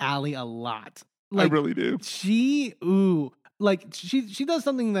like Allie a lot. I really do. She does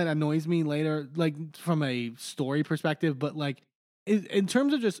something that annoys me later, like from a story perspective, but like in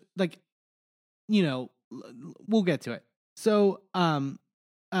terms of just like, we'll get to it. So,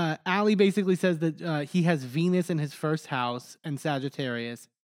 Allie basically says that he has Venus in his first house and Sagittarius,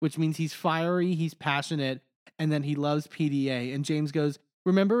 which means he's fiery, he's passionate, and then he loves PDA. And James goes,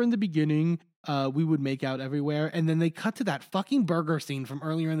 remember in the beginning, we would make out everywhere? And then they cut to that fucking burger scene from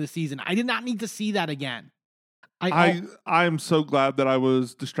earlier in the season. I did not need to see that again. I'm so glad that I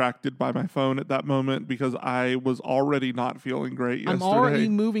was distracted by my phone at that moment because I was already not feeling great yesterday. I'm already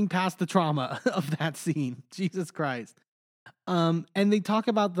moving past the trauma of that scene. Jesus Christ. And they talk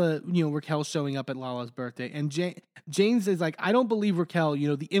about Raquel showing up at Lala's birthday, and James is like, I don't believe Raquel,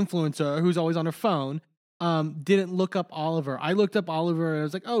 the influencer who's always on her phone, didn't look up Oliver. I looked up Oliver and I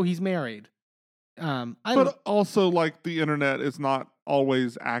was like, oh, he's married. But also, like, the internet is not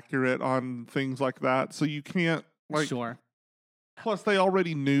always accurate on things like that, so you can't sure. Plus, they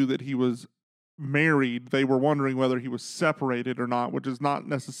already knew that he was married. They were wondering whether he was separated or not, which is not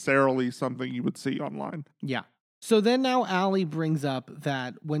necessarily something you would see online. Yeah. So then now Allie brings up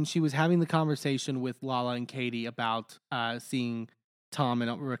that when she was having the conversation with Lala and Katie about seeing Tom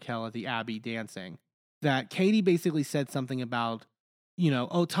and Raquel at the Abbey dancing, that Katie basically said something about,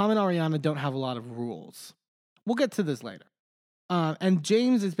 Tom and Ariana don't have a lot of rules. We'll get to this later. And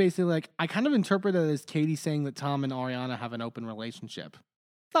James is basically like, I kind of interpret it as Katie saying that Tom and Ariana have an open relationship.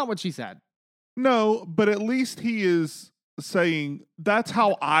 Not what she said. No, but at least he is saying that's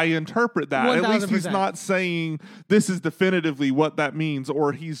how I interpret that. 1000%. At least he's not saying this is definitively what that means,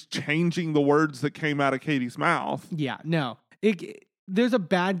 or he's changing the words that came out of Katie's mouth. Yeah, no. There's a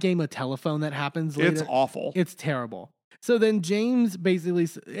bad game of telephone that happens later. It's awful. It's terrible. So then James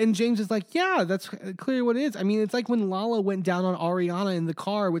is like, yeah, that's clearly what it is. I mean, it's like when Lala went down on Ariana in the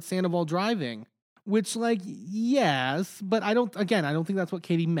car with Sandoval driving, which, like, yes, but I don't think that's what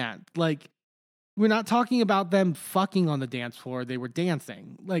Katie meant. Like, we're not talking about them fucking on the dance floor. They were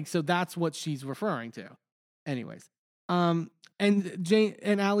dancing. Like, so that's what she's referring to. Anyways. And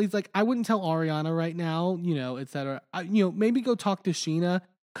Allie's like, I wouldn't tell Ariana right now, et cetera. Maybe go talk to Sheena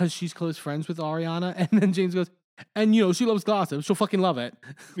because she's close friends with Ariana. And then James goes, and she loves gossip. She'll fucking love it.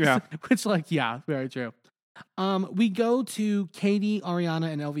 Yeah. Which, like, yeah, very true. We go to Katie,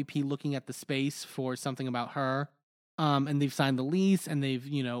 Ariana, and LVP looking at the space for something about her. And they've signed the lease, and they've,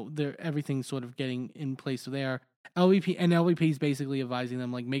 everything's sort of getting in place there. LVP is basically advising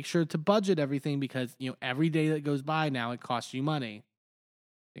them, like, make sure to budget everything because, every day that goes by now, it costs you money.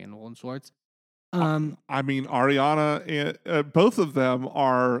 Sandoval and Schwartz. I mean, Ariana and both of them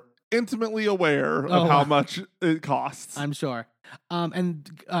are intimately aware of how much it costs. I'm sure. And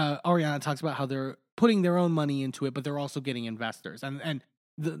Ariana talks about how they're putting their own money into it, but they're also getting investors. And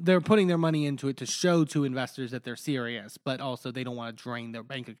they're putting their money into it to show to investors that they're serious, but also they don't want to drain their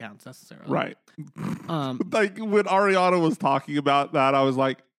bank accounts necessarily. Right. Like when Ariana was talking about that, I was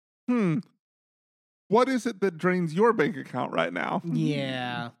like, what is it that drains your bank account right now?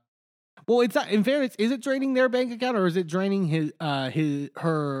 Yeah. Well, it's not, in fairness, is it draining their bank account or is it draining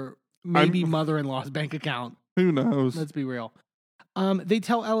her mother-in-law's bank account? Who knows? Let's be real. They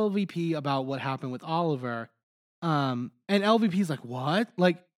tell LVP about what happened with Oliver. And LVP's like, what?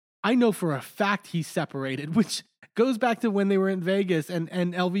 Like, I know for a fact he's separated, which goes back to when they were in Vegas and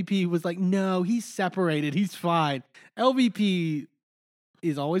LVP was like, no, he's separated. He's fine. LVP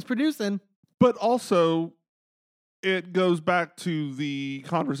is always producing. But also, it goes back to the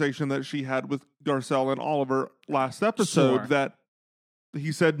conversation that she had with Garcelle and Oliver last episode that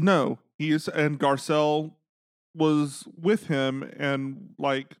he said no. He is, and Garcelle was with him and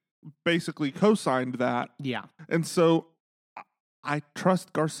like basically co-signed that. Yeah. And so I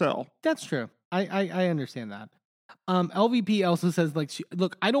trust Garcelle. That's true. I understand that. LVP also says, like,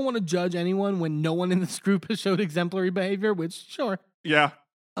 look, I don't want to judge anyone when no one in this group has showed exemplary behavior, which, sure. Yeah.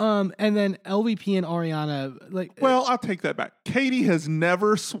 And then LVP and Ariana, like... Well, I'll take that back. Katie has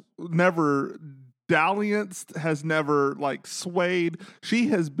never dallianced, has never, like, swayed. She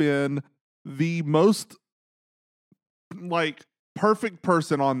has been the most, like, perfect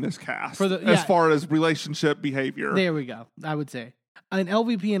person on this cast as far as relationship behavior. There we go, I would say. And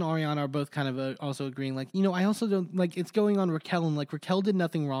LVP and Ariana are both kind of also agreeing, like, I also don't, like, it's going on Raquel, and, like, Raquel did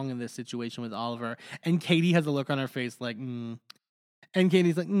nothing wrong in this situation with Oliver, and Katie has a look on her face like, And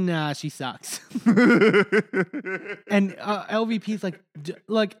Katie's like, nah, she sucks. And LVP's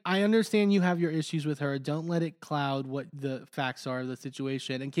like, I understand you have your issues with her. Don't let it cloud what the facts are of the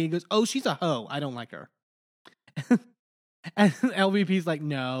situation. And Katie goes, oh, she's a hoe. I don't like her. And LVP's like,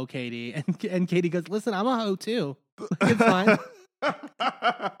 no, Katie. And Katie goes, listen, I'm a hoe too. It's fine.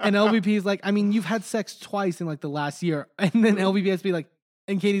 And LVP's like, I mean, you've had sex twice in like the last year. And then LVP has to be like,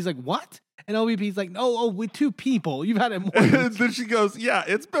 and Katie's like, what? And LVP's like, oh, with two people. You've had it more. And then she goes, yeah,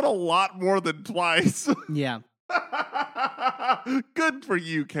 it's been a lot more than twice. Yeah. Good for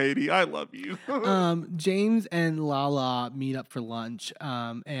you, Katie. I love you. James and Lala meet up for lunch.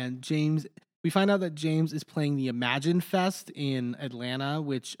 And James, we find out that James is playing the Imagine Fest in Atlanta,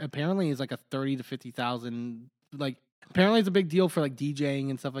 which apparently is like a 30 to 50,000, like, apparently it's a big deal for like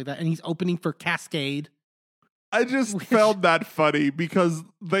DJing and stuff like that. And he's opening for Cascade. I just found that funny because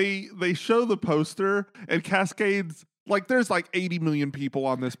they show the poster and Cascade's like there's like 80 million people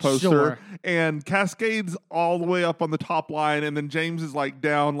on this poster, sure. And Cascade's all the way up on the top line, and then James is like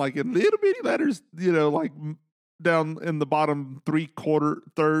down like in little bitty letters, like down in the bottom third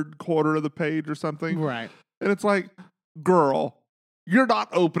quarter of the page or something. Right. And it's like, girl, you're not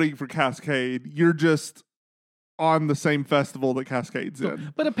opening for Cascade. You're just on the same festival that Cascade's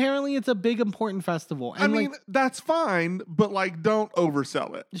in. But apparently it's a big, important festival. And I mean, that's fine, but like, don't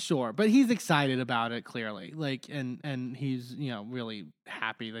oversell it. Sure, but he's excited about it, clearly. Like, and he's, really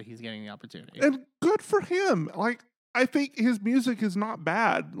happy that he's getting the opportunity. And good for him. Like, I think his music is not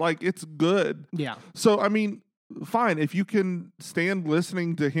bad. Like, it's good. Yeah. So, I mean, fine. If you can stand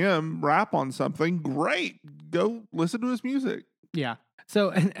listening to him rap on something, great. Go listen to his music. Yeah. So,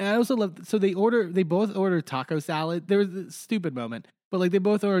 and I also love, so they both order taco salad. There was a stupid moment, but like they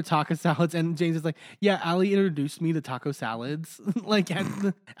both order taco salads, and James is like, yeah, Ali introduced me to taco salads, like at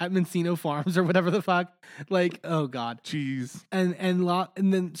Mencino Farms or whatever the fuck. Like, oh God. Jeez. And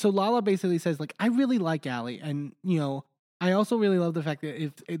then Lala basically says, like, I really like Ali, and I also really love the fact that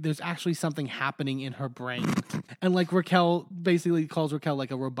if there's actually something happening in her brain. And like Raquel basically calls Raquel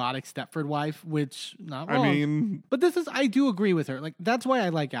like a robotic Stepford wife, which not wrong. I mean, but I do agree with her. Like, that's why I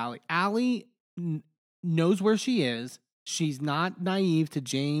like Ali. Ali knows where she is. She's not naive to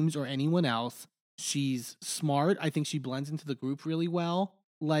James or anyone else. She's smart. I think she blends into the group really well.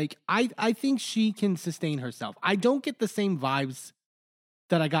 Like, I think she can sustain herself. I don't get the same vibes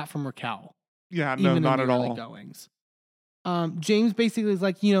that I got from Raquel. Yeah, no, not at all. Goings. James basically is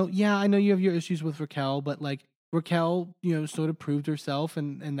like, yeah, I know you have your issues with Raquel, but like Raquel, sort of proved herself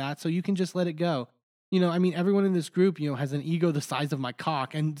and that, so you can just let it go. I mean, everyone in this group, has an ego the size of my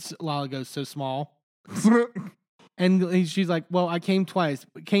cock, and Lala goes, so small. And she's like, well, I came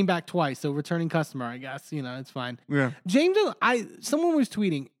back twice, so returning customer, I guess, it's fine. Yeah. James someone was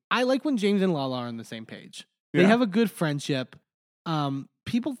tweeting, I like when James and Lala are on the same page. They have a good friendship.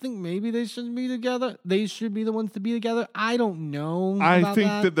 People think maybe they shouldn't be together. They should be the ones to be together. I don't know. I think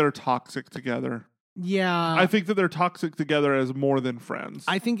that they're toxic together. Yeah. I think that they're toxic together as more than friends.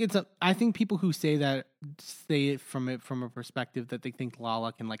 I think people who say that say it from a perspective that they think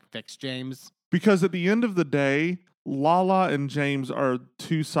Lala can like fix James. Because at the end of the day, Lala and James are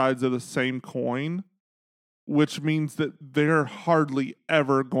two sides of the same coin, which means that they're hardly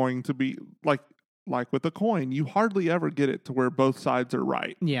ever going to be like with a coin, you hardly ever get it to where both sides are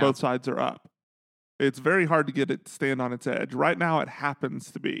right. Yeah. Both sides are up. It's very hard to get it to stand on its edge. Right now it happens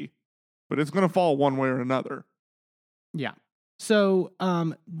to be, but it's going to fall one way or another. Yeah. So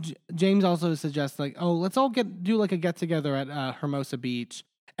James also suggests like, oh, let's all do like a get together at Hermosa Beach.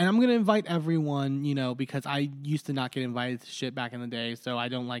 And I'm going to invite everyone, because I used to not get invited to shit back in the day. So I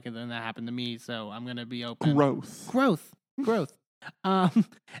don't like it when that happened to me. So I'm going to be open. Growth.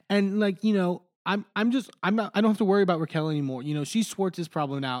 And like, I don't have to worry about Raquel anymore. She's Schwartz's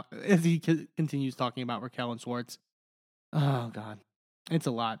problem now, as he continues talking about Raquel and Schwartz. Oh God, it's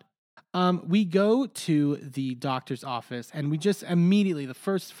a lot. We go to the doctor's office, and we just immediately, the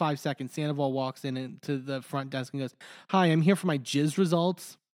first 5 seconds, Sandoval walks into the front desk and goes, "Hi, I'm here for my jizz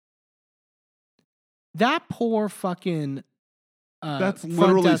results." That poor fucking That's front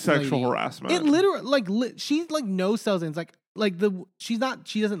literally desk sexual lady. harassment. It literally, she like no sells it. It's she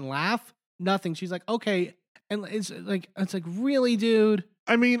doesn't laugh, nothing. She's like, okay. And it's like really, dude.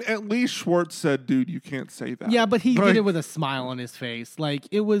 I mean, at least Schwartz said, dude, you can't say that. Yeah, but he Like- did it with a smile on his face. Like,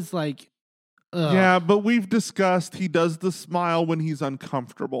 it was like, ugh. Yeah, but we've discussed he does the smile when he's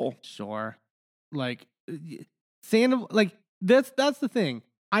uncomfortable. Sure. Like, Sandoval, like, that's the thing.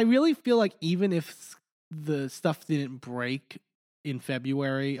 I really feel like even if the stuff didn't break in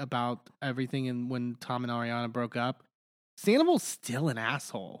February about everything and when Tom and Ariana broke up, Sandoval's still an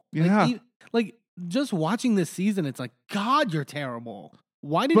asshole. Yeah. Like just watching this season, it's like, God, you're terrible.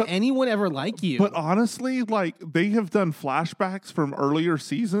 Why did But- anyone ever like you? But honestly, like, they have done flashbacks from earlier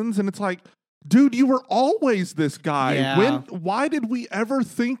seasons, and it's like, dude, you were always this guy. Yeah. Why did we ever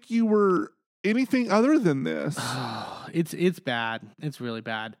think you were anything other than this? It's bad. It's really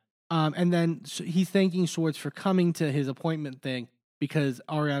bad. And then he's thanking Schwartz for coming to his appointment thing because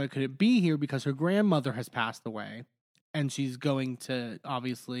Ariana couldn't be here because her grandmother has passed away, and she's going to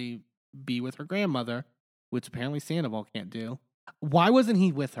obviously be with her grandmother, which apparently Sandoval can't do. Why wasn't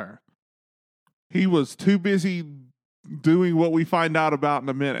he with her? He was too busy doing what we find out about in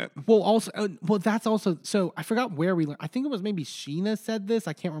a minute. Well, also, that's also so. I forgot where we learned. I think it was maybe Sheena said this.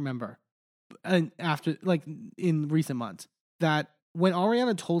 I can't remember. And after, like, in recent months, that when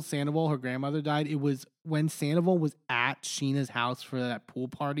Ariana told Sandoval her grandmother died, it was when Sandoval was at Sheena's house for that pool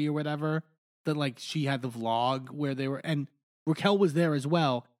party or whatever. That, like, she had the vlog where they were, and Raquel was there as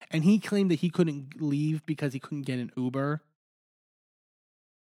well. And he claimed that he couldn't leave because he couldn't get an Uber.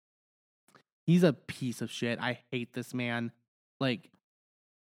 He's a piece of shit. I hate this man. Like,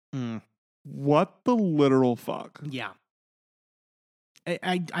 What the literal fuck? yeah.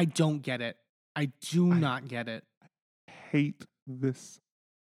 I don't get it. I do not get it. Hate this.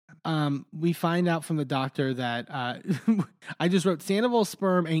 We find out from the doctor that I just wrote Sandoval's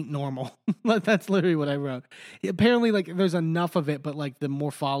sperm ain't normal. That's literally what I wrote. Apparently, like, there's enough of it, but like the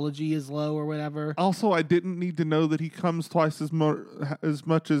morphology is low or whatever. Also, I didn't need to know that he comes twice as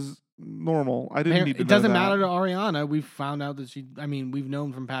much as normal. I didn't need to know It doesn't that. matter to Ariana. We've found out that we've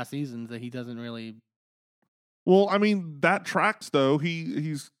known from past seasons that he doesn't really. Well, I mean, that tracks though.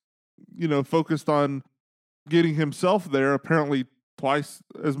 He's focused on getting himself there apparently twice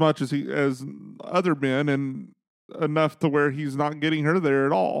as much as other men, and enough to where he's not getting her there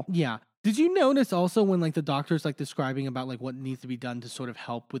at all. Yeah. Did you notice also when like the doctor's like describing about like what needs to be done to sort of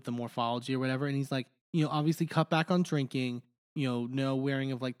help with the morphology or whatever, and he's like, obviously cut back on drinking, no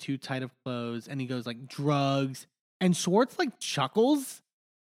wearing of like too tight of clothes, and he goes like drugs, and Schwartz like chuckles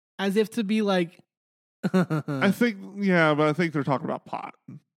as if to be like, I think they're talking about pot.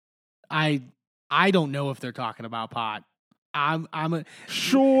 I don't know if they're talking about pot.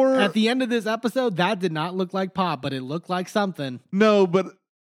 Sure. At the end of this episode, that did not look like pot, but it looked like something. No, but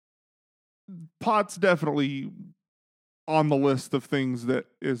pot's definitely on the list of things that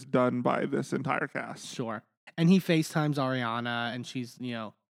is done by this entire cast. Sure. And he FaceTimes Ariana, and she's,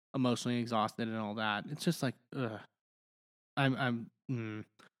 emotionally exhausted and all that. It's just like, ugh.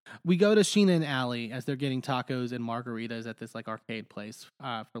 We go to Sheena and Allie as they're getting tacos and margaritas at this like arcade place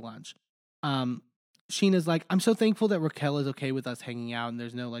for lunch. Sheena's like, I'm so thankful that Raquel is okay with us hanging out and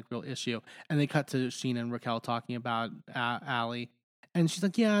there's no like real issue. And they cut to Sheena and Raquel talking about Allie. And she's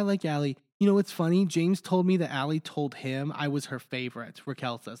like, yeah, I like Allie. It's funny. James told me that Allie told him I was her favorite.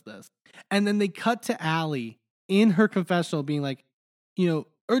 Raquel says this. And then they cut to Allie in her confessional being like,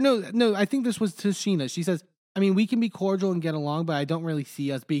 or no, I think this was to Sheena. She says, I mean, we can be cordial and get along, but I don't really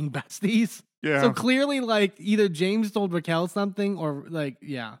see us being besties. Yeah. So clearly, like, either James told Raquel something or, like,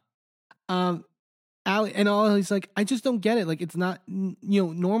 yeah. Allie, and all he's like, I just don't get it. Like, it's not,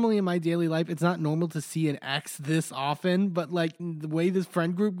 normally in my daily life, it's not normal to see an ex this often, but, like, the way this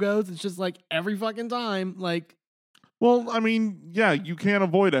friend group goes, it's just, like, every fucking time. Like, well, I mean, yeah, you can't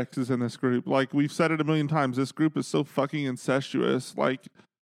avoid exes in this group. Like, we've said it a million times. This group is so fucking incestuous. Like,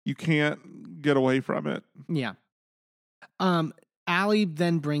 you can't get away from it. yeah. Allie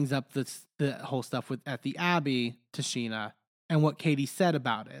then brings up the whole stuff at the Abbey to Sheena and what Katie said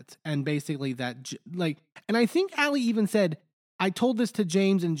about it. And basically that, like, and I think Allie even said, I told this to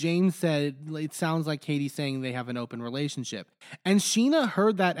James, and James said, it sounds like Katie's saying they have an open relationship. And Sheena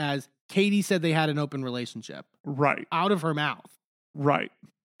heard that as Katie said they had an open relationship. Right. Out of her mouth. Right.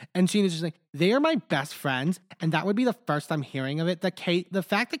 And Sheena's just like, they are my best friends, and that would be the first I'm hearing of it. The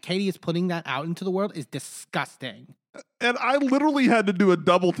fact that Katie is putting that out into the world is disgusting. And I literally had to do a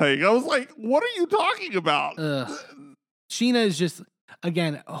double take. I was like, what are you talking about? Ugh. Sheena is just,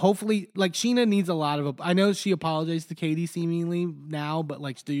 again, hopefully, like Sheena needs a lot of. I know she apologized to Katie seemingly now, but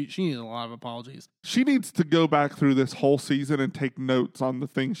like she needs a lot of apologies. She needs to go back through this whole season and take notes on the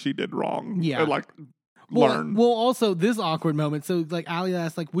things she did wrong. Yeah. And like learn. Well, also this awkward moment. So like Allie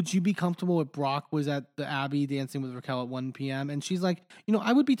asked, like, would you be comfortable if Brock was at the Abbey dancing with Raquel at 1 p.m.? And she's like,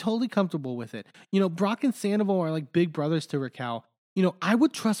 I would be totally comfortable with it. Brock and Sandoval are like big brothers to Raquel. I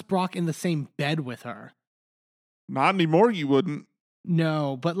would trust Brock in the same bed with her. Not anymore, you wouldn't.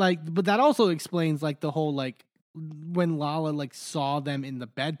 No, but that also explains like the whole like when Lala like saw them in the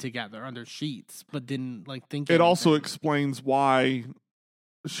bed together under sheets, but didn't like think. It also explains why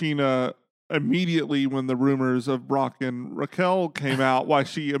Sheena immediately, when the rumors of Brock and Raquel came out, why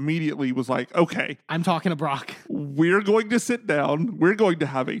she immediately was like, okay, I'm talking to Brock. We're going to sit down. We're going to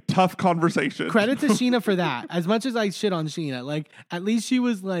have a tough conversation. Credit to Sheena for that. As much as I shit on Sheena, like at least she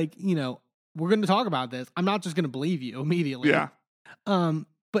was like, we're going to talk about this. I'm not just going to believe you immediately. Yeah. And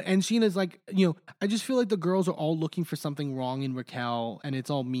Sheena's like, I just feel like the girls are all looking for something wrong in Raquel, and it's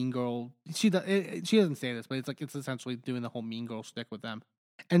all mean girl. She doesn't say this, but it's essentially doing the whole mean girl shtick with them.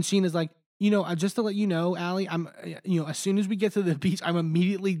 And Sheena's like, just to let you know, Allie, I'm, as soon as we get to the beach, I'm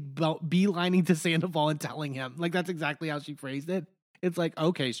immediately beelining to Sandoval and telling him. Like that's exactly how she phrased it. It's like,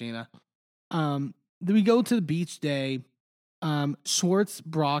 okay, Sheena. Then we go to the beach day. Schwartz,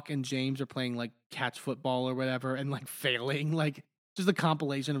 Brock, and James are playing like catch football or whatever, and like failing, like. Just a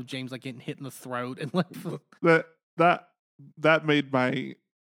compilation of James like getting hit in the throat and like that made my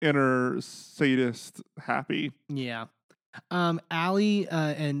inner sadist happy. Yeah. Allie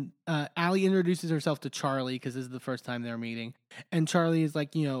Allie introduces herself to Charlie because this is the first time they're meeting, and Charlie is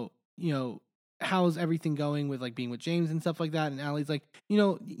like, how's everything going with like being with James and stuff like that, and Allie's like,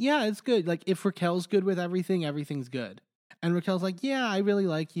 yeah, it's good. Like if Raquel's good with everything, everything's good. And Raquel's like, yeah, I really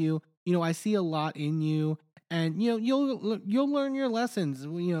like you. I see a lot in you. And, you'll learn your lessons,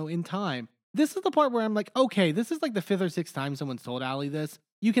 in time. This is the part where I'm like, okay, this is like the 5th or 6th time someone's told Allie this.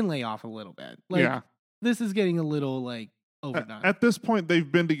 You can lay off a little bit. Like, yeah. This is getting a little, like, overdone. At this point,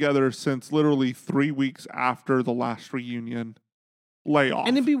 they've been together since literally 3 weeks after the last reunion. Lay off.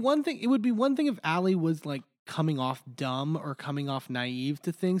 And it would be one thing if Allie was, like, coming off dumb or coming off naive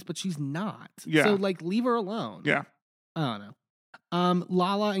to things, but she's not. Yeah. So, like, leave her alone. Yeah. I don't know.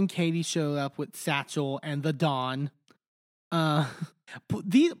 Lala and Katie show up with Satchel and the Dawn. I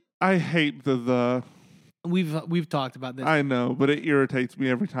hate the. We've talked about this. I know, but it irritates me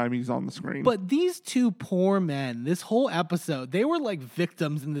every time he's on the screen. But these two poor men, this whole episode, they were like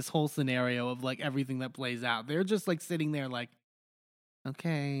victims in this whole scenario of like everything that plays out. They're just like sitting there like,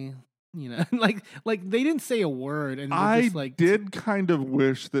 okay, like they didn't say a word. And I just, like, did kind of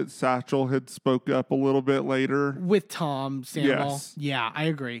wish that Satchel had spoke up a little bit later. With Tom Sandoval. Yes. Yeah, I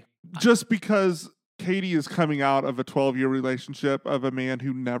agree. Just because Katie is coming out of a 12-year relationship of a man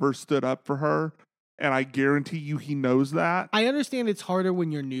who never stood up for her. And I guarantee you he knows that. I understand it's harder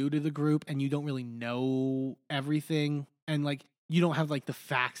when you're new to the group and you don't really know everything. And like, you don't have like the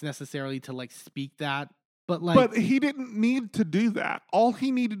facts necessarily to like speak that. But he didn't need to do that. All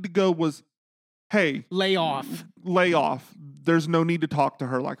he needed to go was, hey, lay off. There's no need to talk to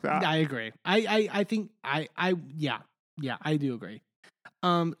her like that. I agree. I think yeah, I do agree.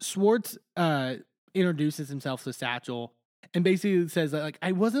 Schwartz introduces himself to Satchel and basically says that like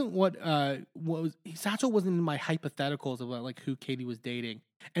I wasn't Satchel wasn't in my hypotheticals about like who Katie was dating.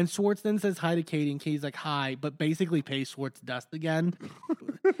 And Schwartz then says hi to Katie, and Katie's like hi, but basically pays Schwartz dust again.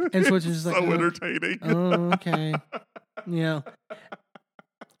 And Schwartz is just like, so entertaining. Oh, okay, yeah.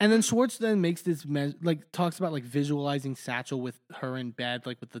 And then Schwartz then makes this talks about like visualizing Satchel with her in bed,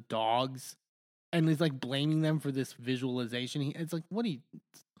 like with the dogs, and he's like blaming them for this visualization. It's like, what do you?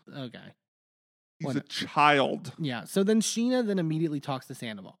 Okay, he's a child. Yeah. So then Sheena then immediately talks to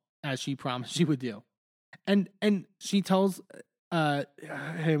Sandoval as she promised she would do, and she tells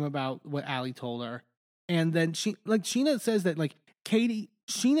him about what Allie told her, and then Sheena says that like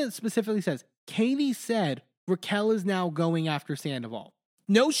Sheena specifically says Katie said Raquel is now going after Sandoval.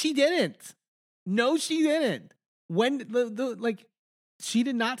 No, she didn't. When she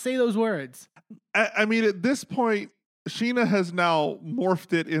did not say those words. I mean, at this point, Sheena has now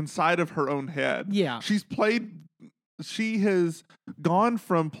morphed it inside of her own head. Yeah. She has gone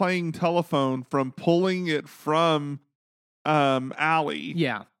from playing telephone, from pulling it from Allie.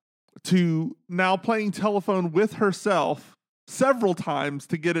 Yeah. To now playing telephone with herself several times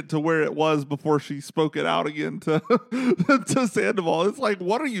to get it to where it was before she spoke it out again to to Sandoval. It's like,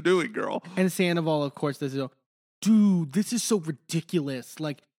 what are you doing, girl? And Sandoval, of course, does it. Dude, this is so ridiculous.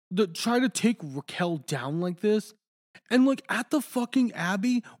 Like, try to take Raquel down like this. And like at the fucking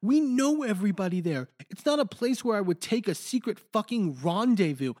Abbey, we know everybody there. It's not a place where I would take a secret fucking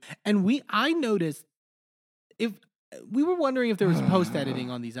rendezvous. And I noticed if we were wondering if there was post editing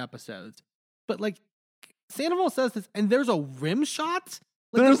on these episodes, but like Sandoval says this, and there's a rim shot.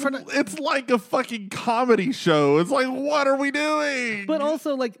 Like it's like a fucking comedy show. It's like, what are we doing? But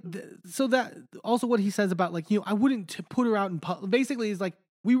also, like, also what he says about, like, I wouldn't put her out in public. Basically, he's like,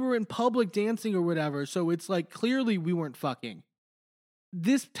 we were in public dancing or whatever, so it's like, clearly we weren't fucking.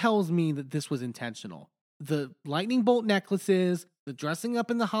 This tells me that this was intentional. The lightning bolt necklaces, the dressing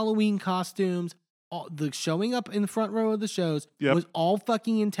up in the Halloween costumes, the showing up in the front row of the shows was all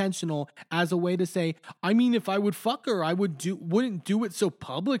fucking intentional as a way to say, I mean, if I would fuck her, I wouldn't do it so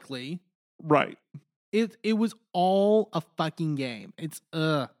publicly. Right. It was all a fucking game. It's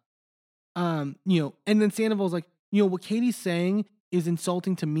and then Sandoval's like, what Katie's saying is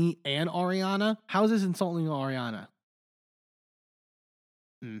insulting to me and Ariana. How is this insulting to Ariana?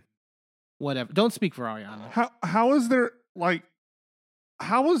 Whatever. Don't speak for Ariana. How is there like?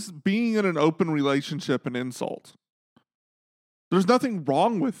 How is being in an open relationship an insult? There's nothing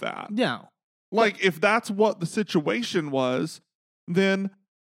wrong with that. No. Like, if that's what the situation was, then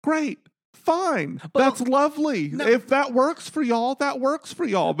great, fine. That's lovely. No. If that works for y'all, that works for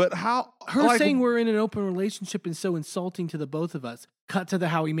y'all. But how? Her saying we're in an open relationship is so insulting to the both of us. Cut to the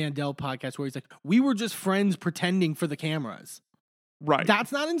Howie Mandel podcast where he's like, we were just friends pretending for the cameras. Right.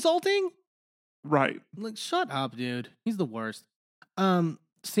 That's not insulting? Right. Like, shut up, dude. He's the worst.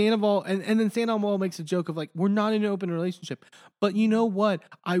 Sandoval, and then Sandoval makes a joke of like, we're not in an open relationship. But you know what?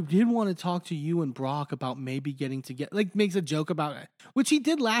 I did want to talk to you and Brock about maybe getting together. Like, makes a joke about it, which he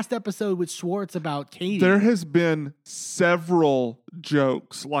did last episode with Schwartz about Katie. There has been several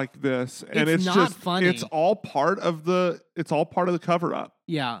jokes like this, and it's not just funny. It's all part of the cover up.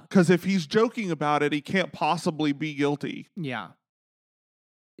 Yeah. Because if he's joking about it, he can't possibly be guilty. Yeah.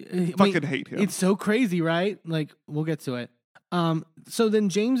 Fucking hate him. It's so crazy, right? Like, we'll get to it. So then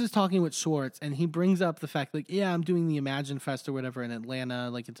James is talking with Schwartz, and he brings up the fact, like, yeah, I'm doing the Imagine Fest or whatever in Atlanta,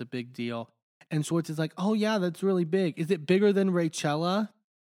 like it's a big deal. And Schwartz is like, oh yeah, that's really big. Is it bigger than Raychella?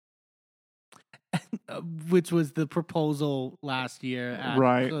 Which was the proposal last year at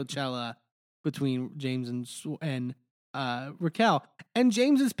Coachella between James and Raquel. And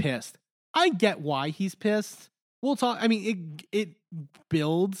James is pissed. I get why he's pissed. We'll talk. I mean, it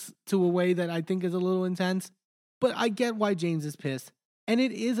builds to a way that I think is a little intense. But I get why James is pissed. And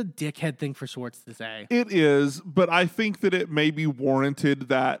it is a dickhead thing for Schwartz to say. It is, but I think that it maybe warranted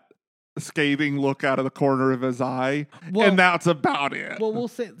that scathing look out of the corner of his eye. Well, and that's about it. Well, we'll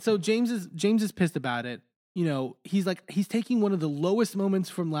say, so James is pissed about it. He's like, he's taking one of the lowest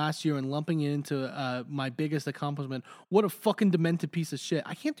moments from last year and lumping it into my biggest accomplishment. What a fucking demented piece of shit.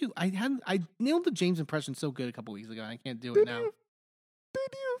 I nailed the James impression so good a couple weeks ago. I can't do it now.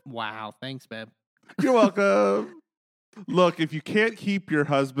 Did you? Wow. Thanks, babe. You're welcome. Look, if you can't keep your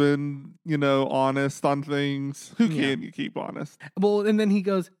husband, honest on things, who can you keep honest? Well, and then he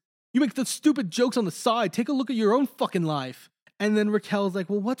goes, you make the stupid jokes on the side. Take a look at your own fucking life. And then Raquel's like,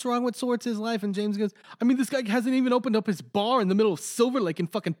 well, what's wrong with Schwartz's life? And James goes, I mean, this guy hasn't even opened up his bar in the middle of Silver Lake in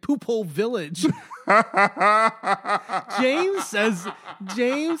fucking Poop Hole Village. James,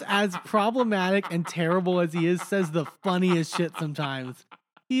 as problematic and terrible as he is, says the funniest shit sometimes.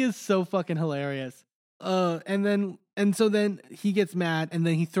 He is so fucking hilarious. And so then he gets mad and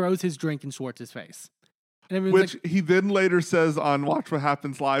then he throws his drink in Schwartz's face. And which he then later says on Watch What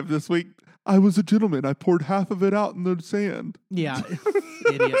Happens Live this week, I was a gentleman. I poured half of it out in the sand. Yeah.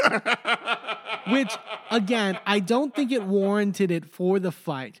 Idiot. Which, again, I don't think it warranted it for the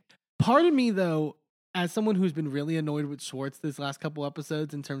fight. Part of me, though, as someone who's been really annoyed with Schwartz this last couple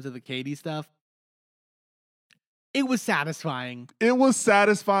episodes in terms of the Katie stuff, it was satisfying. It was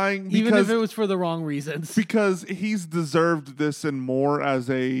satisfying because, even if it was for the wrong reasons. Because he's deserved this and more as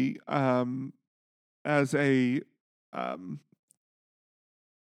a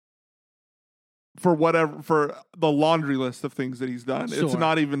for the laundry list of things that he's done. Sure. It's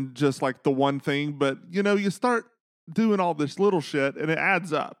not even just like the one thing, but you start doing all this little shit and it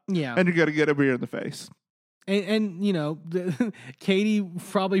adds up. Yeah. And you got to get a beer in the face. And Katie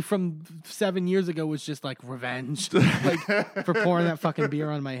probably from 7 years ago was just like revenge, like for pouring that fucking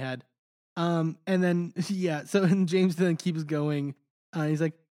beer on my head. And then and James then keeps going. He's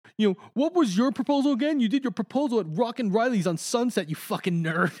like, what was your proposal again? You did your proposal at Rockin' Riley's on Sunset, you fucking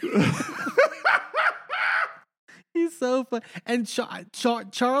nerd. He's so fun. And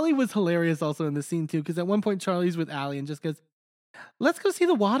Charlie was hilarious also in the scene too, because at one point Charlie's with Allie and just goes, let's go see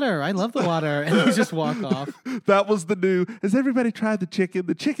the water. I love the water. And they just walk off. That was the new, has everybody tried the chicken?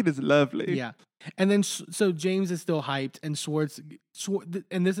 The chicken is lovely. Yeah. And then, so James is still hyped, and Schwartz,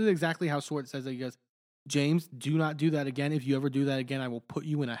 and this is exactly how Schwartz says it. He goes, James, do not do that again. If you ever do that again, I will put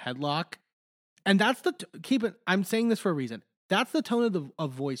you in a headlock. And that's keep it, I'm saying this for a reason. That's the tone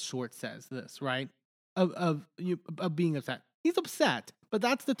of voice Schwartz says this, right? Of being upset. He's upset, but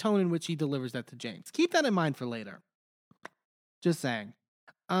that's the tone in which he delivers that to James. Keep that in mind for later. Just saying.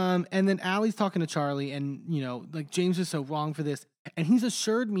 And then Allie's talking to Charlie, and, like, James is so wrong for this. And he's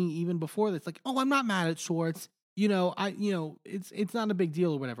assured me even before this, like, oh, I'm not mad at Schwartz. It's not a big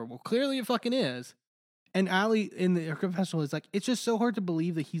deal or whatever. Well, clearly it fucking is. And Allie in her confessional is like, it's just so hard to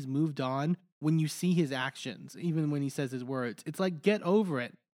believe that he's moved on when you see his actions, even when he says his words. It's like, get over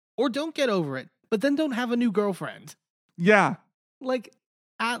it. Or don't get over it, but then don't have a new girlfriend. Yeah. Like,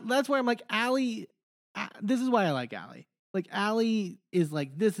 that's where I'm like, Allie, this is why I like Allie. Like, Allie is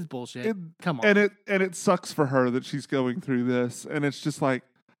like, this is bullshit. Come on. And it sucks for her that she's going through this. And it's just like,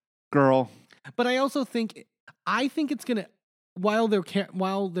 girl. But I also think it's going to, while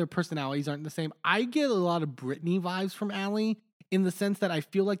their personalities aren't the same, I get a lot of Brittany vibes from Allie, in the sense that I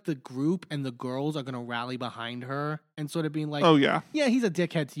feel like the group and the girls are going to rally behind her and sort of being like, oh, yeah. Yeah, he's a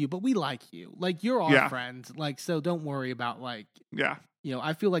dickhead to you, but we like you. Like, you're our friend. Like, so don't worry about, like, yeah.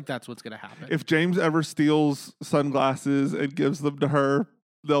 I feel like that's what's going to happen. If James ever steals sunglasses and gives them to her,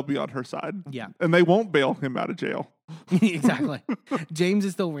 they'll be on her side. Yeah. And they won't bail him out of jail. Exactly. James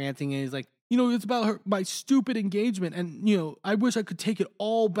is still ranting, and he's like, it's about my stupid engagement, and, I wish I could take it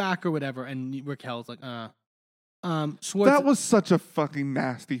all back or whatever. And Raquel's like, Schwartz, that was such a fucking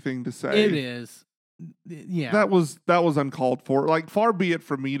nasty thing to say. It is. Yeah. That was uncalled for. Like, far be it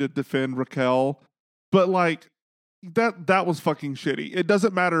from me to defend Raquel, but like that was fucking shitty. It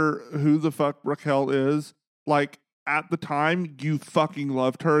doesn't matter who the fuck Raquel is. Like, at the time, you fucking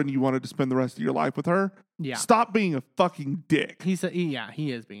loved her and you wanted to spend the rest of your life with her. Yeah. Stop being a fucking dick. He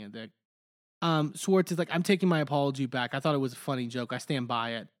is being a dick. Schwartz is like, I'm taking my apology back. I thought it was a funny joke. I stand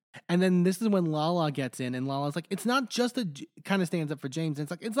by it. And then this is when Lala gets in, and Lala's like, it's not just kind of stands up for James. And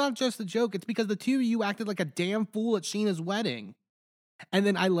it's like, it's not just a joke. It's because the two of you acted like a damn fool at Sheena's wedding. And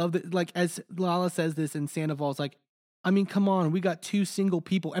then I love that, like, as Lala says this, and Sandoval's like, I mean, come on, we got two single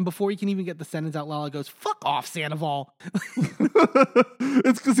people. And before he can even get the sentence out, Lala goes, fuck off, Sandoval.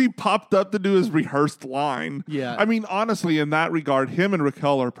 It's because he popped up to do his rehearsed line. Yeah. I mean, honestly, in that regard, him and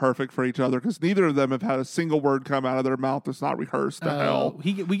Raquel are perfect for each other, because neither of them have had a single word come out of their mouth that's not rehearsed to hell.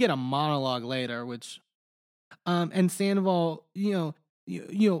 We get a monologue later, which, and Sandoval,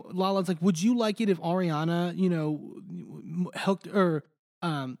 Lala's like, would you like it if Ariana, hooked, or,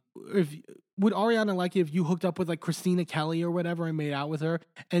 would Ariana like it if you hooked up with, like, Christina Kelly or whatever and made out with her?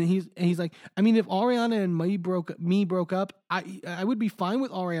 And he's like, I mean, if Ariana and me broke up, I would be fine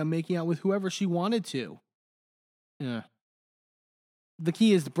with Ariana making out with whoever she wanted to. Yeah. The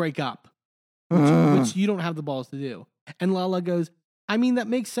key is to break up, which you don't have the balls to do. And Lala goes, I mean, that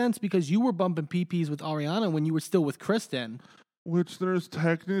makes sense because you were bumping PPs with Ariana when you were still with Kristen. Which there's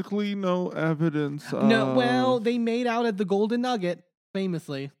technically no evidence of. No, well, they made out at the Golden Nugget,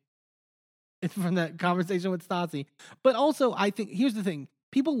 famously. It's from that conversation with Stassi. But also, I think, here's the thing.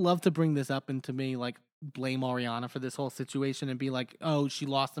 People love to bring this up and to me, like, blame Ariana for this whole situation and be like, oh, she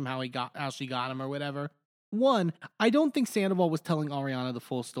lost him how she got him or whatever. One, I don't think Sandoval was telling Ariana the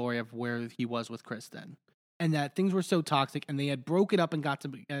full story of where he was with Kristen. And that things were so toxic and they had broken up and got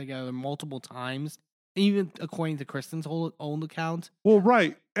together multiple times, even according to Kristen's own account. Well,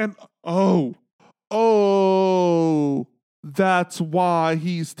 right. And, that's why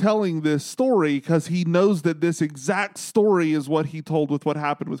he's telling this story, because he knows that this exact story is what he told with what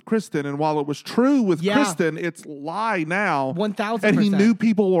happened with Kristen. And while it was true with Kristen, it's lie now. 1,000%. And he knew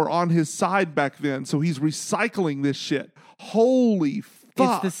people were on his side back then, so he's recycling this shit. Holy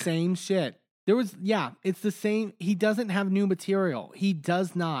fuck. It's the same shit. It's the same. He doesn't have new material. He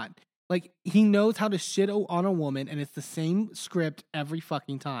does not. Like, he knows how to shit on a woman, and it's the same script every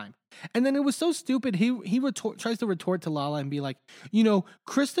fucking time. And then it was so stupid, he tries to retort to Lala and be like,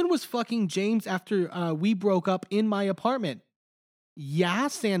 Kristen was fucking James after we broke up in my apartment. Yeah,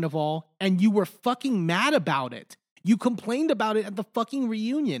 Sandoval, and you were fucking mad about it. You complained about it at the fucking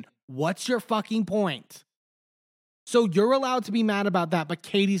reunion. What's your fucking point? So you're allowed to be mad about that, but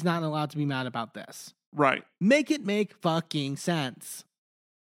Katie's not allowed to be mad about this. Right. Make it make fucking sense.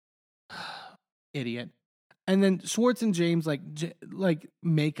 Idiot. And then Schwartz and James like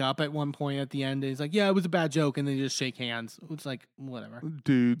make up at one point at the end. And he's like, yeah, it was a bad joke. And they just shake hands. It's like, whatever.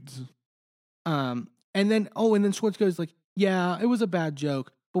 Dudes. And then Schwartz goes like, yeah, it was a bad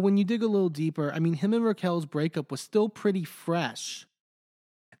joke, But when you dig a little deeper, I mean, him and Raquel's breakup was still pretty fresh.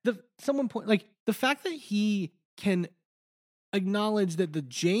 The fact that he can acknowledge that the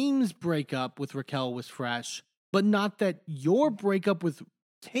James breakup with Raquel was fresh, but not that your breakup with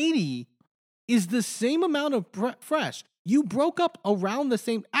Katie is the same amount of fresh. You broke up around the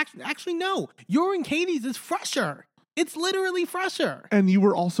same. Actually, no. Your and Katie's is fresher. It's literally fresher. And you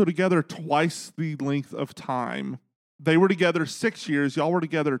were also together twice the length of time. They were together 6 years. Y'all were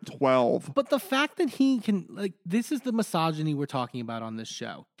together 12. But the fact that he can, like, this is the misogyny we're talking about on this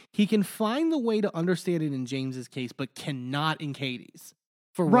show. He can find the way to understand it in James's case, but cannot in Katie's.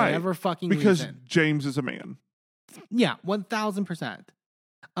 For whatever fucking because reason. James is a man. Yeah, 1000%.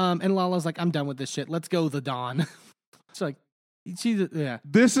 And Lala's like, I'm done with this shit. Let's go, the Dawn. It's like, yeah.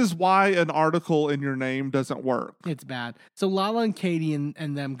 This is why an article in your name doesn't work. It's bad. So Lala and Katie and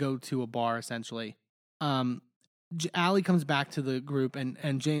them go to a bar, essentially. Allie comes back to the group,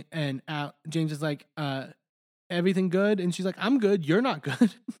 and James is like, everything good? And she's like, I'm good. You're not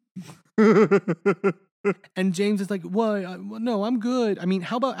good. And James is like, well, no, I'm good. I mean,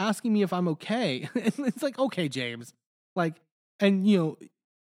 how about asking me if I'm okay? And it's like, okay, James. Like, and, you know,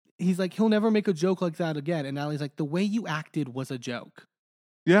 he's like, he'll never make a joke like that again. And Allie's like, the way you acted was a joke.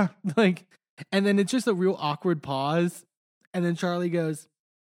 Yeah. Like, and then it's just a real awkward pause. And then Charlie goes,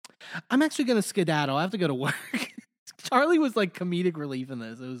 I'm actually going to skedaddle. I have to go to work. Charlie was like comedic relief in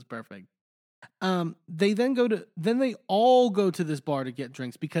this. It was perfect. They all go to this bar to get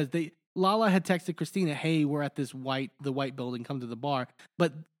drinks because Lala had texted Christina, hey, we're at the white building, come to the bar.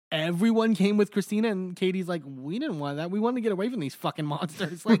 But everyone came with Christina, and Katie's like, we didn't want that. We wanted to get away from these fucking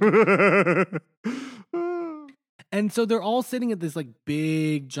monsters. Like, and so they're all sitting at this like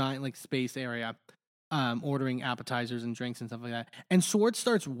big, giant, like space area, ordering appetizers and drinks and stuff like that. And Schwartz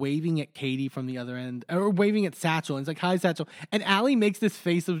starts waving at Katie from the other end, or waving at Satchel. And it's like, hi, Satchel. And Allie makes this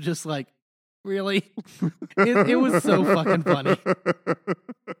face of just like, really? It was so fucking funny.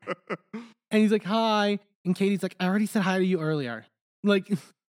 And he's like, hi. And Katie's like, I already said hi to you earlier. Like,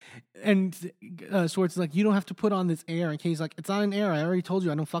 and Schwartz is like, you don't have to put on this air. And Katie's like, it's not an air. I already told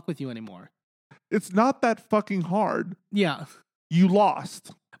you I don't fuck with you anymore. It's not that fucking hard. Yeah. You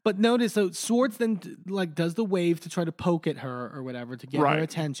lost. But notice, so Schwartz then like does the wave to try to poke at her or whatever to get her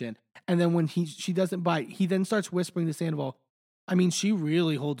attention. And then when she doesn't bite, he then starts whispering to Sandoval, I mean, she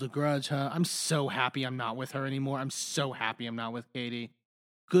really holds a grudge, huh? I'm so happy I'm not with her anymore. I'm so happy I'm not with Katie.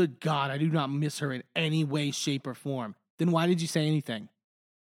 Good God, I do not miss her in any way, shape, or form. Then why did you say anything?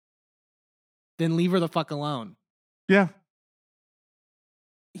 Then leave her the fuck alone. Yeah.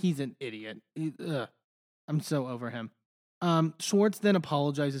 He's an idiot. I'm so over him. Schwartz then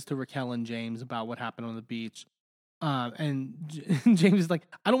apologizes to Raquel and James about what happened on the beach. And James is like,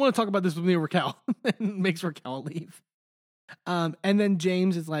 I don't want to talk about this with me or Raquel. And makes Raquel leave. And then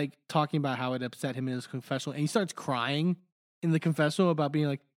James is like talking about how it upset him in his confessional. And he starts crying in the confessional about being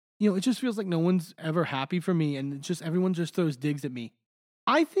like, you know, it just feels like no one's ever happy for me. And just everyone just throws digs at me.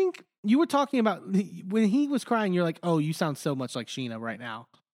 I think you were talking about when he was crying, you're like, oh, you sound so much like Sheena right now.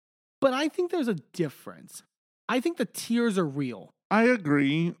 But I think there's a difference. I think the tears are real. I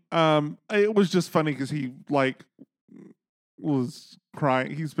agree. It was just funny because he like was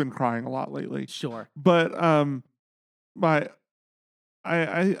crying. He's been crying a lot lately. Sure. But I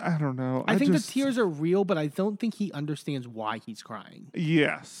don't know. I think the tears are real, but I don't think he understands why he's crying.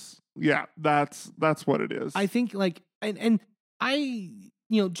 Yes. Yeah, that's what it is. I think like and I,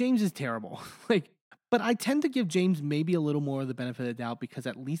 you know, James is terrible. Like, but I tend to give James maybe a little more of the benefit of the doubt because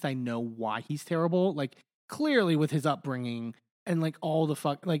at least I know why he's terrible. Like, clearly with his upbringing and like all the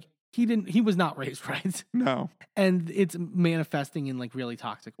fuck, like he was not raised right. No. And it's manifesting in like really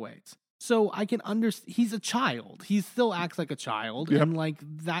toxic ways. So I can understand, he's a child. He still acts like a child. Yep. And like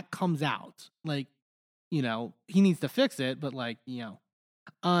that comes out. Like, you know, he needs to fix it, but like, you know.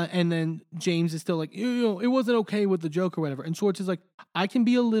 And then James is still like, you know, it wasn't okay with the joke or whatever. And Schwartz is like, I can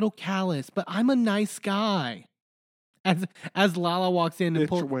be a little callous, but I'm a nice guy. As Lala walks in and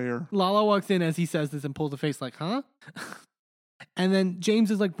Lala walks in as he says this and pulls a face like, huh? And then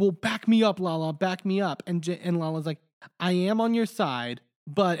James is like, well, back me up, Lala, back me up. And Lala's like, I am on your side,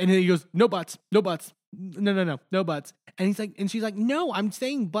 but, and then he goes, no buts, no buts. No buts. And he's like, and she's like, no, I'm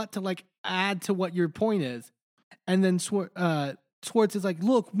saying but to like add to what your point is. And then Schwartz is like,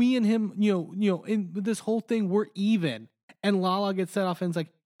 look, me and him, you know, in this whole thing, we're even. And Lala gets set off and is like,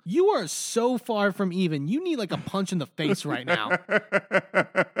 you are so far from even. You need like a punch in the face right now.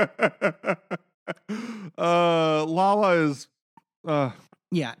 Lala is,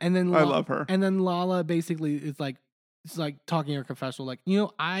 yeah. And then I love her. And then Lala basically is like, it's like talking in her confessional, like, you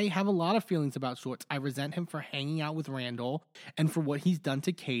know, I have a lot of feelings about Schwartz. I resent him for hanging out with Randall and for what he's done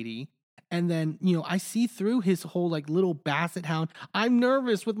to Katie. And then, you know, I see through his whole like little basset hound. I'm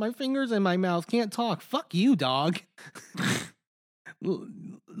nervous with my fingers in my mouth. Can't talk. Fuck you, dog.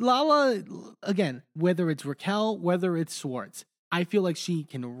 Lala, again, whether it's Raquel, whether it's Schwartz, I feel like she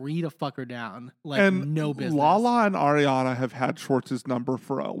can read a fucker down like and no business. Lala and Ariana have had Schwartz's number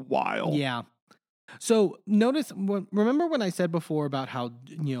for a while. Yeah. So notice, remember when I said before about how,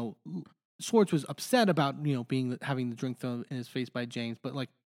 you know, Schwartz was upset about, you know, having the drink thrown in his face by James, but like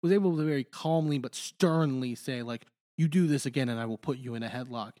was able to very calmly but sternly say like, you do this again and I will put you in a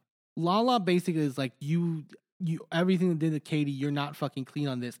headlock. Lala basically is like, you everything that did to Katie, you're not fucking clean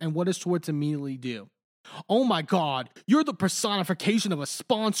on this. And what does Schwartz immediately do? Oh my God, you're the personification of a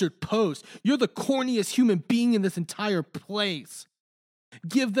sponsored post. You're the corniest human being in this entire place.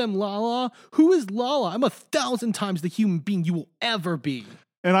 Give them Lala. Who is Lala? I'm 1,000 times the human being you will ever be.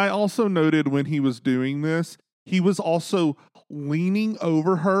 And I also noted when he was doing this, he was also leaning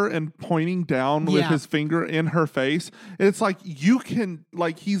over her and pointing down with his finger in her face. It's like you can,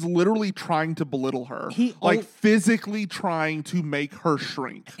 like, he's literally trying to belittle her, physically trying to make her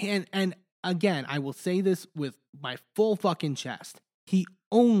shrink. And again, I will say this with my full fucking chest. He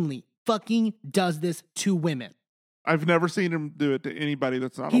only fucking does this to women. I've never seen him do it to anybody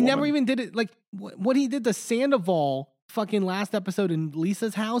that's not a He woman. never even did it. Like, what he did to Sandoval fucking last episode in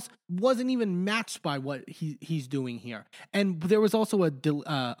Lisa's house wasn't even matched by what he's doing here. And there was also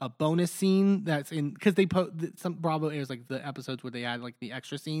a bonus scene that's in, because they some Bravo airs like the episodes where they add like the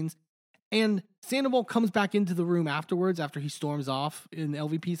extra scenes. And Sandoval comes back into the room afterwards after he storms off in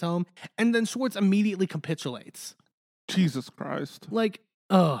LVP's home. And then Schwartz immediately capitulates. Jesus Christ. Like,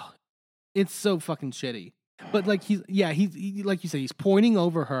 it's so fucking shitty. But like he's like you said, he's pointing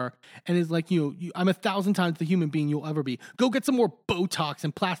over her and is like, I'm 1,000 times the human being you'll ever be. Go get some more Botox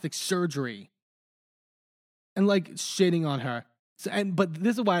and plastic surgery. And like shitting on her. But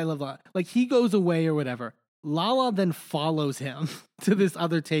this is why I love that. Like he goes away or whatever. Lala then follows him to this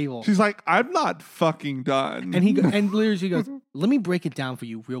other table. She's like, I'm not fucking done. And and literally she goes, let me break it down for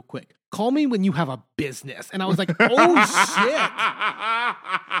you real quick. Call me when you have a business. And I was like, oh shit.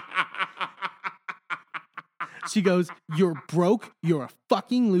 She goes, you're broke, you're a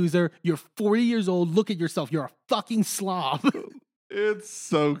fucking loser, you're 40 years old, look at yourself, you're a fucking slob. It's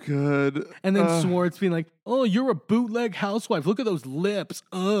so good. And then Schwartz being like, oh, you're a bootleg housewife, look at those lips,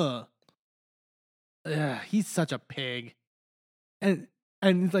 he's such a pig. And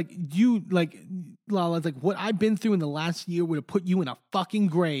it's like, Lala's like, what I've been through in the last year would have put you in a fucking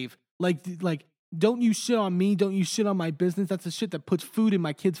grave. Like, don't you shit on me, don't you shit on my business. That's the shit that puts food in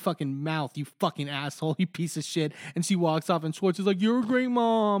my kid's fucking mouth, you fucking asshole, you piece of shit. And she walks off and Schwartz is like, you're a great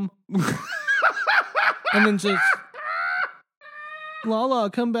mom. And then just, Lala,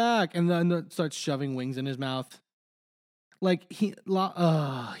 come back. And then starts shoving wings in his mouth. Like, he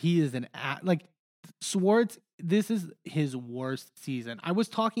is like, Schwartz, this is his worst season. I was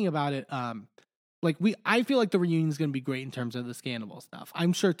talking about it, I feel like the reunion is going to be great in terms of the Scandal stuff.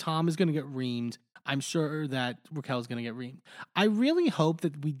 I'm sure Tom is going to get reamed. I'm sure that Raquel is going to get reamed. I really hope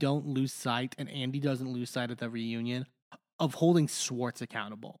that we don't lose sight, and Andy doesn't lose sight at the reunion, of holding Schwartz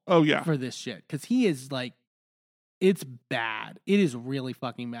accountable. Oh, yeah. For this shit. Because he is like, it's bad. It is really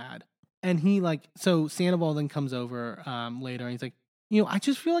fucking bad. And he so Sandoval then comes over later and he's like, I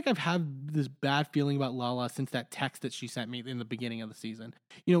just feel like I've had this bad feeling about Lala since that text that she sent me in the beginning of the season.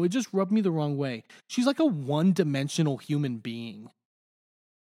 It just rubbed me the wrong way. She's like a one-dimensional human being.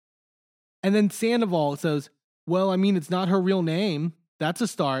 And then Sandoval says, well, I mean, it's not her real name. That's a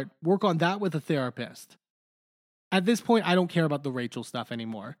start. Work on that with a therapist. At this point, I don't care about the Rachel stuff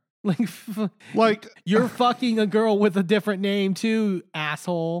anymore. Like you're fucking a girl with a different name too,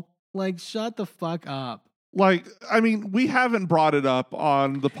 asshole. Like, shut the fuck up. Like, I mean, we haven't brought it up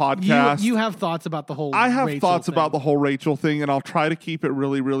on the podcast. You have thoughts about the whole I have Rachel thoughts thing. about the whole Rachel thing, and I'll try to keep it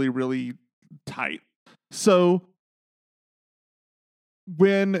really, really, really tight. So,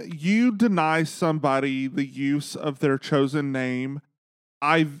 when you deny somebody the use of their chosen name,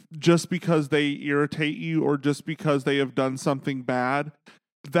 just because they irritate you or just because they have done something bad,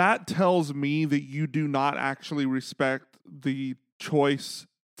 that tells me that you do not actually respect the choice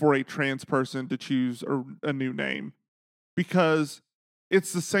for a trans person to choose a new name, because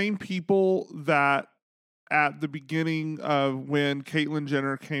it's the same people that at the beginning of when Caitlyn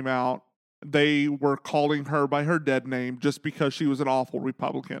Jenner came out, they were calling her by her dead name just because she was an awful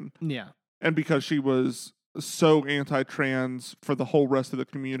Republican. Yeah. And because she was so anti-trans for the whole rest of the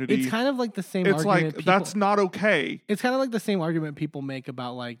community. It's kind of like the same argument. It's like, that's not okay. It's kind of like the same argument people make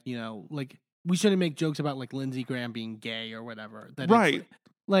about we shouldn't make jokes about like Lindsey Graham being gay or whatever. That it's, Right.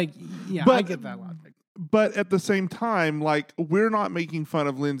 Like, yeah, But- I get that logic. But at the same time, like, we're not making fun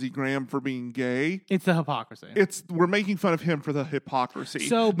of Lindsey Graham for being gay. It's the hypocrisy. We're making fun of him for the hypocrisy.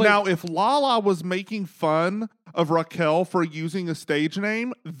 So, but- now, if Lala was making fun of Raquel for using a stage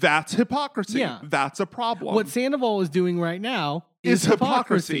name, that's hypocrisy. Yeah. That's a problem. What Sandoval is doing right now is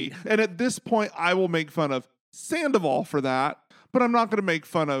hypocrisy. And at this point, I will make fun of Sandoval for that, but I'm not going to make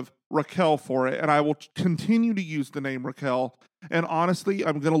fun of Raquel for it. And I will continue to use the name Raquel. And honestly,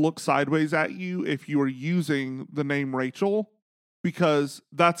 I'm going to look sideways at you if you are using the name Rachel, because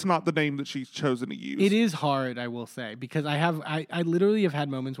that's not the name that she's chosen to use. It is hard, I will say, because I literally have had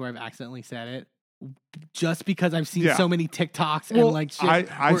moments where I've accidentally said it just because I've seen Yeah. so many TikToks Well, and like shit.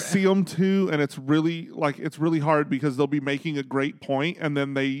 I where- see them too, and it's really hard because they'll be making a great point and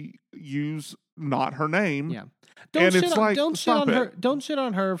then they use not her name. Yeah. And it's like, don't shit stop on her. it. Don't shit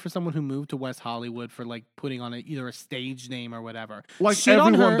on her for someone who moved to West Hollywood for like putting on either a stage name or whatever. Like Shit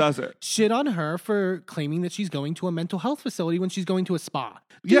on everyone her- does it. Shit on her for claiming that she's going to a mental health facility when she's going to a spa.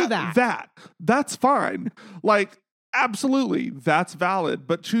 Do That's fine. Like, absolutely, that's valid.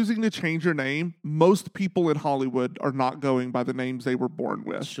 But choosing to change your name, most people in Hollywood are not going by the names they were born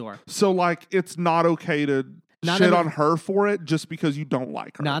with. Sure. So, like, it's not okay to Not shit every- on her for it just because you don't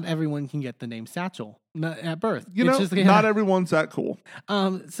like her. Not everyone can get the name Satchel at birth. you know, It's just, not everyone's that cool.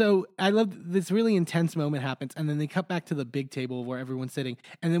 So I love this really intense moment happens, and then they cut back to the big table where everyone's sitting,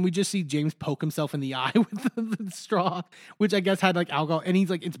 and then we just see James poke himself in the eye with the straw, which I guess had like alcohol, and he's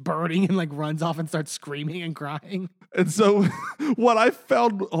like, it's burning, and like runs off and starts screaming and crying. And so, what I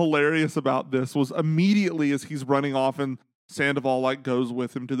found hilarious about this was immediately as he's running off and Sandoval like goes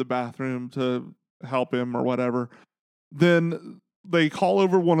with him to the bathroom to help him or whatever, then they call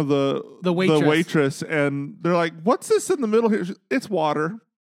over one of the waitress and they're like, "What's this in the middle here?" It's water.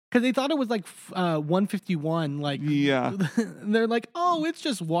 Because they thought it was like 151, like Yeah. they're like, oh, it's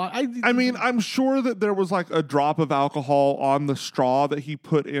just water. I mean, I'm sure that there was like a drop of alcohol on the straw that he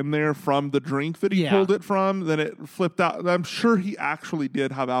put in there from the drink that he Yeah. pulled it from. Then it flipped out. I'm sure he actually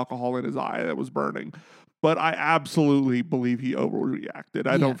did have alcohol in his eye that was burning. But I absolutely believe he overreacted.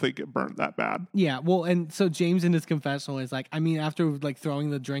 I Yeah. don't think it burnt that bad. Yeah, well, and so James in his confessional is like, I mean, after like throwing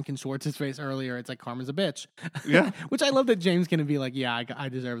the drink in Schwartz's face earlier, it's like Karma's a bitch. Yeah. Which I love that James gonna be like, yeah, I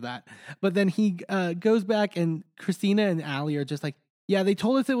deserve that. But then he goes back, and Christina and Allie are just like, yeah, they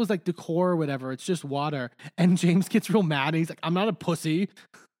told us it was like decor or whatever. It's just water. And James gets real mad, and he's like, I'm not a pussy.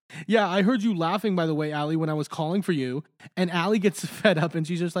 Yeah, I heard you laughing, by the way, Allie, when I was calling for you. And Allie gets fed up, and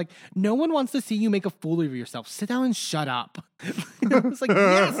she's just like, no one wants to see you make a fool of yourself. Sit down and shut up. I was like,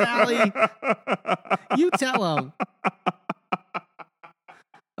 yes, Allie. You tell him.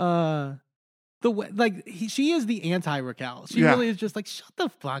 She is the anti-Raquel. She Yeah. really is just like, shut the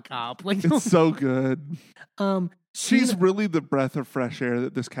fuck up. Like, It's so good. She's Sheena- really the breath of fresh air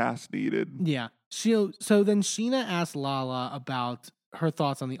that this cast needed. yeah. So then Sheena asked Lala about her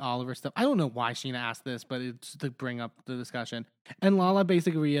thoughts on the Oliver stuff. I don't know why Sheena asked this, but it's to bring up the discussion. And Lala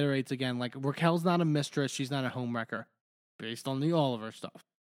basically reiterates again, like, Raquel's not a mistress. She's not a homewrecker based on the Oliver stuff.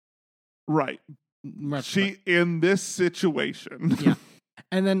 Right. She, in this situation. Yeah.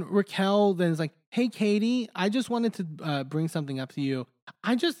 And then Raquel then is like, hey, Katie, I just wanted to bring something up to you.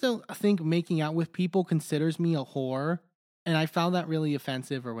 I just don't think making out with people considers me a whore. And I found that really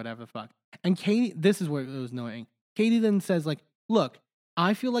offensive or whatever the fuck. And Katie, this is where it was annoying. Katie then says, like, look,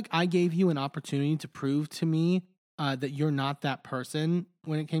 I feel like I gave you an opportunity to prove to me that you're not that person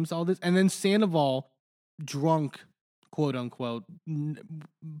when it came to all this. And then Sandoval, drunk, quote unquote,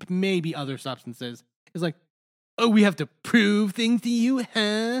 maybe other substances, is like, oh, we have to prove things to you,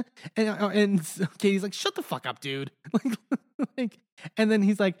 huh? And Katie's like, shut the fuck up, dude. And then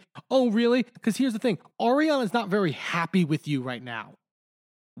he's like, oh, really? Because here's the thing. Ariana's not very happy with you right now.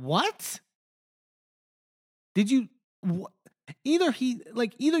 What? Did you... Either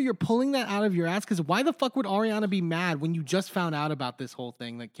you're pulling that out of your ass, because why the fuck would Ariana be mad when you just found out about this whole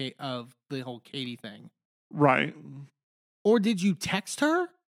thing, of the whole Katie thing? Right. Or did you text her?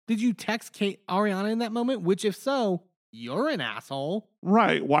 Did you text Ariana in that moment? Which, if so, you're an asshole.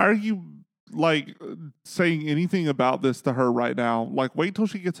 Right. Why are you like saying anything about this to her right now? Like, wait till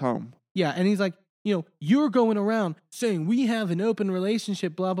she gets home. Yeah, and he's like, you're going around saying we have an open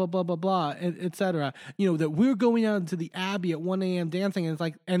relationship, blah, blah, blah, blah, blah, etc. That we're going out to the Abbey at 1 a.m. dancing. And it's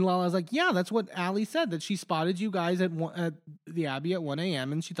like, and Lala's like, yeah, that's what Allie said, that she spotted you guys at the Abbey at 1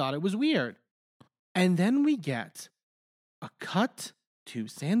 a.m. and she thought it was weird. And then we get a cut to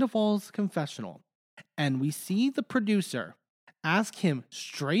Sandoval's confessional, and we see the producer ask him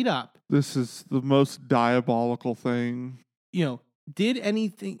straight up, This is the most diabolical thing.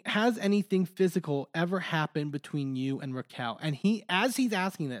 has anything physical ever happened between you and Raquel? And as he's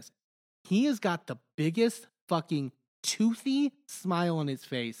asking this, he has got the biggest fucking toothy smile on his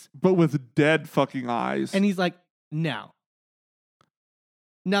face. But with dead fucking eyes. And he's like, no.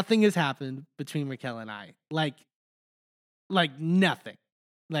 Nothing has happened between Raquel and I. Like nothing.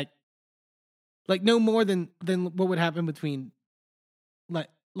 Like no more than what would happen between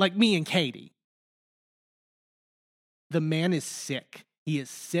like me and Katie. The man is sick. He is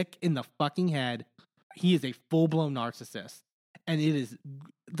sick in the fucking head. He is a full-blown narcissist. And it is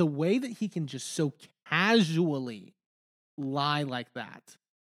the way that he can just so casually lie like that.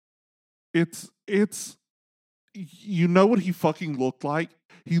 It's you know what he fucking looked like?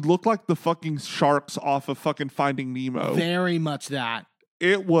 He looked like the fucking sharks off of fucking Finding Nemo. Very much that.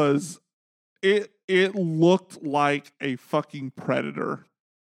 It looked like a fucking predator.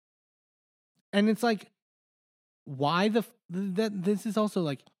 And it's like, why this is also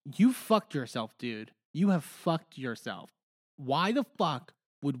like, you fucked yourself, dude. You have fucked yourself. Why the fuck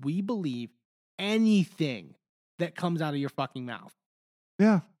would we believe anything that comes out of your fucking mouth?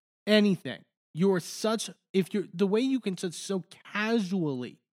 Yeah. Anything. The way you can just so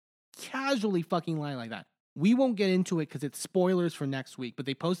casually fucking lie like that. We won't get into it because it's spoilers for next week, but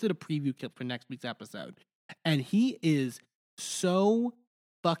they posted a preview clip for next week's episode. And he is so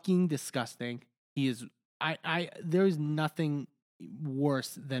fucking disgusting. He is, there's nothing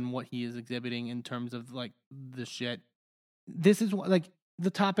worse than what he is exhibiting in terms of like the shit. This is like the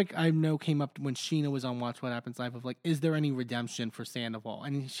topic I know came up when Sheena was on Watch What Happens Live of like, is there any redemption for Sandoval?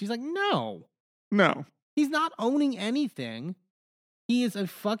 And she's like, no. He's not owning anything. He is a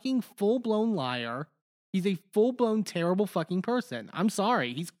fucking full-blown liar. He's a full-blown terrible fucking person. I'm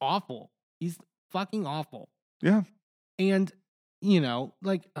sorry. He's awful. He's fucking awful. Yeah. And,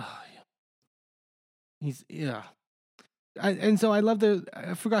 like, he's, yeah. And so I love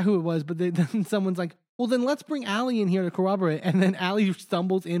I forgot who it was, but then someone's like, well, then let's bring Allie in here to corroborate. And then Allie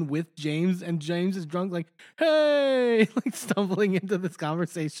stumbles in with James, and James is drunk, like, hey, like stumbling into this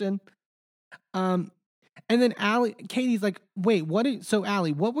conversation. And then Katie's like, wait, so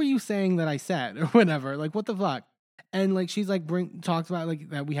Allie, what were you saying that I said or whatever? Like, what the fuck? And like, she's like, talks about like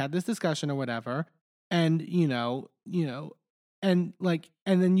that we had this discussion or whatever. And, and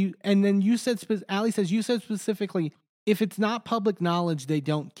then you said, Allie says, you said specifically, if it's not public knowledge, they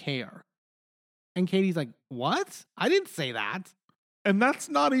don't care. And Katie's like, what? I didn't say that. And that's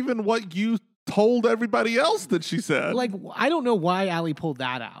not even what you told everybody else that she said. Like, I don't know why Allie pulled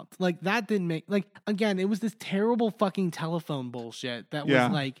that out. Like, that didn't make, like, again, it was this terrible fucking telephone bullshit that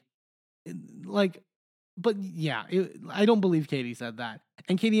was like, but yeah, I don't believe Katie said that.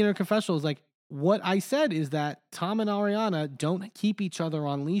 And Katie in her confessional is like, what I said is that Tom and Ariana don't keep each other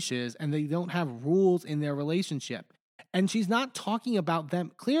on leashes and they don't have rules in their relationship. And she's not talking about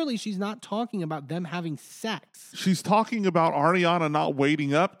them. Clearly, she's not talking about them having sex. She's talking about Ariana not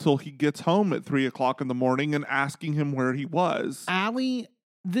waiting up till he gets home at 3:00 in the morning and asking him where he was. Allie,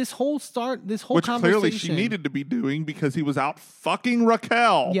 this whole which conversation. Clearly she needed to be doing because he was out fucking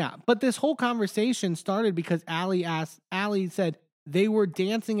Raquel. Yeah, but this whole conversation started because Allie said they were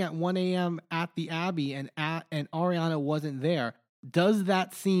dancing at 1 a.m. at the Abbey and Ariana wasn't there. Does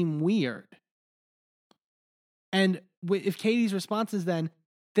that seem weird? And if Katie's response is then,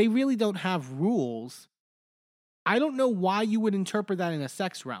 they really don't have rules, I don't know why you would interpret that in a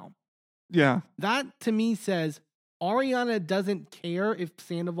sex realm. Yeah. That, to me, says Ariana doesn't care if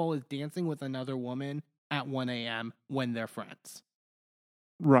Sandoval is dancing with another woman at 1 a.m. when they're friends.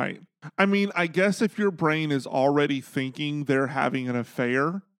 Right. I mean, I guess if your brain is already thinking they're having an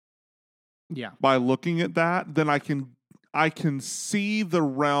affair, yeah, by looking at that, then I can see the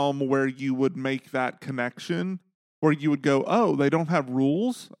realm where you would make that connection, where you would go, oh, they don't have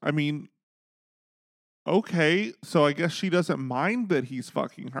rules? I mean, okay, so I guess she doesn't mind that he's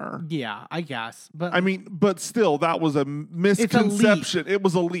fucking her. Yeah, I guess. But I mean, but still, that was a misconception. It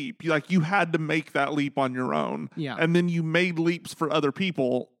was a leap. Like, you had to make that leap on your own. Yeah. And then you made leaps for other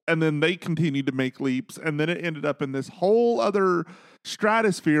people, and then they continued to make leaps, and then it ended up in this whole other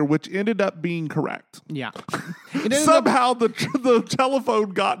stratosphere, which ended up being correct. Yeah. Somehow the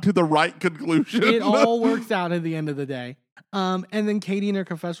telephone got to the right conclusion. It all works out at the end of the day. And then Katie in her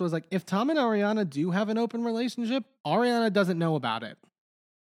confessional was like, if Tom and Ariana do have an open relationship, Ariana doesn't know about it.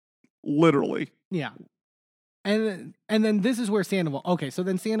 Literally. Yeah. And then this is where Sandoval, okay, so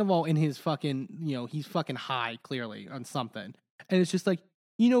then Sandoval in his fucking, he's fucking high, clearly, on something. And it's just like,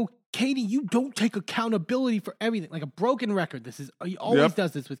 Katie, you don't take accountability for everything. Like a broken record. He always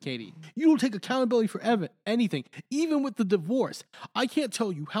does this with Katie. You don't take accountability for anything. Even with the divorce. I can't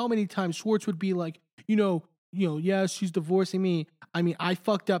tell you how many times Schwartz would be like, yeah, she's divorcing me. I mean, I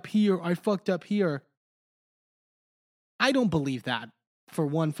fucked up here. I don't believe that for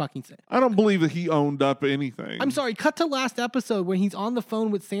one fucking second. I don't believe that he owned up anything. I'm sorry. Cut to last episode when he's on the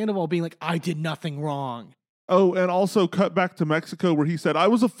phone with Sandoval being like, I did nothing wrong. Oh, and also cut back to Mexico where he said, I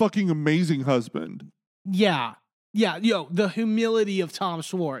was a fucking amazing husband. Yeah. Yeah. The humility of Tom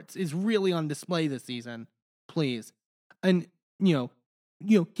Schwartz is really on display this season. Please. And,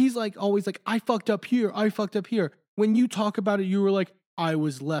 he's like always like, I fucked up here. When you talk about it, you were like, I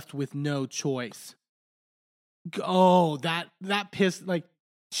was left with no choice. Oh, that pissed, like,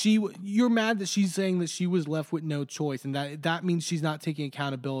 you're mad that she's saying that she was left with no choice, and that means she's not taking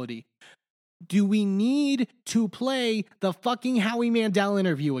accountability. Do we need to play the fucking Howie Mandel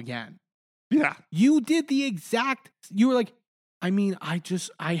interview again? Yeah. You did you were like, I mean,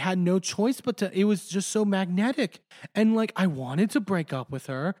 I had no choice but it was just so magnetic. And like, I wanted to break up with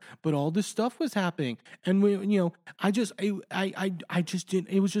her, but all this stuff was happening. And I just didn't,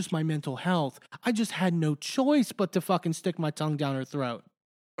 it was just my mental health. I just had no choice but to fucking stick my tongue down her throat.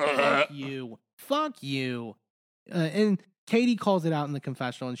 Fuck you. And Katie calls it out in the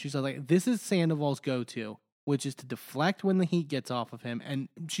confessional, and she's like, this is Sandoval's go-to, which is to deflect when the heat gets off of him. And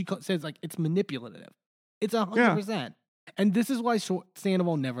she says like, it's manipulative. It's 100%. Yeah. And this is why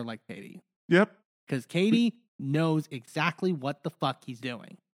Sandoval never liked Katie. Yep. Because Katie knows exactly what the fuck he's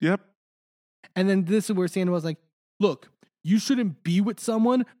doing. Yep. And then this is where Sandoval's like, look, you shouldn't be with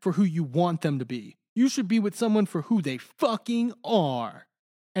someone for who you want them to be. You should be with someone for who they fucking are.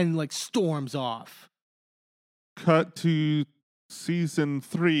 And like storms off. Cut to season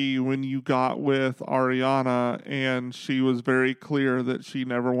 3 when you got with Ariana, and she was very clear that she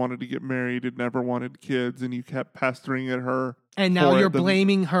never wanted to get married and never wanted kids, and you kept pestering at her. And now you're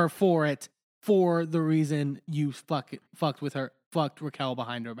blaming her for it, for the reason you fucked Raquel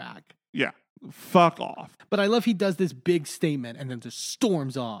behind her back. Yeah. Fuck off. But I love he does this big statement and then just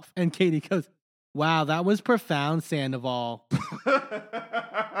storms off. And Katie goes, wow, that was profound, Sandoval.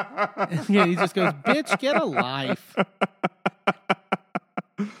 Yeah, he just goes, bitch, get a life.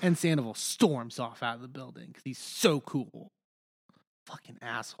 And Sandoval storms off out of the building because he's so cool. Fucking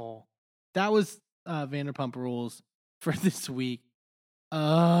asshole. That was Vanderpump Rules for this week.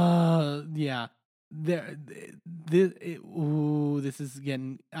 Yeah. This is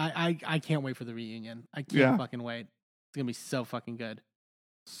getting... I can't wait for the reunion. I can't fucking wait. It's going to be so fucking good.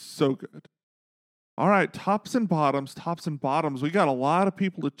 So good. All right, tops and bottoms. We got a lot of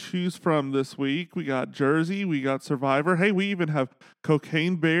people to choose from this week. We got Jersey, we got Survivor. Hey, we even have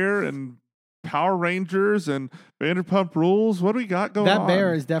Cocaine Bear and Power Rangers and Vanderpump Rules. What do we got going on? That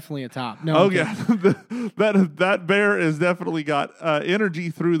bear is definitely a top. No, oh, yeah. that bear has definitely got energy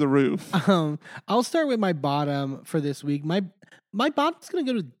through the roof. I'll start with my bottom for this week. My bottom's going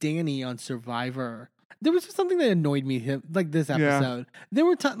to go to Danny on Survivor. There was just something that annoyed me, like this episode. Yeah. There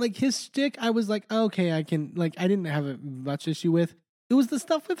were like his shtick. I was like, okay, I didn't have much issue with. It was the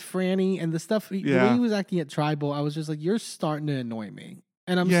stuff with Franny and the stuff the way he was acting at Tribal. I was just like, you're starting to annoy me,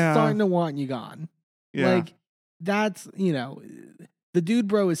 and I'm starting to want you gone. Yeah. Like that's the dude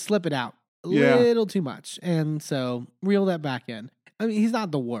bro is slipping out a little too much, and so reel that back in. I mean, he's not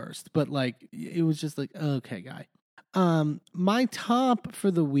the worst, but like it was just like, okay, guy. My top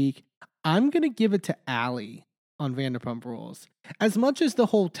for the week. I'm going to give it to Allie on Vanderpump Rules. As much as the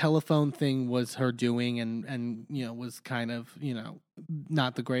whole telephone thing was her doing and was kind of,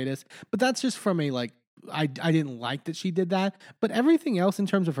 not the greatest, but that's just from a, like, I didn't like that she did that, but everything else in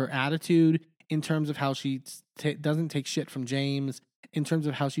terms of her attitude, in terms of how she doesn't take shit from James, in terms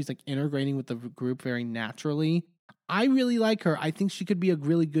of how she's, like, integrating with the group very naturally, I really like her. I think she could be a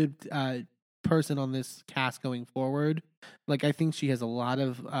really good person on this cast going forward. Like, I think she has a lot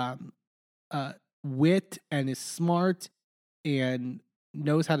of wit and is smart and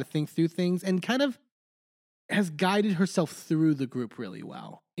knows how to think through things and kind of has guided herself through the group really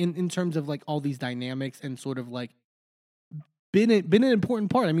well in terms of like all these dynamics and sort of like been an important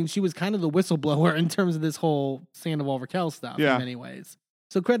part. I mean, she was kind of the whistleblower in terms of this whole Sandoval Raquel stuff in many ways.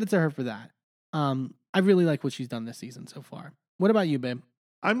 So credit to her for that. I really like what she's done this season so far. What about you, babe?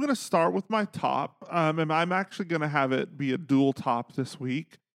 I'm going to start with my top, and I'm actually going to have it be a dual top this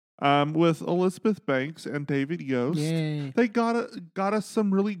week. With Elizabeth Banks and David Yost. Yay. They got us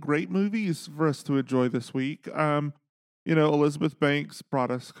some really great movies for us to enjoy this week. Elizabeth Banks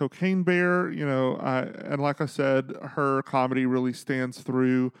brought us Cocaine Bear, and like I said, her comedy really stands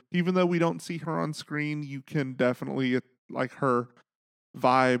through. Even though we don't see her on screen, you can definitely, like, her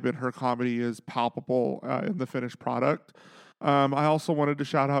vibe and her comedy is palpable in the finished product. I also wanted to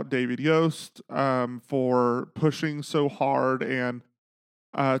shout out David Yost for pushing so hard and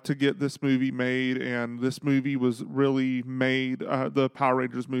to get this movie made, and this movie was really made, the Power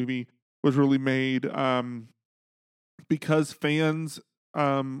Rangers movie was really made because fans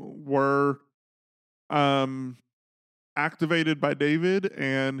were activated by David,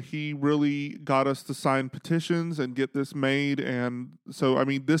 and he really got us to sign petitions and get this made. And so, I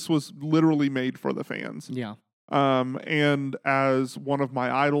mean, this was literally made for the fans. Yeah. And as one of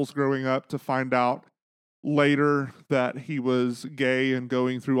my idols growing up, to find out later that he was gay and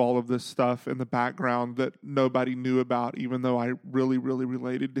going through all of this stuff in the background that nobody knew about, even though I really, really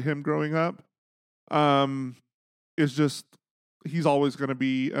related to him growing up, is just, he's always going to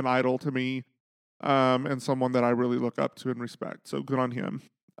be an idol to me. And someone that I really look up to and respect. So good on him.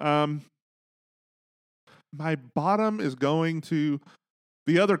 My bottom is going to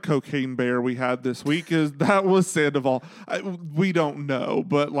the other cocaine bear we had this week. That was Sandoval. We don't know,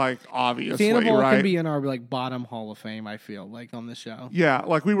 but like obviously, Sandoval right? can be in our like bottom Hall of Fame. I feel like on the show. Yeah,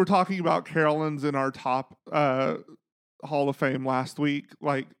 like we were talking about Carolyn's in our top Hall of Fame last week.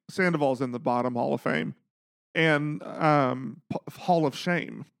 Like Sandoval's in the bottom Hall of Fame and Hall of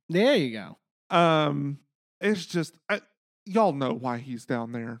Shame. There you go. It's just, y'all know why he's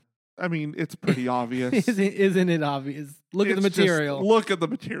down there. I mean, it's pretty obvious. Isn't it obvious? Look at the material. Look at the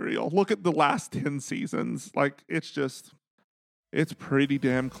material. Look at the last 10 seasons. Like, it's pretty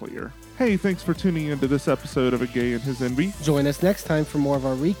damn clear. Hey, thanks for tuning into this episode of A Gay and His Envy. Join us next time for more of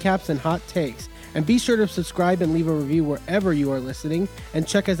our recaps and hot takes. And be sure to subscribe and leave a review wherever you are listening. And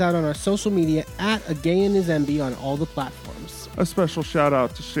check us out on our social media at A Gay and His Envy on all the platforms. A special shout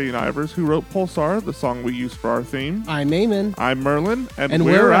out to Shane Ivers, who wrote Pulsar, the song we use for our theme. I'm Eamon. I'm Merlin, and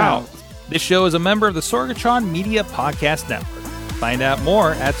we're out. This show is a member of the Sorgatron Media Podcast Network. Find out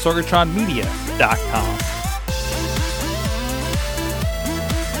more at sorgatronmedia.com.